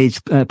certainly needs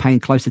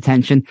paying close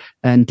attention.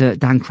 And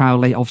Dan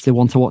Crowley, obviously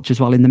one to watch as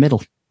well in the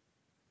middle.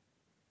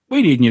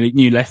 We need a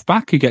new left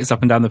back who gets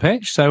up and down the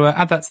pitch. So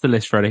add that to the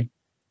list, Freddie.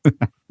 He's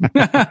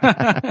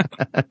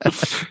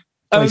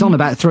on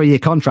about a 3-year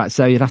contract,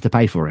 so you'd have to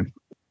pay for him.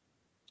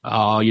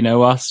 Oh, you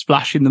know us,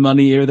 splashing the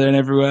money here, there and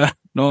everywhere.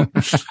 No.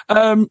 Just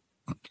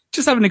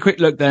having a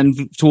quick look then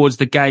towards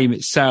the game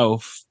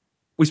itself.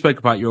 We spoke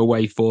about your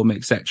away form,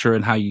 etc.,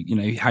 and how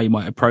you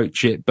might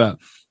approach it, but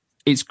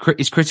it's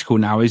critical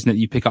now, isn't it?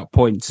 You pick up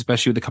points,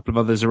 especially with a couple of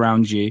others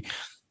around you.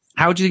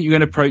 How do you think you're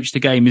going to approach the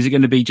game? Is it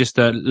going to be just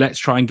let's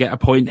try and get a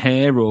point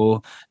here,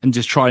 and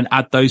just try and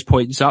add those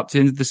points up to the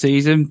end of the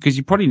season? Because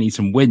you probably need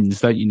some wins,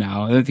 don't you?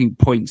 Now, I don't think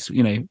points,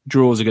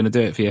 draws are going to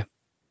do it for you.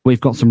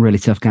 We've got some really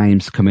tough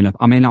games coming up.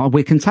 I mean,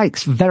 we can take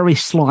very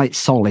slight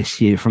solace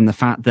here from the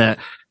fact that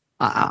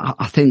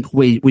I think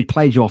we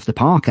played you off the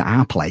park at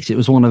our place. It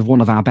was one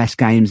of our best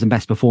games and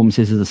best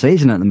performances of the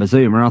season at the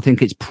Mazuma. And I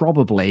think it's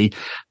probably,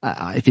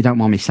 if you don't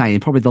mind me saying,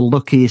 probably the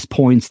luckiest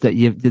points that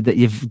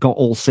you've got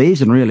all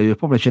season. Really, we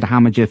probably should have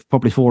hammered you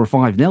probably 4 or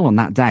 5-0 on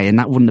that day, and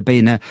that wouldn't have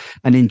been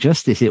an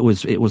injustice. It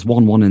was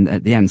 1-1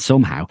 at the end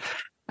somehow.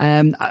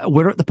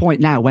 We're at the point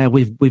now where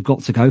we've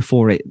got to go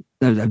for it.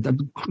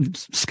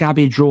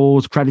 Scabby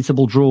draws,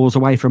 creditable draws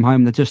away from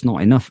home, they're just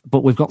not enough.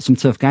 But we've got some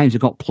tough games.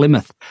 We've got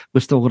Plymouth.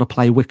 We've still got to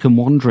play Wycombe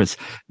Wanderers,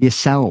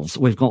 yourselves.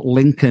 We've got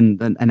Lincoln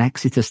and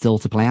Exeter still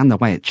to play, and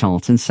away at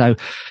Charlton. So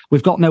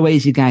we've got no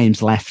easy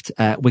games left.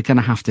 We're going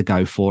to have to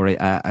go for it.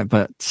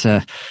 But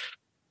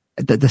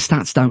the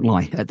stats don't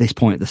lie at this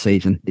point of the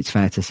season. It's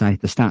fair to say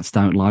the stats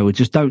don't lie. We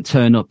just don't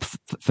turn up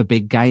for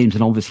big games.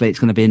 And obviously it's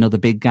going to be another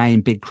big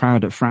game, big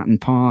crowd at Fratton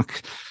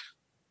Park.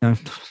 I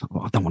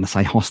don't want to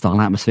say hostile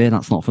atmosphere.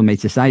 That's not for me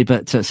to say,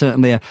 but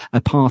certainly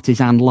a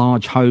partisan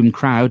large home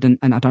crowd. And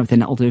I don't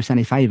think that'll do us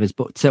any favours,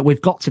 but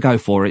we've got to go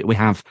for it. We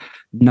have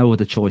no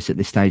other choice at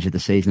this stage of the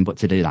season but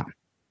to do that.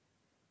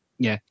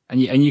 Yeah.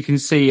 And you can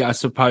see, I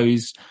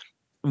suppose,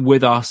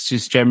 with us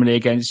just generally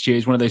against you,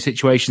 it's one of those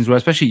situations where,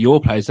 especially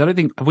your players, I don't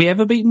think, have we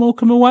ever beat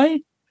Morecambe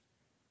away?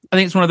 I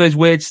think it's one of those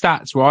weird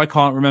stats where I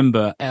can't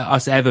remember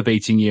us ever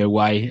beating you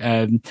away.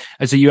 And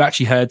so you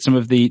actually heard some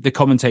of the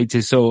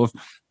commentators sort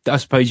of, I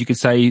suppose you could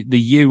say, the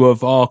you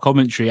of our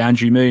commentary,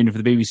 Andrew Moon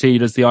for the BBC,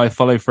 does the I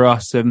follow for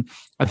us.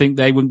 I think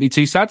they wouldn't be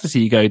too sad to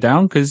see you go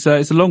down because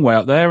it's a long way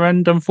up there.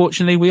 And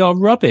unfortunately, we are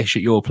rubbish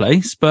at your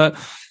place. But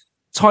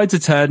tides are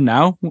turned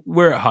now.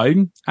 We're at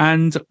home.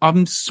 And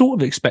I'm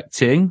sort of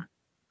expecting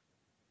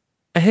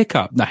a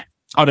hiccup. No,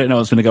 I don't know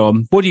what's going to go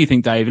on. What do you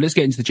think, David? Let's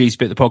get into the juicy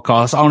bit of the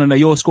podcast. I want to know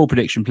your score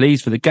prediction,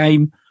 please, for the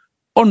game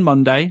on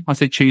Monday. I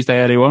said Tuesday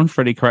earlier on.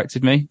 Freddie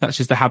corrected me. That's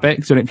just a habit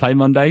because we didn't play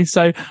Monday.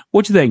 So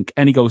what do you think?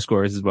 Any goal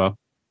scorers as well?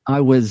 I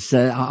was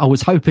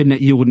hoping that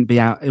you wouldn't be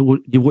out.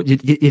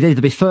 You'd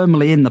either be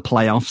firmly in the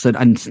playoffs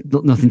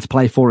and nothing to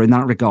play for in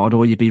that regard,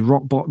 or you'd be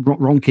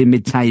ronking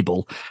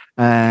mid-table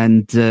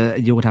and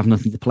you would have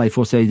nothing to play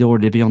for, so you'd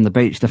already be on the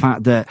beach. The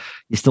fact that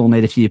you still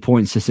need a few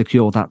points to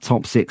secure that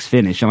top 6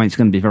 finish, I mean, it's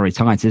going to be very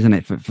tight, isn't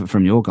it,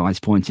 from your guys'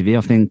 point of view?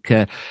 I think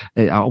I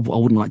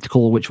wouldn't like to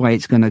call which way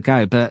it's going to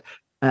go, but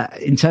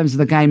in terms of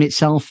the game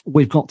itself,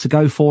 we've got to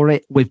go for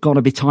it. We've got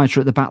to be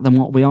tighter at the back than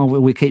what we are.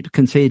 We keep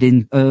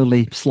conceding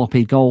early,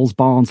 sloppy goals.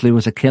 Barnsley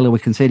was a killer. We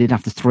conceded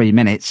after 3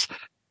 minutes.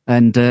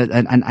 And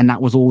that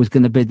was always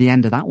going to be the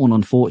end of that one,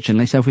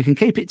 unfortunately. So if we can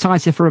keep it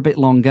tighter for a bit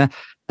longer,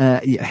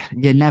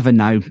 you never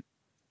know.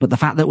 But the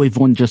fact that we've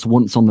won just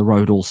once on the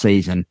road all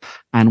season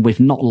and we've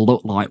not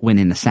looked like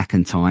winning the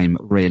second time,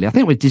 really, I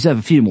think we deserve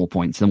a few more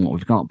points than what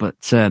we've got. But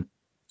the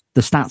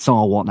stats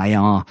are what they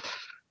are.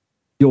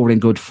 You're in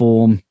good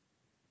form.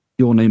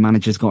 Your new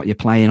manager's got you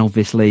playing,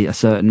 obviously, a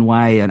certain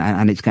way,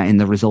 and it's getting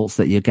the results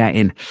that you're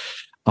getting.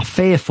 I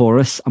fear for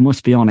us, I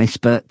must be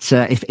honest, but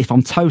if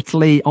I'm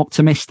totally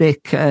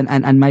optimistic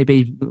and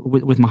maybe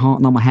with my heart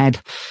and on my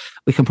head,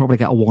 we can probably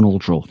get a 1-1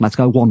 draw. Let's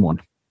go 1-1.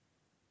 Who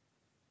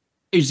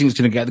do you think is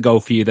going to get the goal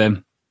for you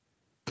then?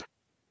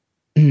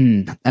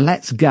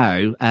 Let's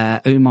go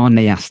Umar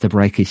Nias to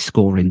break his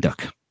scoring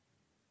duck.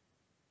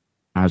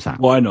 How's that?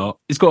 Why not?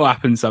 It's got to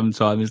happen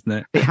sometime, isn't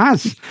it? It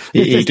has.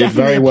 He did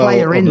very well.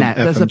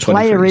 There's a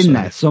player in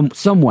there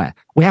somewhere.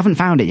 We haven't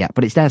found it yet,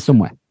 but it's there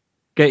somewhere.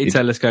 Get your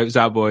telescopes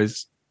out,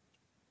 boys.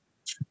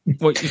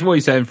 What are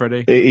you saying,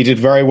 Freddie? He did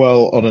very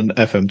well on an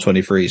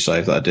FM23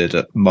 save that I did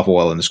at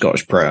Motherwell in the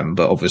Scottish Prem,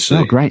 but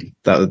obviously, great.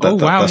 That's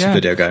a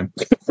video game.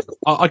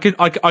 I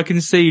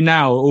can see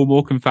now all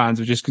Morecambe fans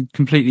have just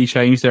completely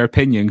changed their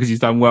opinion because he's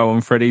done well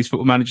on Freddie's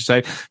Football Manager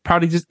save.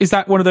 Apparently, is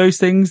that one of those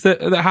things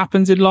that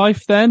happens in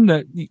life then,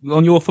 that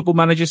on your Football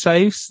Manager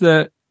saves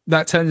that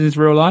turns into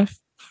real life?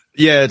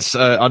 Yeah, it's.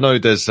 I know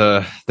there's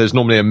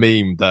normally a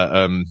meme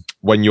that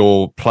when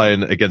you're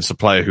playing against a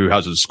player who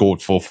hasn't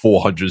scored for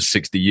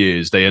 460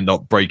 years, they end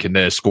up breaking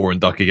their scoring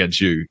duck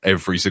against you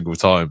every single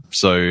time.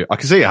 So I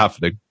can see it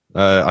happening.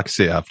 I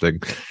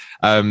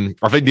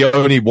think the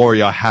only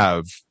worry I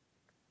have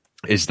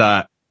is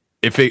that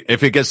if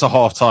it gets to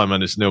half time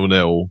and it's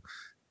 0-0,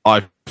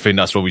 I think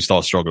that's when we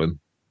start struggling.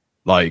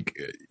 Like,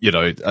 you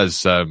know,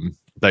 as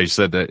they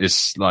said, that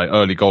it's like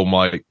early goal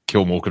might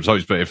kill Morecambe's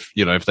hopes, but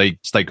if they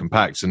stay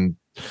compact and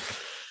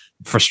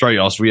frustrate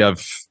us,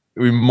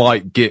 it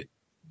might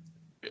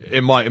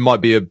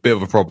be a bit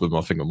of a problem,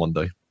 I think, on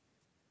Monday.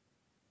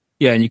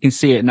 Yeah, and you can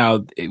see it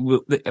now.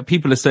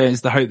 People are saying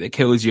it's the hope that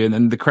kills you, and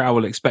then the crowd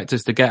will expect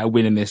us to get a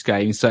win in this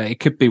game. So it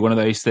could be one of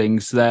those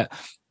things that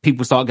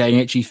people start getting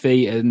itchy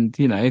feet, and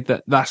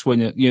that's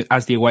when you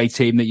as the away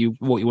team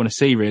what you want to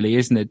see, really,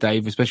 isn't it,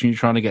 Dave? Especially when you're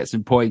trying to get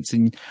some points,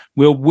 and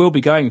we'll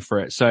be going for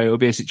it. So it'll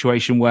be a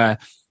situation where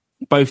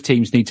both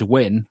teams need to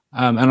win,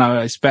 and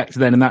I expect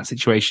then in that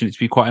situation it to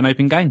be quite an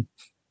open game.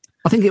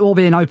 I think it will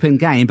be an open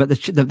game, but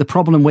the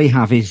problem we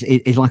have is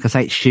like I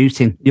say, it's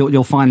shooting.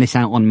 You'll find this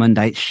out on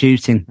Monday. It's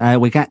shooting.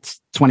 We get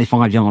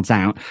 25 yards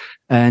out,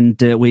 and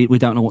we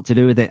don't know what to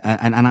do with it,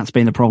 and that's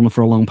been a problem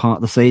for a long part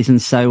of the season.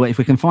 So if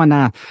we can find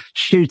our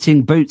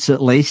shooting boots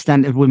at least,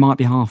 then we might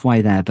be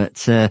halfway there. But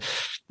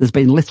there's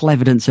been little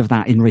evidence of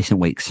that in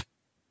recent weeks.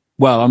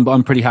 Well,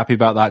 I'm pretty happy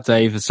about that,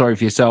 Dave. Sorry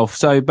for yourself.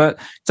 but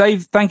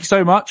Dave, thank you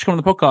so much. Come on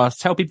the podcast.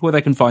 Tell people where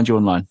they can find you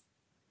online.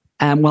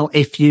 Well,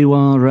 if you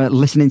are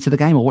listening to the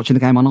game or watching the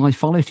game on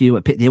iFollow, if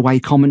you pick the away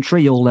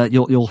commentary,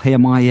 you'll hear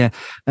my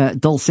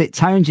dulcet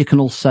tones. You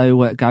can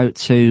also go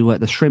to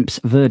the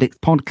Shrimps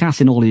Verdict podcast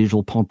in all the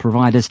usual pod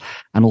providers,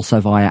 and also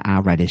via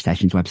our radio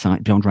station's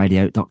website,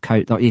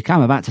 beyondradio.co.uk.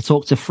 I'm about to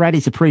talk to Freddie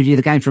to preview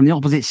the game from the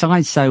opposite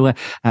side, so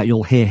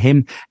you'll hear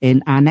him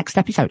in our next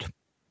episode.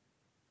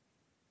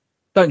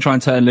 Don't try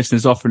and turn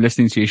listeners off from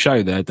listening to your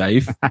show there,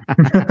 Dave.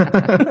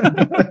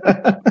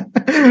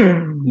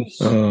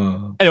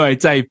 Anyway,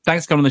 Dave,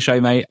 thanks for coming on the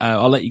show, mate.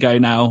 I'll let you go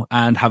now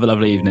and have a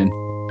lovely evening.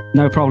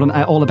 No problem.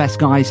 All the best,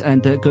 guys,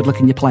 and good luck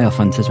in your playoff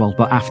hunt as well,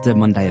 but after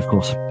Monday, of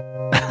course.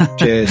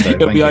 Cheers,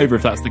 Dave. It'll be over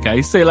if that's the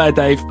case. See you later,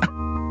 Dave.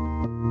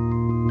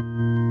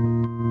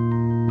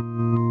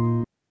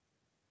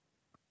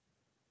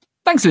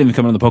 Thanks again for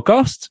coming on the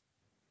podcast.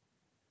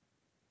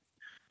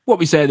 What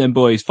we say then,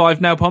 boys?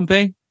 5-0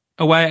 Pompey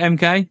away at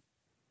MK?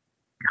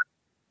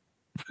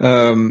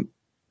 I'm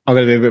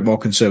going to be a bit more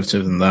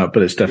conservative than that,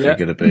 but it's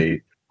definitely going to be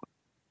a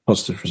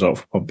positive result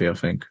for Pompey, I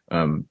think.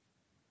 I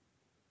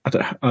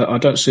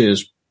don't see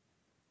us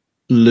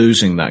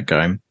losing that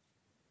game,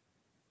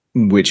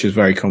 which is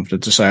very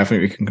confident to say. I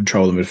think we can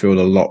control the midfield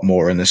a lot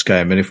more in this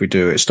game, and if we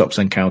do, it stops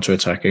them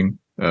counter-attacking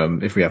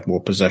if we have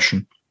more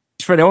possession.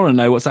 Freddie, I want to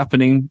know what's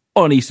happening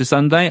on Easter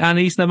Sunday and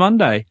Easter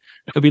Monday.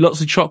 There'll be lots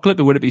of chocolate,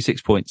 but would it be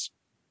 6 points?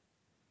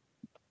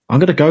 I'm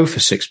going to go for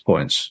 6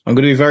 points. I'm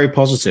going to be very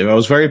positive. I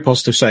was very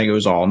positive saying it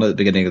was on at the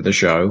beginning of the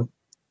show.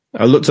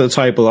 I looked at the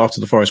table after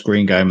the Forest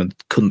Green game and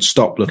couldn't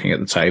stop looking at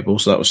the table,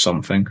 so that was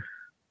something.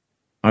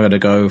 I'm going to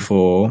go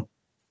for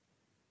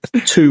a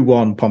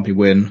 2-1 Pompey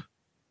win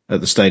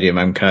at the Stadium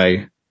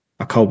MK,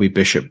 a Colby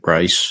Bishop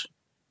brace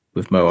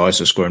with Mo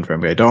Isa scoring for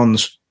MK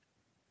Dons.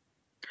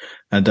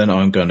 And then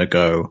I'm going to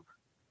go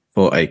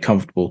for a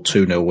comfortable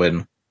 2-0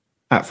 win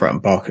at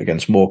Fratton Park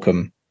against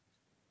Morecambe.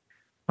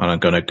 And I'm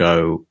going to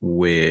go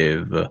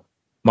with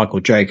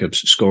Michael Jacobs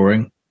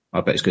scoring.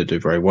 I bet he's going to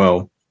do very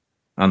well.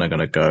 And I'm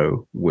going to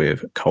go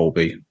with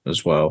Colby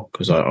as well,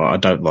 because I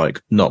don't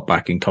like not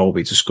backing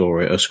Colby to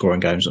scoring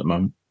games at the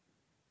moment.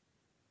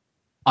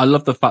 I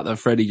love the fact that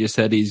Freddie just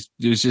said he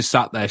was just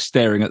sat there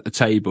staring at the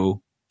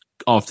table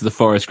after the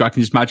Forest. I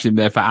can just imagine him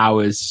there for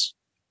hours,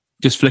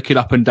 just flicking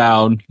up and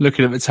down,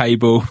 looking at the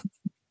table,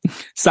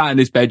 sat in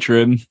his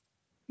bedroom.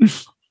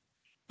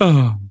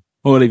 Oh.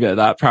 I'll leave it at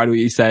that. Proud of what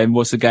you're saying.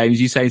 What's the game?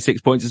 You saying 6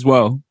 points as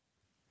well?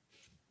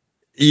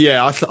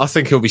 Yeah, I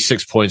think it'll be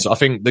 6 points. I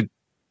think the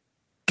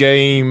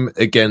game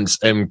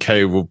against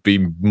MK will be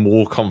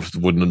more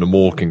comfortable than the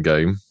Morecambe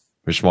game,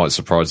 which might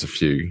surprise a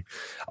few.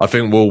 I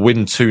think we'll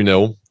win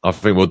 2-0. I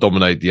think we'll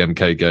dominate the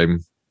MK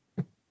game.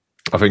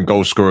 I think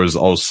goal scorers,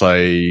 I'll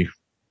say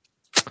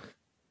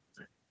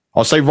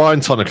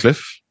Ryan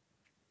Tunnicliffe,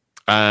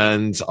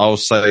 and I'll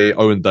say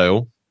Owen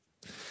Dale.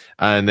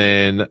 And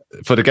then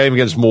for the game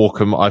against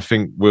Morecambe, I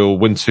think we'll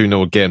win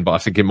 2-0 again, but I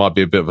think it might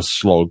be a bit of a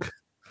slog.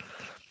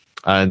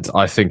 And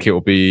I think it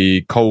will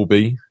be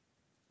Colby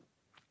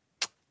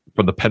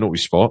from the penalty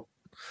spot.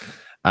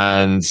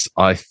 And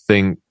I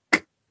think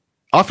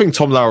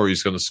Tom Lowry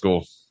is going to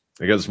score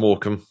against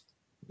Morecambe.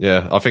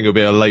 Yeah, I think it'll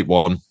be a late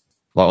one,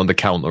 like on the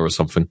counter or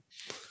something.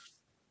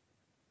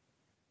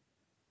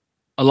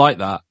 I like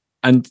that.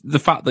 And the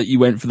fact that you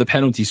went for the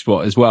penalty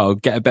spot as well,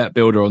 get a bet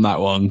builder on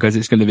that one, because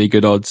it's going to be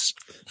good odds.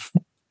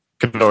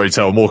 Can already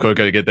tell Morecambe are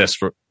going to get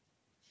desperate.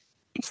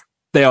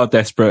 They are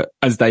desperate,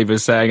 as Dave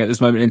was saying at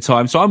this moment in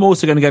time. So I'm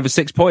also going to go for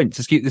 6 points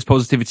to keep this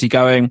positivity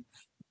going.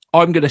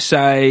 I'm going to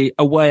say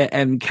away at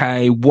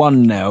MK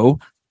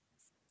 1-0,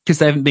 because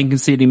they haven't been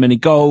conceding many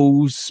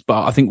goals,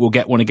 but I think we'll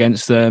get one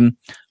against them.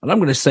 And I'm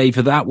going to say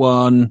for that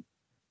one,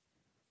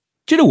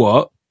 do you know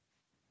what?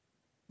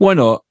 Why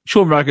not?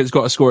 Sean Raggett's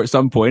got to score at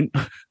some point.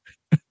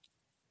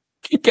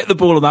 Get the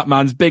ball on that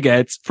man's big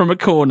head from a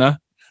corner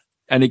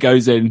and it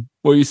goes in.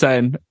 What are you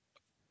saying?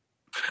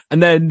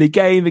 And then the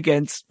game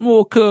against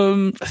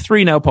Morecambe,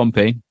 3-0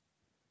 Pompey.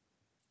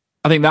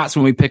 I think that's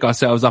when we pick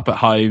ourselves up at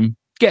home,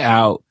 get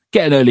out,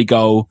 get an early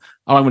goal.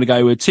 And I'm going to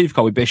go with 2 for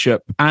Colby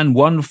Bishop and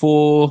 1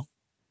 for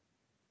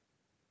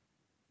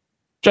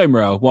Joe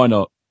Morrell. Why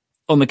not?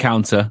 On the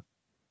counter.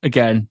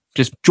 Again,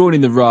 just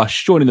joining the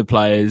rush, joining the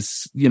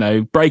players,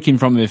 breaking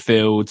from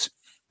midfield.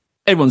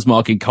 Everyone's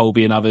marking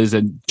Colby and others,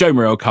 and Joe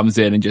Morrell comes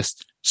in and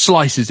just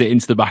slices it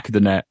into the back of the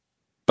net.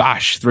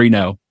 Bash,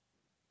 3-0.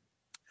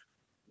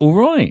 All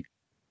right.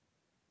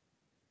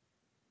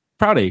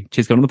 Proudy,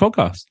 cheers for coming on the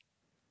podcast.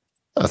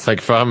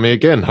 Thank you for having me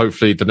again.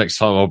 Hopefully the next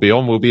time I'll be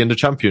on, we'll be in the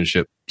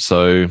Championship.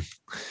 So,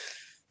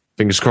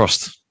 fingers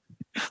crossed.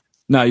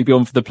 No, you'd be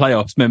on for the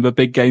playoffs. Remember,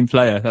 big game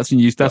player. That's when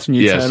you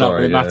turn up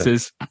when it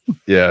matters.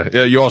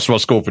 Yeah. You asked my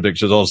score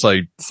predictions. I'll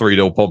say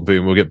 3-0 Pompey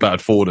and we'll get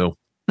battered 4-0.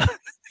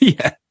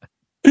 Yeah.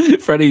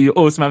 Freddie,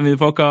 awesome having me on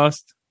the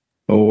podcast.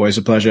 Always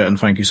a pleasure. And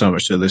thank you so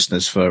much to the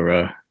listeners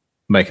for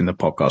making the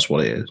podcast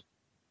what it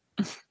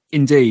is.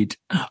 Indeed.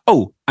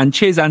 Oh, and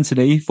cheers,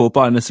 Anthony, for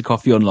buying us a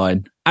coffee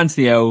online.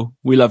 Anthony L,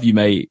 we love you,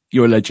 mate.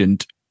 You're a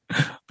legend.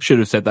 Should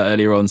have said that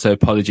earlier on, so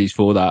apologies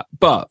for that.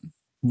 But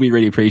we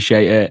really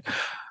appreciate it.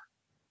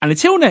 And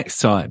until next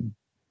time,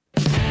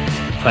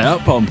 play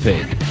up Pompey.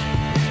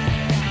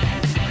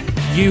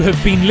 You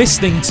have been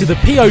listening to the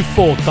PO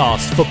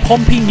Forecast for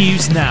Pompey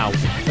News Now.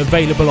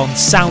 Available on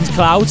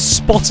SoundCloud,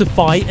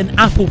 Spotify and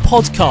Apple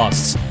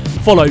Podcasts.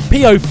 Follow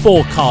PO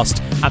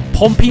Forecast and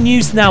Pompey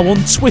News Now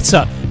on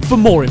Twitter for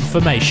more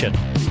information.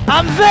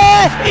 And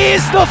there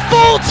is the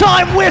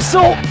full-time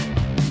whistle.